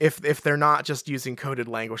 if they're not just using coded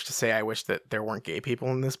language to say, I wish that there weren't gay people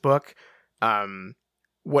in this book. When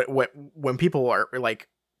people are like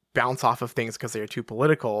bounce off of things because they're too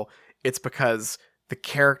political, it's because the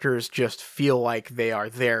characters just feel like they are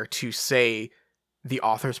there to say the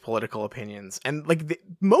author's political opinions, and like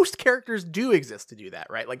most characters do exist to do that,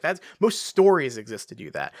 right? Like most stories exist to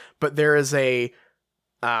do that, but there is a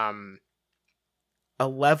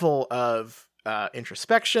level of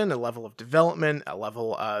introspection, a level of development, a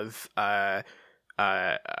level of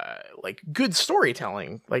like good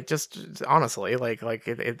storytelling. Like just honestly, like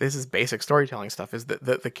this is basic storytelling stuff. Is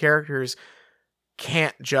that the characters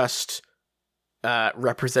can't just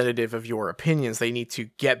representative of your opinions. They need to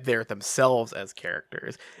get there themselves as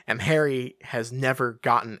characters. And Harry has never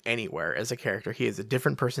gotten anywhere as a character. He is a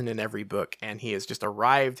different person in every book, and he has just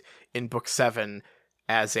arrived in book 7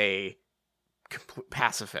 as a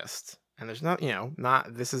pacifist. And there's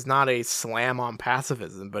this is not a slam on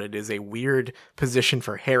pacifism, but it is a weird position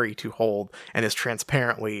for Harry to hold, and is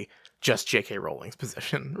transparently just J.K. Rowling's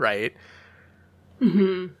position, right?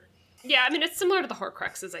 Mm-hmm. Yeah, I mean, it's similar to the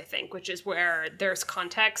Horcruxes, I think, which is where there's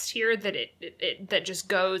context here that it that just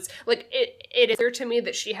goes, like, it is clear to me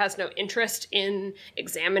that she has no interest in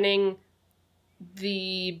examining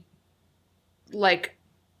the, like,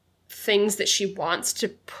 things that she wants to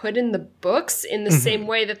put in the books in the same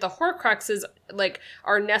way that the Horcruxes, like,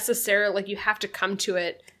 are necessary. Like, you have to come to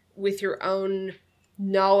it with your own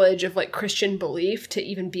knowledge of, like, Christian belief to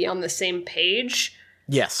even be on the same page.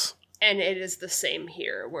 Yes. And it is the same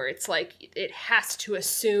here, where it's like, it has to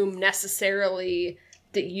assume necessarily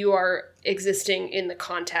that you are existing in the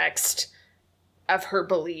context of her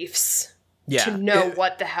beliefs to know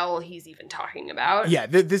what the hell he's even talking about. Yeah,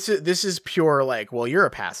 this is pure, like, well, you're a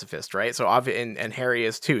pacifist, right? So, and Harry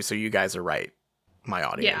is too, so you guys are right, my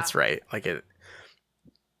audience, right? Like,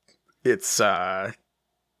 it's like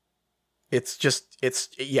you said,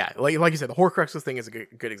 the Horcruxes thing is a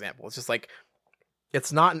good example. It's just like,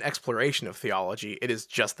 it's not an exploration of theology. It is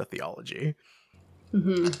just the theology.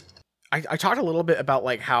 Mm-hmm. I talked a little bit about,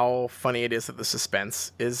 like, how funny it is that the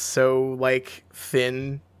suspense is so, like,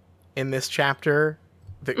 thin in this chapter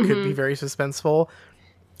that could be very suspenseful.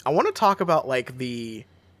 I want to talk about, like, the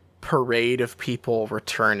parade of people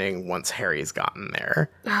returning once Harry's gotten there.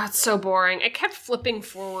 Oh, it's so boring. I kept flipping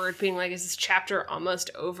forward, being like, is this chapter almost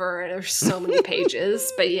over? And there's so many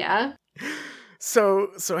pages, but yeah. So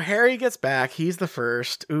Harry gets back. He's the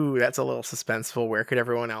first. Ooh, that's a little suspenseful. Where could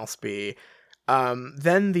everyone else be?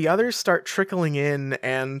 Then the others start trickling in,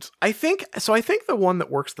 and I think the one that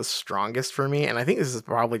works the strongest for me, and I think this is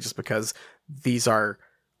probably just because these are,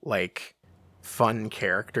 like, fun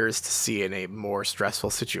characters to see in a more stressful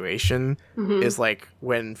situation, is, like,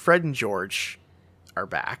 when Fred and George are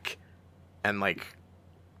back, and, like,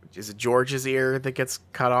 is it George's ear that gets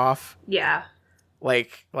cut off? Yeah.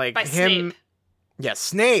 Like By him. Snape. Yeah,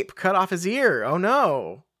 Snape cut off his ear. Oh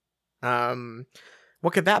no.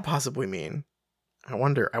 What could that possibly mean? I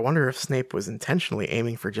wonder if Snape was intentionally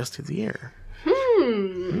aiming for just his ear.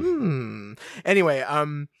 Anyway,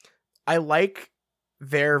 I like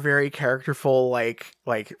their very characterful, like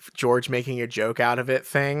George making a joke out of it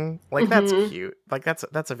thing. Like, that's cute. Like,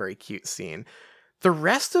 that's a very cute scene. The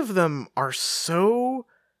rest of them are so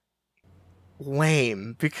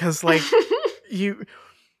lame because, like,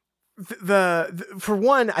 for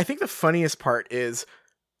one, I think the funniest part is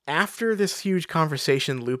after this huge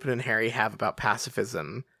conversation Lupin and Harry have about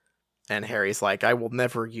pacifism, and Harry's like, I will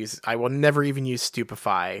never even use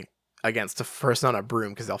stupefy against a person on a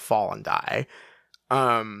broom because they'll fall and die.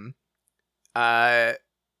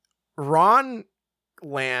 Ron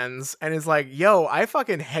lands and is like, yo, I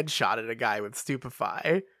fucking headshotted a guy with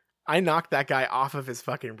stupefy. I knocked that guy off of his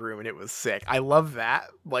fucking broom and it was sick. I love that.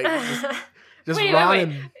 Like, just wait.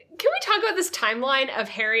 Ron. Can we talk about this timeline of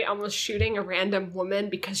Harry almost shooting a random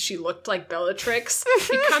woman because she looked like Bellatrix,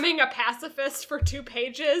 becoming a pacifist for 2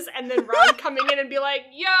 pages, and then Ron coming in and be like,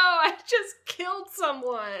 yo, I just killed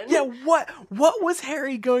someone. Yeah, what was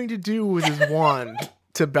Harry going to do with his wand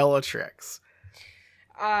to Bellatrix?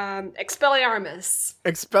 Expelliarmus.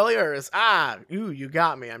 Expelliarmus. Ooh, you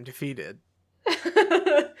got me. I'm defeated.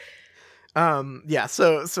 So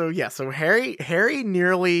Harry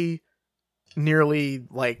nearly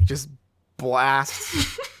like just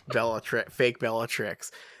blasts fake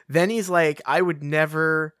Bellatrix. Then he's like, I would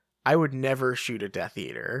never shoot a Death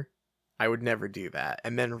Eater. I would never do that.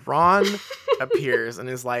 And then Ron appears and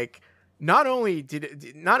is like, not only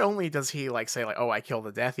does he like say like, oh, I killed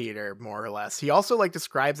the Death Eater, more or less, he also like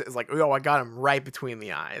describes it as like, oh, I got him right between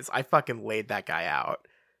the eyes. I fucking laid that guy out.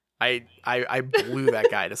 I blew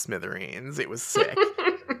that guy to smithereens. It was sick.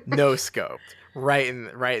 No scoped. Right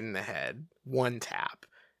in the head. One tap.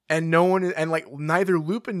 And no one, and like neither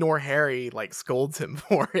Lupin nor Harry like scolds him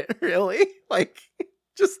for it, really. Like,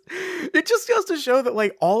 it just goes to show that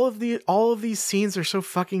like all of these scenes are so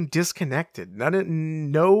fucking disconnected. There's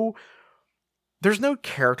no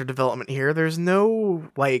character development here. There's no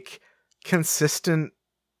like consistent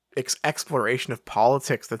exploration of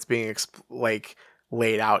politics that's being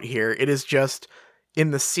laid out here. It is just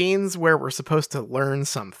in the scenes where we're supposed to learn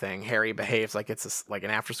something, Harry behaves like it's like an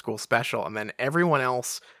after-school special, and then everyone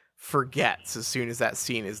else forgets as soon as that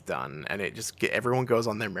scene is done, and everyone goes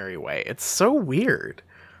on their merry way. It's so weird.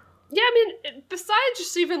 Yeah, I mean, besides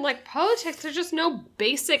just even like politics, there's just no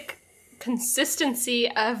basic consistency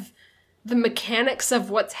of the mechanics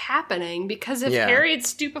of what's happening, because if Harry had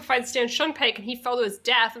stupefied Stan Shunpike and he fell to his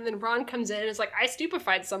death, and then Ron comes in and is like, I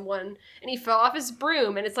stupefied someone, and he fell off his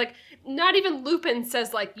broom, and it's like, not even Lupin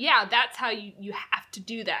says like, yeah, that's how you have to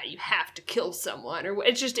do that, you have to kill someone, or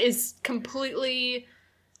it just is completely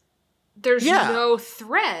there's no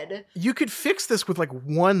thread. You could fix this with like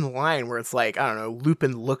one line where it's like, I don't know,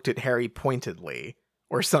 Lupin looked at Harry pointedly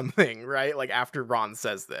or something, right? Like after Ron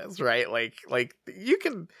says this, right? Like you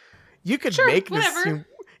could Sure, make this whatever. seem,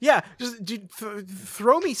 yeah, just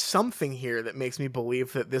throw me something here that makes me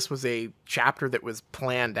believe that this was a chapter that was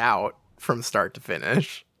planned out from start to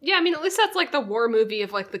finish. Yeah, I mean, at least that's like the war movie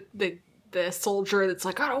of like the soldier that's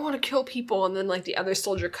like, I don't want to kill people, and then like the other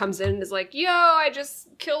soldier comes in and is like, yo, I just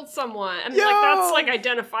killed someone. I mean, like that's like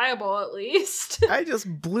identifiable at least. I just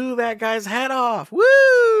blew that guy's head off. Woo!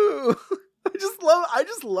 I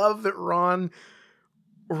just love that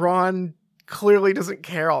Ron clearly doesn't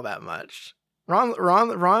care all that much.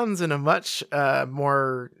 Ron's in a much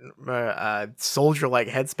more soldier-like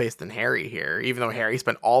headspace than Harry here, even though Harry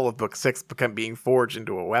spent all of book 6 being forged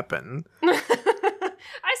into a weapon.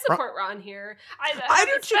 I support Ron here.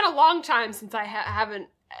 It's been a long time since I haven't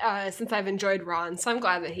since I've enjoyed Ron, so I'm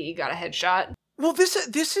glad that he got a headshot. Well,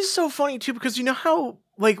 this is so funny too, because you know how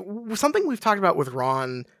like something we've talked about with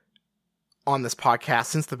Ron on this podcast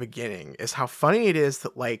since the beginning is how funny it is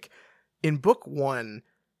that like in book 1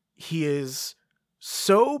 he is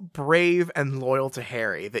so brave and loyal to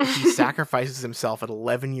Harry that he sacrifices himself at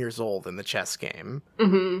 11 years old in the chess game.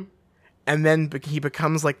 Mm-hmm. And then he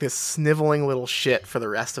becomes like this sniveling little shit for the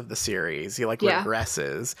rest of the series. He like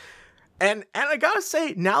regresses. And I gotta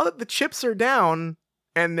say, now that the chips are down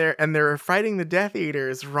and they're fighting the Death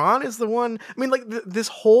Eaters, Ron is the one. I mean, like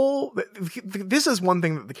this is one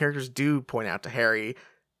thing that the characters do point out to Harry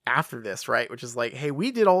after this, right? Which is like, hey,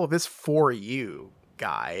 we did all of this for you,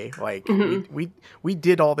 guy. Like we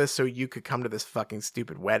did all this so you could come to this fucking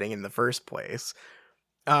stupid wedding in the first place.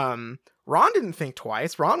 Ron didn't think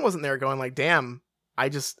twice. Ron wasn't there going like, damn, I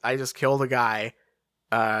just killed a guy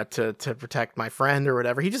to protect my friend or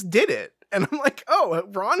whatever. He just did it. And I'm like, oh,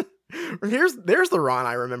 Ron, there's the Ron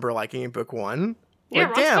I remember liking in book 1. Yeah,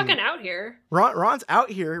 like, Ron's damn, fucking out here. Ron's out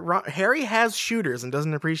here. Harry has shooters and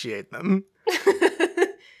doesn't appreciate them.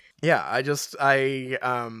 Yeah,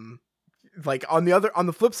 like on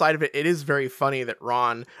the flip side of it, it is very funny that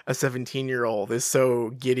Ron, a 17-year-old, is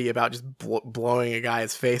so giddy about just blowing a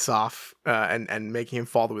guy's face off and making him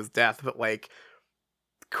fall to his death. But like,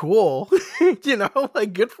 cool, you know,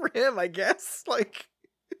 like good for him, I guess. Like,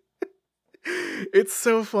 it's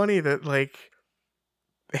so funny that like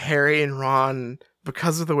Harry and Ron,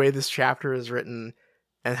 because of the way this chapter is written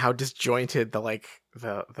and how disjointed the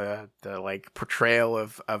portrayal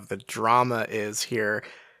of the drama is here,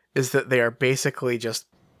 is that they are basically just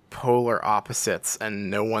polar opposites and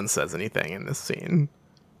no one says anything in this scene.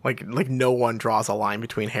 Like no one draws a line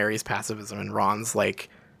between Harry's pacifism and Ron's like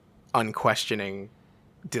unquestioning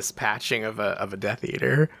dispatching of a Death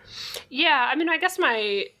Eater. Yeah, I mean, I guess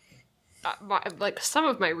my like some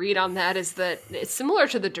of my read on that is that it's similar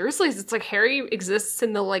to the Dursleys. It's like Harry exists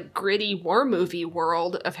in the like gritty war movie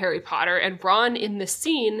world of Harry Potter, and Ron in this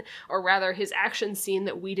scene, or rather his action scene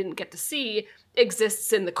that we didn't get to see,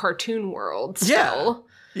 exists in the cartoon world still.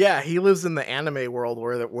 Yeah, he lives in the anime world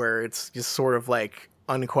where it's just sort of like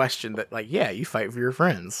unquestioned that like, yeah, you fight for your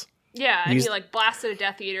friends. Yeah, and he like blasted a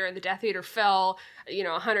Death Eater, and the Death Eater fell,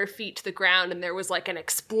 100 feet to the ground, and there was like an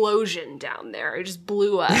explosion down there. It just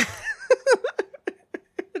blew up.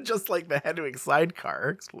 Just like the Hedwig sidecar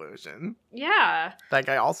explosion. Yeah. That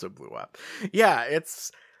guy also blew up. Yeah,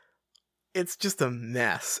 it's just a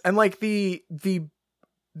mess. And like the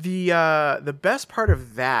best part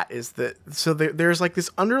of that is that so there's like this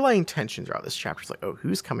underlying tension throughout this chapter. It's like, oh,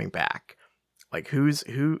 who's coming back? Like who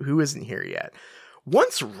isn't here yet?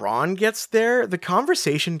 Once Ron gets there, the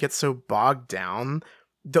conversation gets so bogged down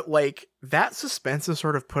that like that suspense is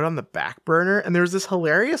sort of put on the back burner. And there's this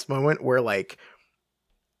hilarious moment where like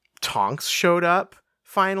Tonks showed up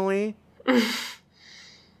finally.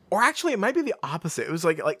 Or actually, it might be the opposite. It was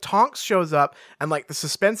like Tonks shows up and like the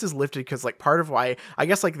suspense is lifted because like part of why, I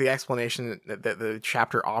guess like the explanation that the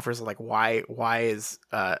chapter offers, like why is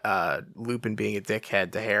Lupin being a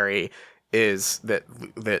dickhead to Harry is that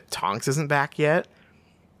Tonks isn't back yet.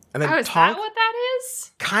 And then is that what that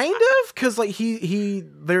is? Kind of, because like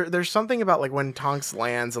there's something about like when Tonks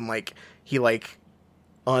lands and like he like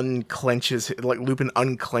unclenches, like Lupin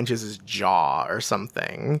unclenches his jaw or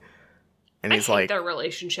something. And he's like, their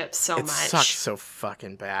relationship so much. It sucks so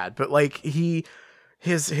fucking bad. But like his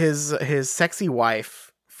sexy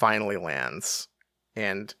wife finally lands,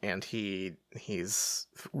 and he's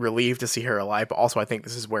relieved to see her alive. But also, I think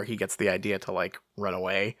this is where he gets the idea to like run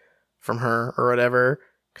away from her or whatever,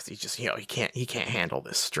 because he just he can't handle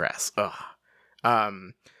this stress. Ugh.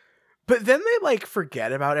 But then they like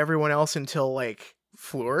forget about everyone else until like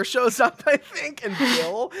Fleur shows up, I think, and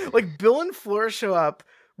Bill and Fleur show up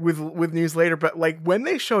with news later, but like when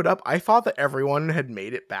they showed up, I thought that everyone had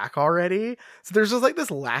made it back already. So there's just like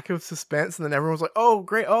this lack of suspense, and then everyone's like, "Oh,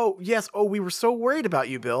 great! Oh, yes! Oh, we were so worried about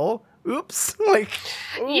you, Bill. Oops!" Like,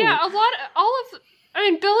 ooh. Yeah, I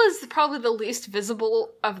mean, Bill is probably the least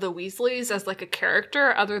visible of the Weasleys as like a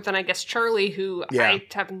character, other than I guess Charlie, who I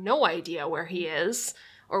have no idea where he is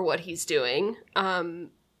or what he's doing.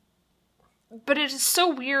 But it is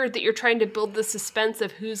so weird that you're trying to build the suspense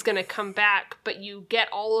of who's going to come back, but you get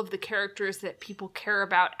all of the characters that people care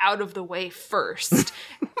about out of the way first.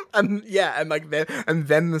 and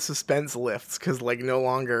then the suspense lifts because like no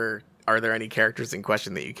longer are there any characters in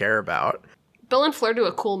question that you care about. Bill and Fleur do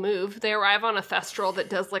a cool move. They arrive on a Thestral that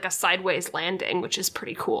does like a sideways landing, which is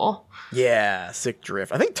pretty cool. Yeah, sick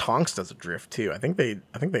drift. I think Tonks does a drift too. I think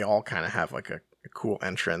they all kind of have like a cool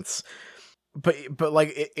entrance. But like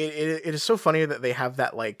it is so funny that they have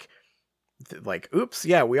that like oops,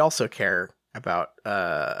 yeah, we also care about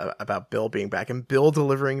Bill being back, and Bill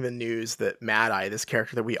delivering the news that Mad Eye, this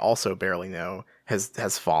character that we also barely know,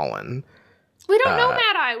 has fallen. We don't know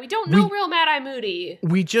Mad Eye. We don't know real Mad Eye Moody.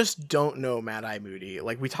 We just don't know Mad Eye Moody.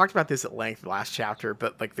 Like we talked about this at length last chapter,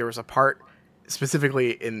 but like there was a part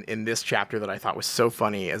specifically in this chapter that I thought was so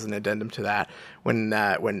funny as an addendum to that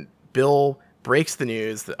when Bill breaks the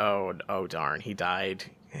news that oh darn, he died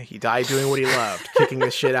doing what he loved, kicking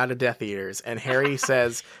the shit out of Death Eaters, and Harry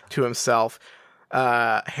says to himself,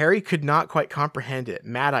 Harry could not quite comprehend it.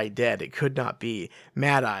 Mad Eye dead, it could not be.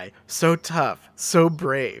 Mad Eye, so tough, so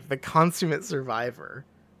brave, the consummate survivor.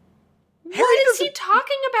 What is he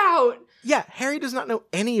talking about? Yeah, Harry does not know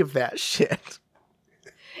any of that shit.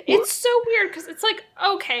 It's so weird, because it's like,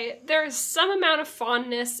 okay, there's some amount of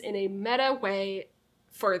fondness in a meta way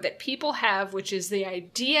that people have, which is the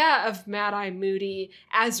idea of Mad Eye Moody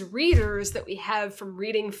as readers that we have from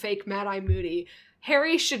reading fake Mad Eye Moody.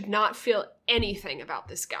 Harry should not feel anything about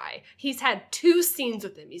this guy. He's had 2 scenes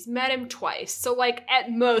with him. He's met him twice. So like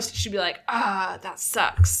at most it should be like, that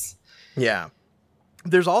sucks. Yeah.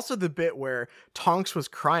 There's also the bit where Tonks was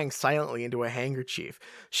crying silently into a handkerchief.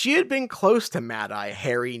 She had been close to Mad Eye,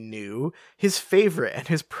 Harry knew, his favorite and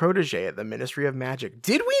his protege at the Ministry of Magic.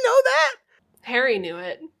 Did we know that? Harry knew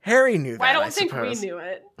it. Harry knew that, I don't think we knew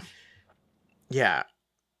it. Yeah.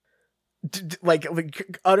 Like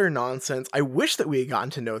utter nonsense. I wish that we had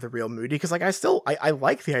gotten to know the real Moody, because like I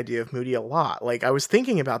like the idea of Moody a lot. Like I was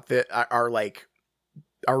thinking about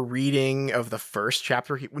our reading of the first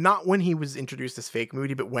chapter, not when he was introduced as fake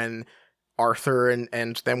Moody, but when Arthur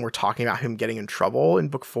and them were talking about him getting in trouble in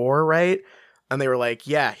book 4, right? And they were like,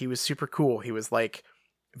 yeah, he was super cool. He was like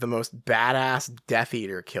the most badass Death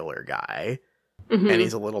Eater killer guy. Mm-hmm. And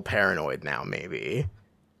he's a little paranoid now, maybe.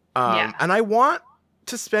 And I want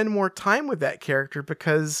to spend more time with that character,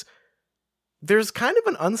 because there's kind of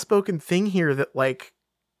an unspoken thing here that like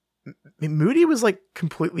Moody was like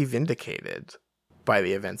completely vindicated by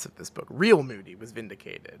the events of this book. Real Moody was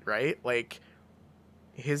vindicated, right? Like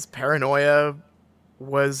his paranoia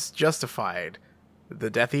was justified. The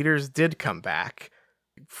Death Eaters did come back,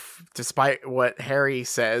 despite what Harry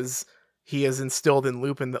says. He has instilled in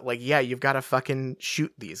Lupin that, like, yeah, you've got to fucking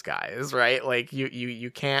shoot these guys, right? Like,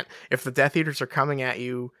 you can't... If the Death Eaters are coming at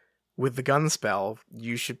you with the gun spell,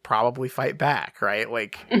 you should probably fight back, right?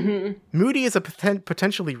 Like, mm-hmm. Moody is a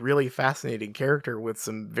potentially really fascinating character with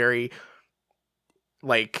some very,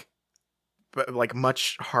 like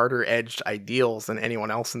much harder-edged ideals than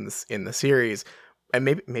anyone else in the series. And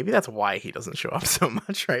maybe that's why he doesn't show up so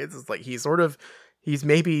much, right? It's like he's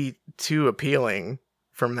maybe too appealing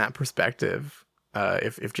from that perspective,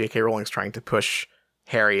 if J.K. Rowling's trying to push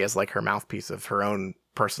Harry as like her mouthpiece of her own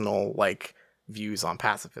personal like views on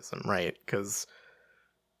pacifism, right? Because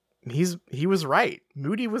he was right.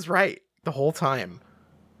 Moody was right the whole time.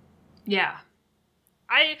 Yeah.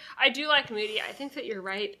 I do like Moody. I think that you're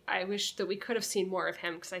right. I wish that we could have seen more of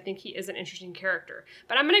him, because I think he is an interesting character.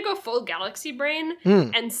 But I'm going to go full galaxy brain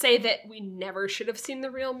and say that we never should have seen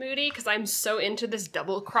the real Moody, because I'm so into this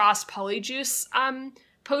double-cross polyjuice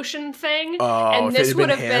potion thing. And this would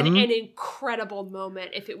have been an incredible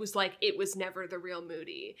moment if it was like it was never the real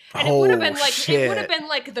Moody. And it would have been like shit. It would have been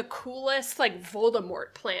like the coolest like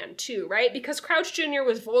Voldemort plan too, right? Because Crouch Jr.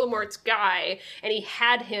 was Voldemort's guy, and he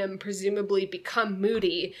had him presumably become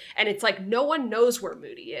Moody, and it's like no one knows where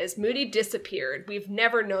Moody is. Moody disappeared. We've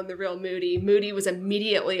never known the real Moody. Moody was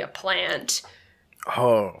immediately a plant.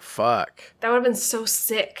 Oh, fuck. That would have been so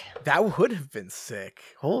sick. That would have been sick.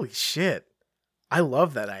 Holy shit. I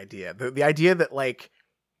love that idea. The idea that, like,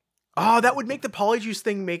 that would make the Polyjuice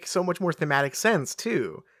thing make so much more thematic sense,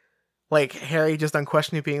 too. Like, Harry just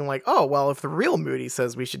unquestionably being like, oh, well, if the real Moody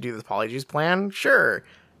says we should do this Polyjuice plan, sure.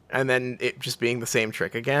 and then it just being the same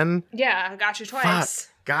trick again. Yeah, got you twice.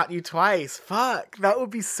 Fuck, got you twice. Fuck, that would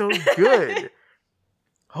be so good.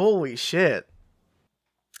 Holy shit.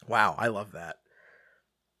 Wow, I love that.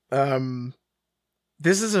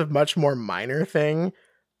 This is a much more minor thing,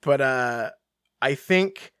 but I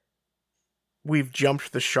think we've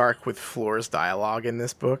jumped the shark with Floor's dialogue in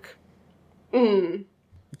this book.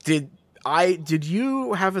 Did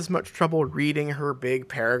you have as much trouble reading her big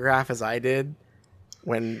paragraph as I did?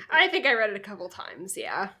 I think I read it a couple times,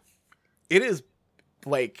 yeah. It is,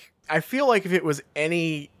 like, I feel like if it was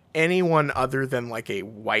anyone other than, like, a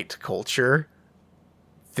white culture,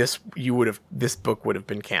 this book would have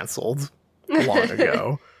been canceled long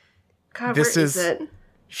ago. God, where is it?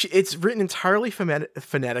 It's written entirely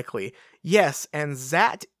phonetically. Yes, and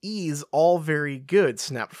that is all very good,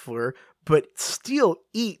 snapped Fleur, but still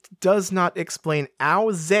eat does not explain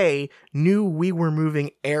how they knew we were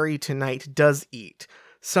moving airy tonight does eat.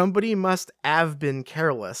 Somebody must have been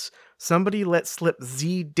careless. Somebody let slip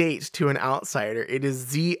the date to an outsider. It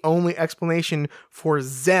is the only explanation for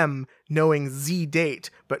them knowing the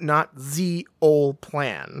date, but not the old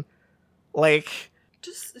plan. Like...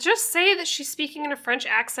 Just say that she's speaking in a French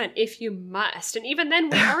accent if you must. And even then,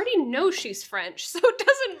 we already know she's French, so it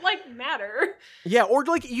doesn't, like, matter. Yeah, or,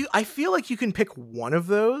 like, I feel like you can pick one of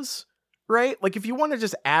those, right? Like, if you want to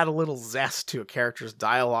just add a little zest to a character's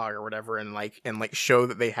dialogue or whatever and show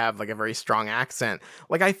that they have, like, a very strong accent.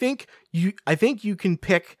 Like, I think you can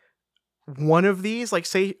pick one of these, like,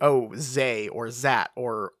 say, oh, they or zat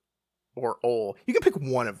or ol. You can pick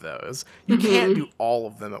one of those. You can't do all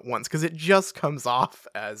of them at once because it just comes off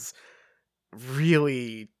as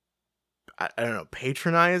really, I don't know,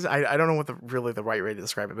 patronized. I don't know what the right way to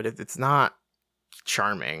describe it, but it's not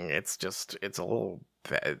charming. It's a little,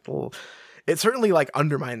 it certainly, like,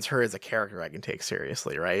 undermines her as a character I can take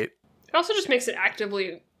seriously, right? It also just makes it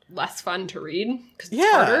actively less fun to read because it's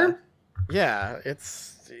harder. Yeah,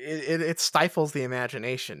 it stifles the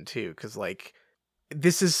imagination too because, like,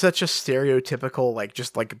 this is such a stereotypical, like,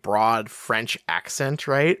 just, like, broad French accent,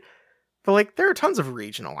 right? But, like, there are tons of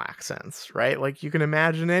regional accents, right? Like, you can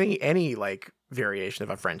imagine any like, variation of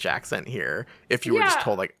a French accent here if you were just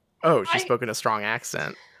told, like, oh, she spoke in a strong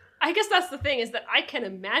accent. I guess that's the thing, is that I can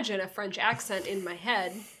imagine a French accent in my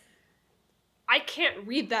head. I can't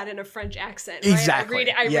read that in a French accent, right? Exactly.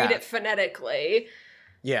 I read it phonetically.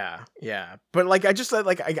 Yeah. But, like, I just,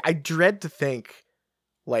 like, I dread to think,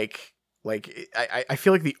 like I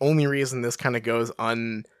feel like the only reason this kind of goes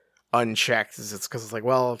unchecked is it's because it's like,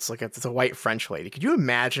 well, it's a white French lady. Could you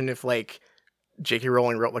imagine if, like, J.K.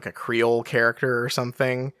 Rowling wrote, like, a Creole character or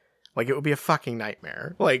something? Like, it would be a fucking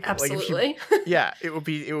nightmare. Like, absolutely. Yeah, it would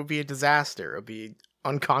be a disaster. It would be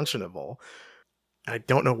unconscionable. I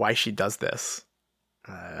don't know why she does this.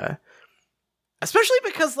 Especially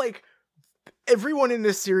because, like, everyone in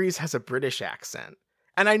this series has a British accent.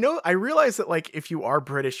 And I realize that, like, if you are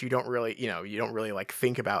British, you don't really, like,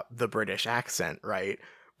 think about the British accent, right?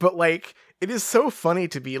 But, like, it is so funny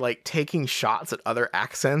to be, like, taking shots at other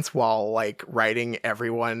accents while, like, writing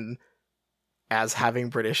everyone as having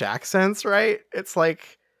British accents, right? It's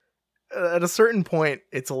like, at a certain point,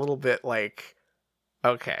 it's a little bit like,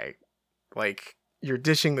 okay, like, you're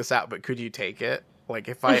dishing this out, but could you take it? Like,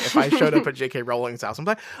 if I showed up at J.K. Rowling's house, I'm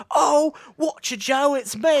like, oh, watcha Joe,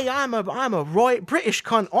 it's me. I'm a right British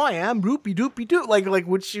cunt. I am roopy doopy doo. Like,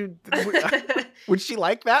 would she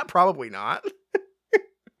like that? Probably not.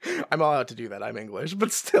 I'm allowed to do that. I'm English,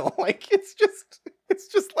 but still, like, it's just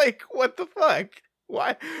like, what the fuck?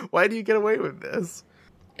 Why do you get away with this?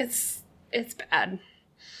 It's bad.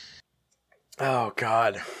 Oh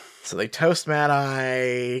God. So they toast Mad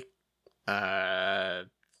Eye.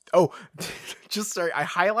 Oh, just sorry. I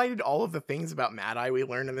highlighted all of the things about Mad Eye we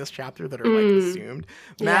learned in this chapter that are like assumed.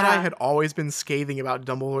 Mad Eye had always been scathing about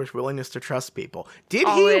Dumbledore's willingness to trust people. Did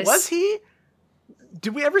he? Was he?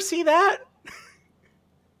 Did we ever see that?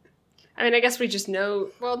 I mean, I guess we just know.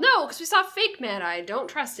 Well, no, because we saw fake Mad Eye. Don't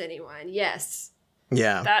trust anyone. Yes.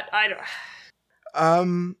 Yeah. That I don't.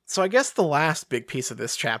 So I guess the last big piece of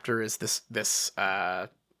this chapter is this Ollivander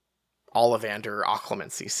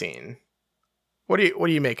occlumency scene. What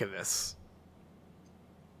do you make of this?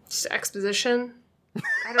 Just exposition.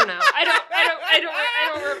 I don't know.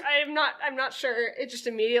 I'm not sure. It just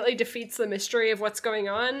immediately defeats the mystery of what's going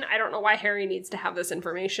on. I don't know why Harry needs to have this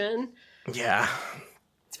information. Yeah.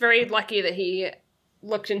 It's very lucky that he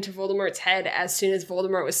looked into Voldemort's head as soon as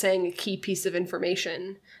Voldemort was saying a key piece of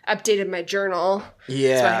information. Updated my journal.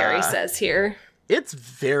 Yeah. That's what Harry says here. It's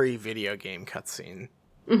very video game cutscene.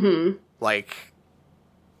 Mm-hmm. Like,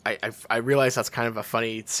 I realize that's kind of a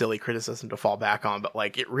funny, silly criticism to fall back on, but,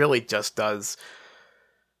 like, it really just does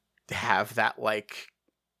have that, like,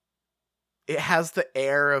 it has the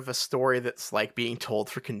air of a story that's like being told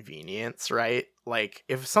for convenience, right? Like,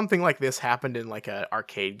 if something like this happened in like a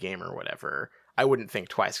arcade game or whatever, I wouldn't think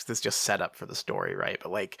twice because it's just set up for the story, right?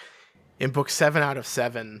 But like in book 7 out of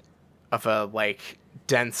 7 of a like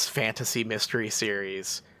dense fantasy mystery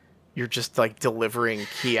series, you're just like delivering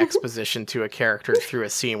key exposition to a character through a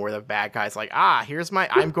scene where the bad guy's like,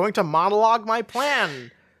 I'm going to monologue my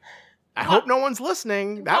plan. I hope no one's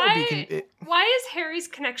listening. Why is Harry's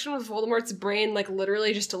connection with Voldemort's brain like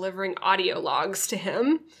literally just delivering audio logs to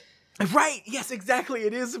him? Right, yes, exactly.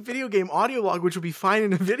 It is a video game audio log, which would be fine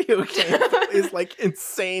in a video game, is like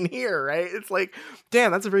insane here, right? It's like,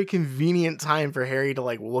 damn, that's a very convenient time for Harry to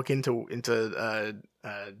like look into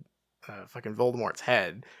fucking Voldemort's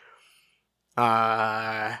head. Also,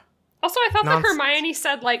 I thought that Hermione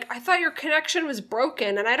said, like, I thought your connection was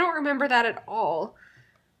broken, and I don't remember that at all.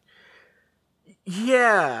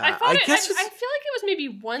 Yeah, I feel like it was maybe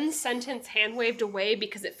one sentence hand waved away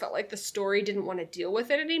because it felt like the story didn't want to deal with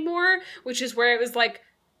it anymore, which is where it was like,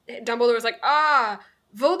 Dumbledore was like,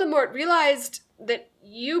 Voldemort realized that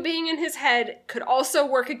you being in his head could also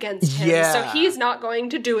work against him, so he's not going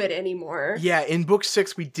to do it anymore. Yeah, in book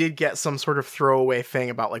 6, we did get some sort of throwaway thing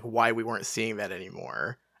about like why we weren't seeing that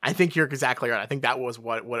anymore. I think you're exactly right. I think that was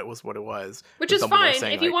what it was. Which is fine.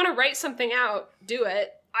 Saying, if you want to write something out, do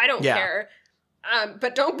it. I don't care.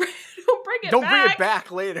 But don't bring it back. Don't bring it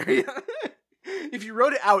back later. If you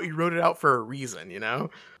wrote it out for a reason, you know?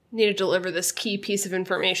 Need to deliver this key piece of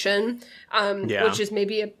information, which is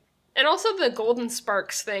maybe and also the golden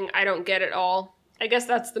sparks thing, I don't get at all. I guess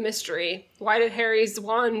that's the mystery. Why did Harry's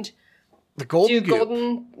wand do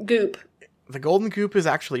golden goop? The golden goop is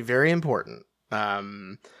actually very important. It's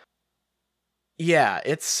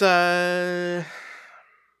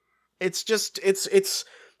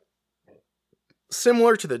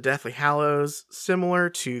similar to the Deathly Hallows, similar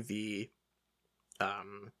to the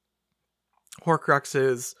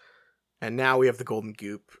Horcruxes, and now we have the golden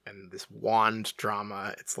goop and this wand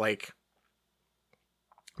drama. It's like,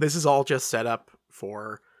 this is all just set up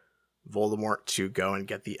for Voldemort to go and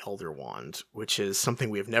get the Elder Wand, which is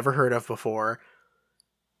something we have never heard of before.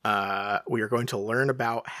 We are going to learn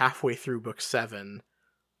about halfway through book 7,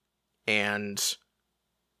 and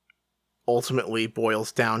ultimately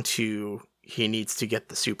boils down to he needs to get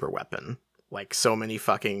the super weapon, like so many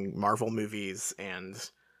fucking Marvel movies and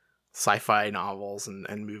sci-fi novels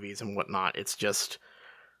and movies and whatnot. It's just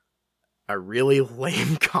a really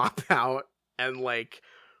lame cop-out, and like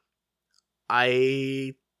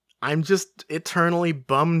I'm just eternally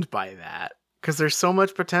bummed by that, because there's so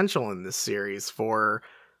much potential in this series for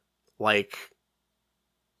like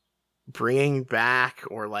bringing back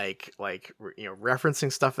or like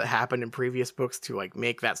referencing stuff that happened in previous books to like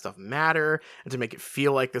make that stuff matter and to make it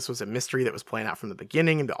feel like this was a mystery that was playing out from the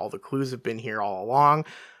beginning and that all the clues have been here all along.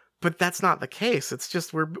 But that's not the case. It's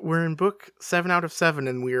just we're in book 7 out of 7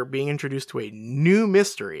 and we are being introduced to a new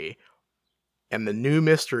mystery, and the new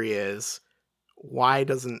mystery is why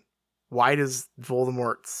does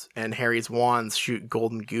Voldemort's and Harry's wands shoot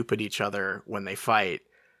golden goop at each other when they fight?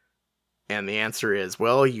 And the answer is,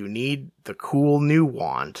 well, you need the cool new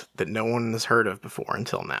wand that no one has heard of before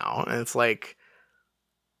until now. And it's like,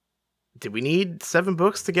 did we need 7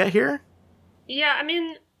 books to get here? Yeah, I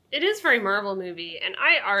mean, it is very Marvel movie, and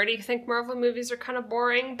I already think Marvel movies are kind of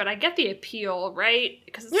boring, but I get the appeal, right?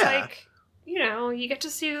 Because it's like, you know, you get to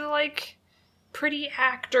see, like, pretty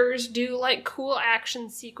actors do, like, cool action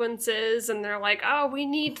sequences, and they're like, oh, we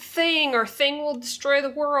need Thing, or Thing will destroy the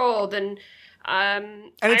world, and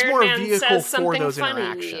it's Iron more Man a vehicle says for something those funny.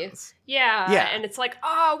 interactions. Yeah, and it's like,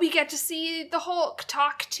 oh, we get to see the Hulk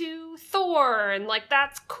talk to Thor, and, like,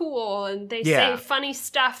 that's cool, and they say funny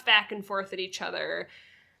stuff back and forth at each other.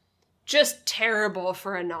 Just terrible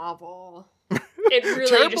for a novel. It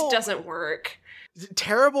really just doesn't work.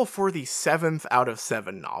 Terrible for the 7th out of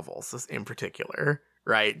 7 novels in particular,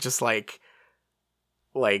 right? Just like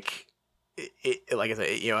I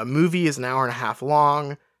said, you know, a movie is an hour and a half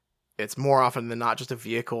long. It's more often than not just a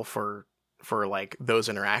vehicle for like those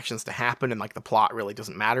interactions to happen, and like the plot really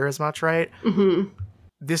doesn't matter as much, right? Mm-hmm.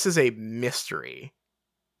 This is a mystery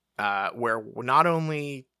where not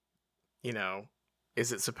only, you know,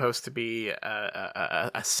 is it supposed to be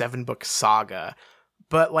a 7-book saga,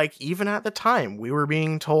 but like even at the time we were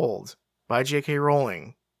being told by J.K.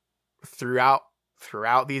 Rowling throughout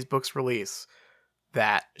these books' release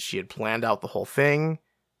that she had planned out the whole thing,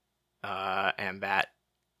 and that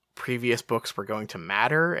previous books were going to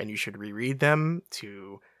matter, and you should reread them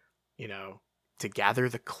to, you know, to gather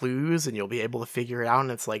the clues, and you'll be able to figure it out.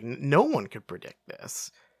 And it's like, no one could predict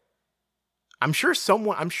this. I'm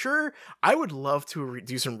sure I would love to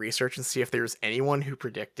do some research and see if there's anyone who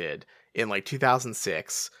predicted in like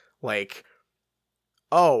 2006, like,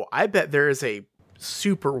 oh, I bet there is a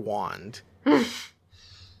super wand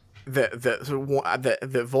that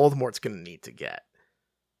Voldemort's going to need to get.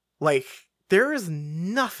 Like, there is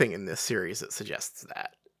nothing in this series that suggests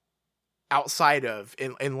that. Outside of,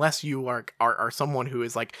 unless you are someone who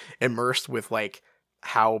is like immersed with like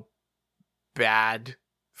how bad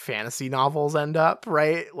fantasy novels end up,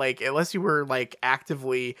 right? Like, unless you were like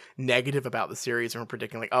actively negative about the series and were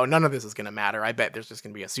predicting like, oh, none of this is going to matter, I bet there's just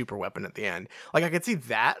going to be a super weapon at the end. Like, I could see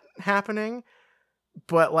that happening,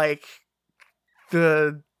 but like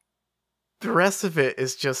the rest of it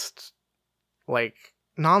is just like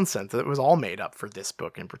nonsense. It was all made up for this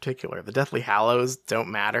book in particular. The Deathly Hallows don't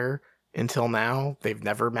matter until now. They've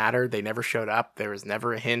never mattered. They never showed up. There was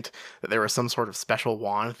never a hint that there was some sort of special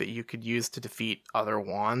wand that you could use to defeat other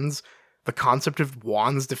wands. The concept of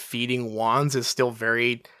wands defeating wands is still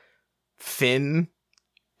very thin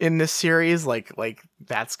in this series. Like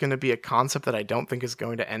that's going to be a concept that I don't think is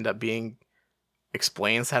going to end up being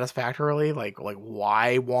explained satisfactorily. Like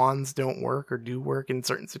why wands don't work or do work in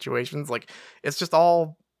certain situations. Like, it's just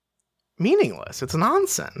all meaningless. It's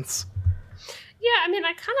nonsense. Yeah, I mean,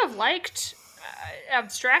 I kind of liked,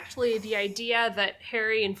 abstractly, the idea that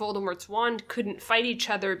Harry and Voldemort's wand couldn't fight each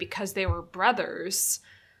other because they were brothers.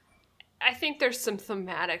 I think there's some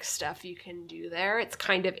thematic stuff you can do there. It's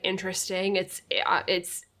kind of interesting. It's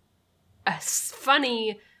a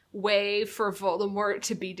funny way for Voldemort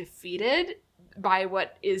to be defeated by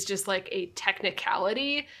what is just like a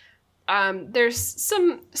technicality. There's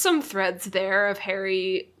some threads there of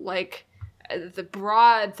Harry, like, the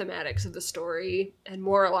broad thematics of the story and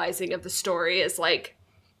moralizing of the story is like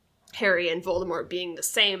Harry and Voldemort being the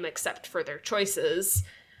same except for their choices.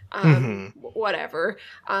 Whatever.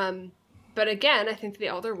 But again, I think the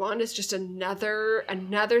Elder Wand is just another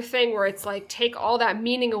thing where it's like, take all that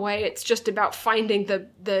meaning away. It's just about finding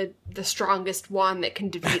the strongest wand that can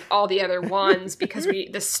defeat all the other wands because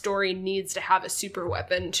the story needs to have a super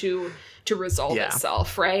weapon to resolve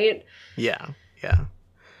itself, right? Yeah.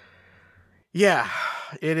 Yeah,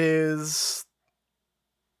 it is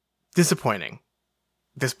disappointing.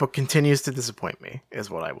 This book continues to disappoint me, is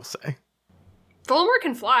what I will say. Voldemort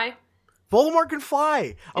can fly. Voldemort can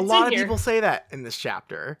fly! A lot of people say that in this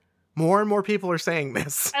chapter. More and more people are saying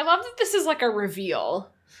this. I love that this is like a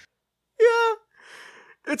reveal.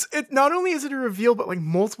 Yeah. It not only is it a reveal, but like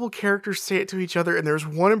multiple characters say it to each other, and there's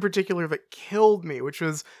one in particular that killed me, which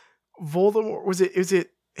was Voldemort. Was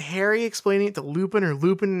it Harry explaining it to Lupin, or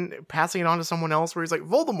Lupin passing it on to someone else, where he's like,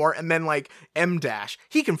 Voldemort, and then like M dash,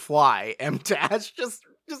 he can fly, M dash, just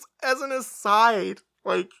as an aside.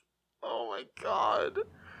 Like, oh my god.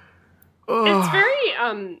 Ugh. It's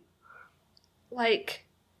very like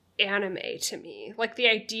anime to me. Like the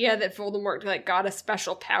idea that Voldemort like got a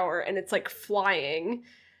special power and it's like flying.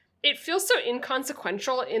 It feels so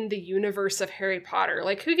inconsequential in the universe of Harry Potter.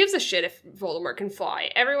 Like, who gives a shit if Voldemort can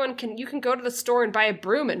fly? You can go to the store and buy a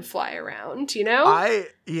broom and fly around, you know? I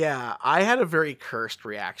had a very cursed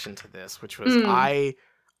reaction to this, which was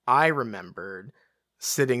I remembered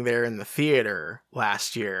sitting there in the theater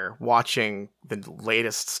last year watching the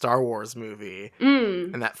latest Star Wars movie,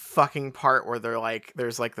 and that fucking part where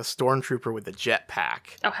there's like the stormtrooper with the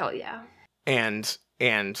jetpack. Oh, hell yeah.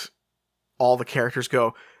 And all the characters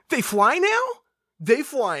go, They fly now? They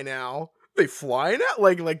fly now? They fly now?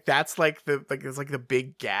 Like that's like it's like the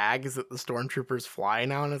big gag is that the stormtroopers fly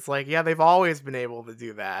now, and it's like, yeah, they've always been able to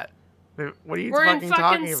do that. What are you We're fucking in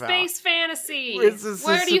talking fucking about? Space fantasy.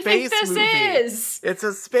 Where do you think this is? It's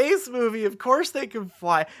a space movie. Of course they can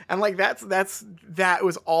fly. And like that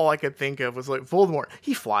was all I could think of, was like, Voldemort,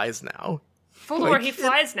 he flies now. Voldemort, like, he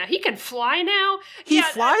flies now. He can fly now? He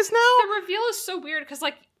flies now? The reveal is so weird because,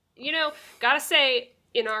 like, you know, gotta say,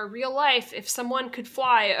 in our real life, if someone could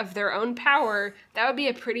fly of their own power, that would be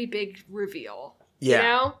a pretty big reveal. Yeah. You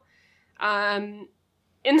know?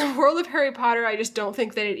 In the world of Harry Potter, I just don't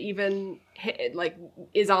think that it even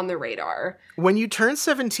is on the radar. When you turn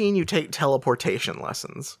 17, you take teleportation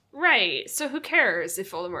lessons. Right. So who cares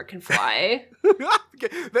if Voldemort can fly?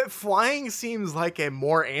 That flying seems like a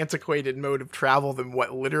more antiquated mode of travel than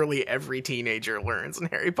what literally every teenager learns in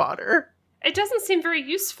Harry Potter. It doesn't seem very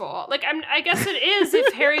useful. Like, I guess it is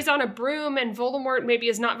if Harry's on a broom and Voldemort maybe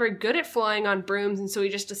is not very good at flying on brooms, and so he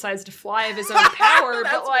just decides to fly of his own power.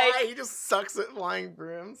 That's but like, why he just sucks at flying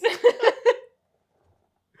brooms.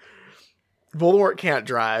 Voldemort can't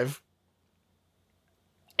drive.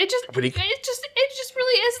 It just really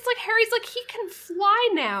is. It's like Harry's like, he can fly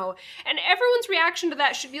now. And everyone's reaction to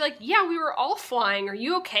that should be like, yeah, we were all flying. Are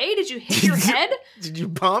you okay? Did you hit your head? Did you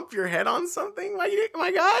bump your head on something, my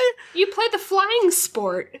guy? You played the flying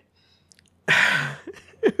sport.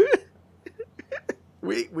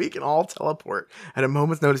 We can all teleport at a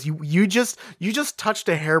moment's notice. You just touched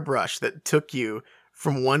a hairbrush that took you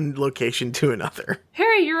from one location to another.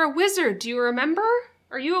 Harry, you're a wizard. Do you remember?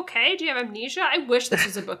 Are you okay? Do you have amnesia? I wish this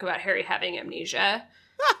was a book about Harry having amnesia.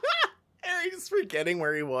 Harry just forgetting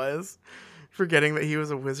where he was. Forgetting that he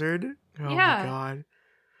was a wizard. Oh yeah. My god.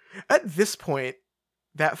 At this point,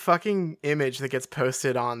 that fucking image that gets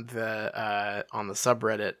posted on the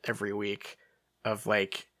subreddit every week of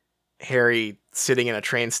like Harry sitting in a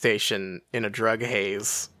train station in a drug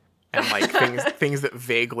haze and like things that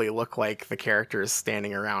vaguely look like the characters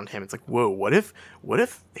standing around him. It's like, whoa, what if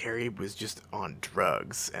Harry was just on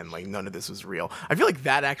drugs and like none of this was real? I feel like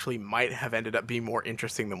that actually might have ended up being more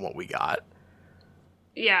interesting than what we got.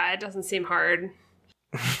 Yeah, it doesn't seem hard.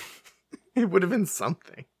 It would have been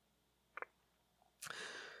something.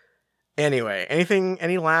 Anyway,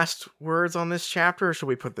 any last words on this chapter, or should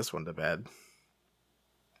we put this one to bed?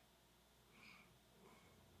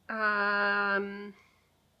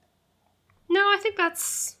 No, I think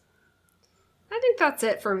that's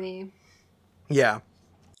it for me. Yeah.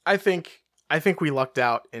 I think we lucked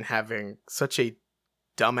out in having such a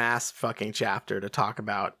dumbass fucking chapter to talk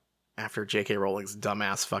about after J.K. Rowling's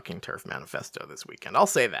dumbass fucking TERF manifesto this weekend. I'll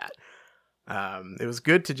say that. It was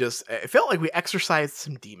good to it felt like we exercised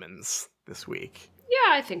some demons this week. Yeah,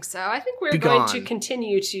 I think so. I think we're going to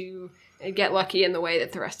continue to get lucky in the way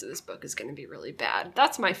that the rest of this book is going to be really bad.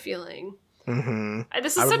 That's my feeling. Mm-hmm.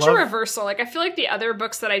 This is such a reversal. Like, I feel like the other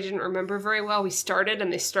books that I didn't remember very well, they started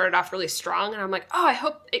off really strong, and I'm like, oh, I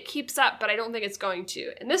hope it keeps up, but I don't think it's going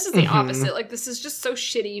to. And this is the opposite. Like, this is just so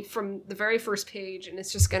shitty from the very first page, and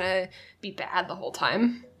it's just gonna be bad the whole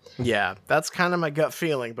time. Yeah, that's kind of my gut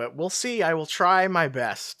feeling, but we'll see. I will try my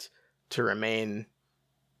best to remain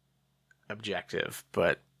objective,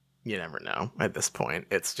 but you never know at this point.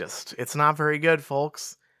 It's not very good,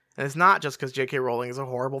 folks. And it's not just because J.K. Rowling is a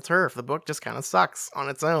horrible TERF. The book just kind of sucks on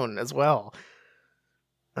its own as well.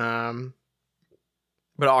 But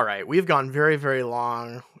all right, we've gone very, very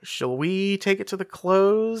long. Shall we take it to the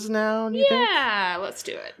close now, do you think? Yeah, let's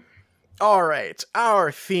do it. All right,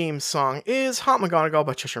 our theme song is Hot McGonagall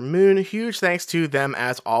by Cheshire Moon. Huge thanks to them,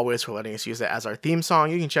 as always, for letting us use it as our theme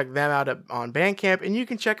song. You can check them out on Bandcamp, and you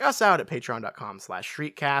can check us out at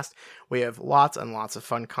patreon.com/shriekcast. We have lots and lots of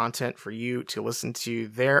fun content for you to listen to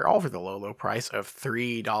there, all for the low, low price of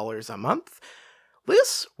 $3 a month.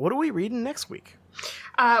 Liz, what are we reading next week?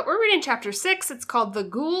 We're reading chapter 6. It's called The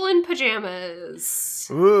Ghoul in Pajamas.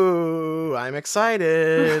 Ooh, I'm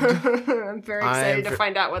excited. I'm very excited to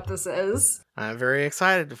find out what this is. I'm very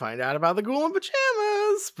excited to find out about the Ghoul in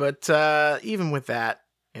Pajamas. But even with that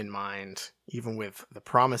in mind, even with the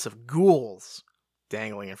promise of ghouls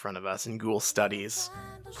dangling in front of us in ghoul studies,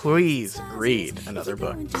 please read another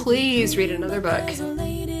book. Please read another book.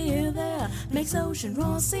 Makes ocean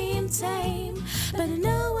roar seem tame. Better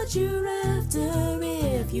know what you're after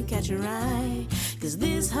if you catch her eye. 'Cause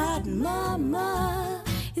this hot mama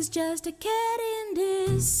is just a cat in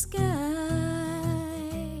disguise.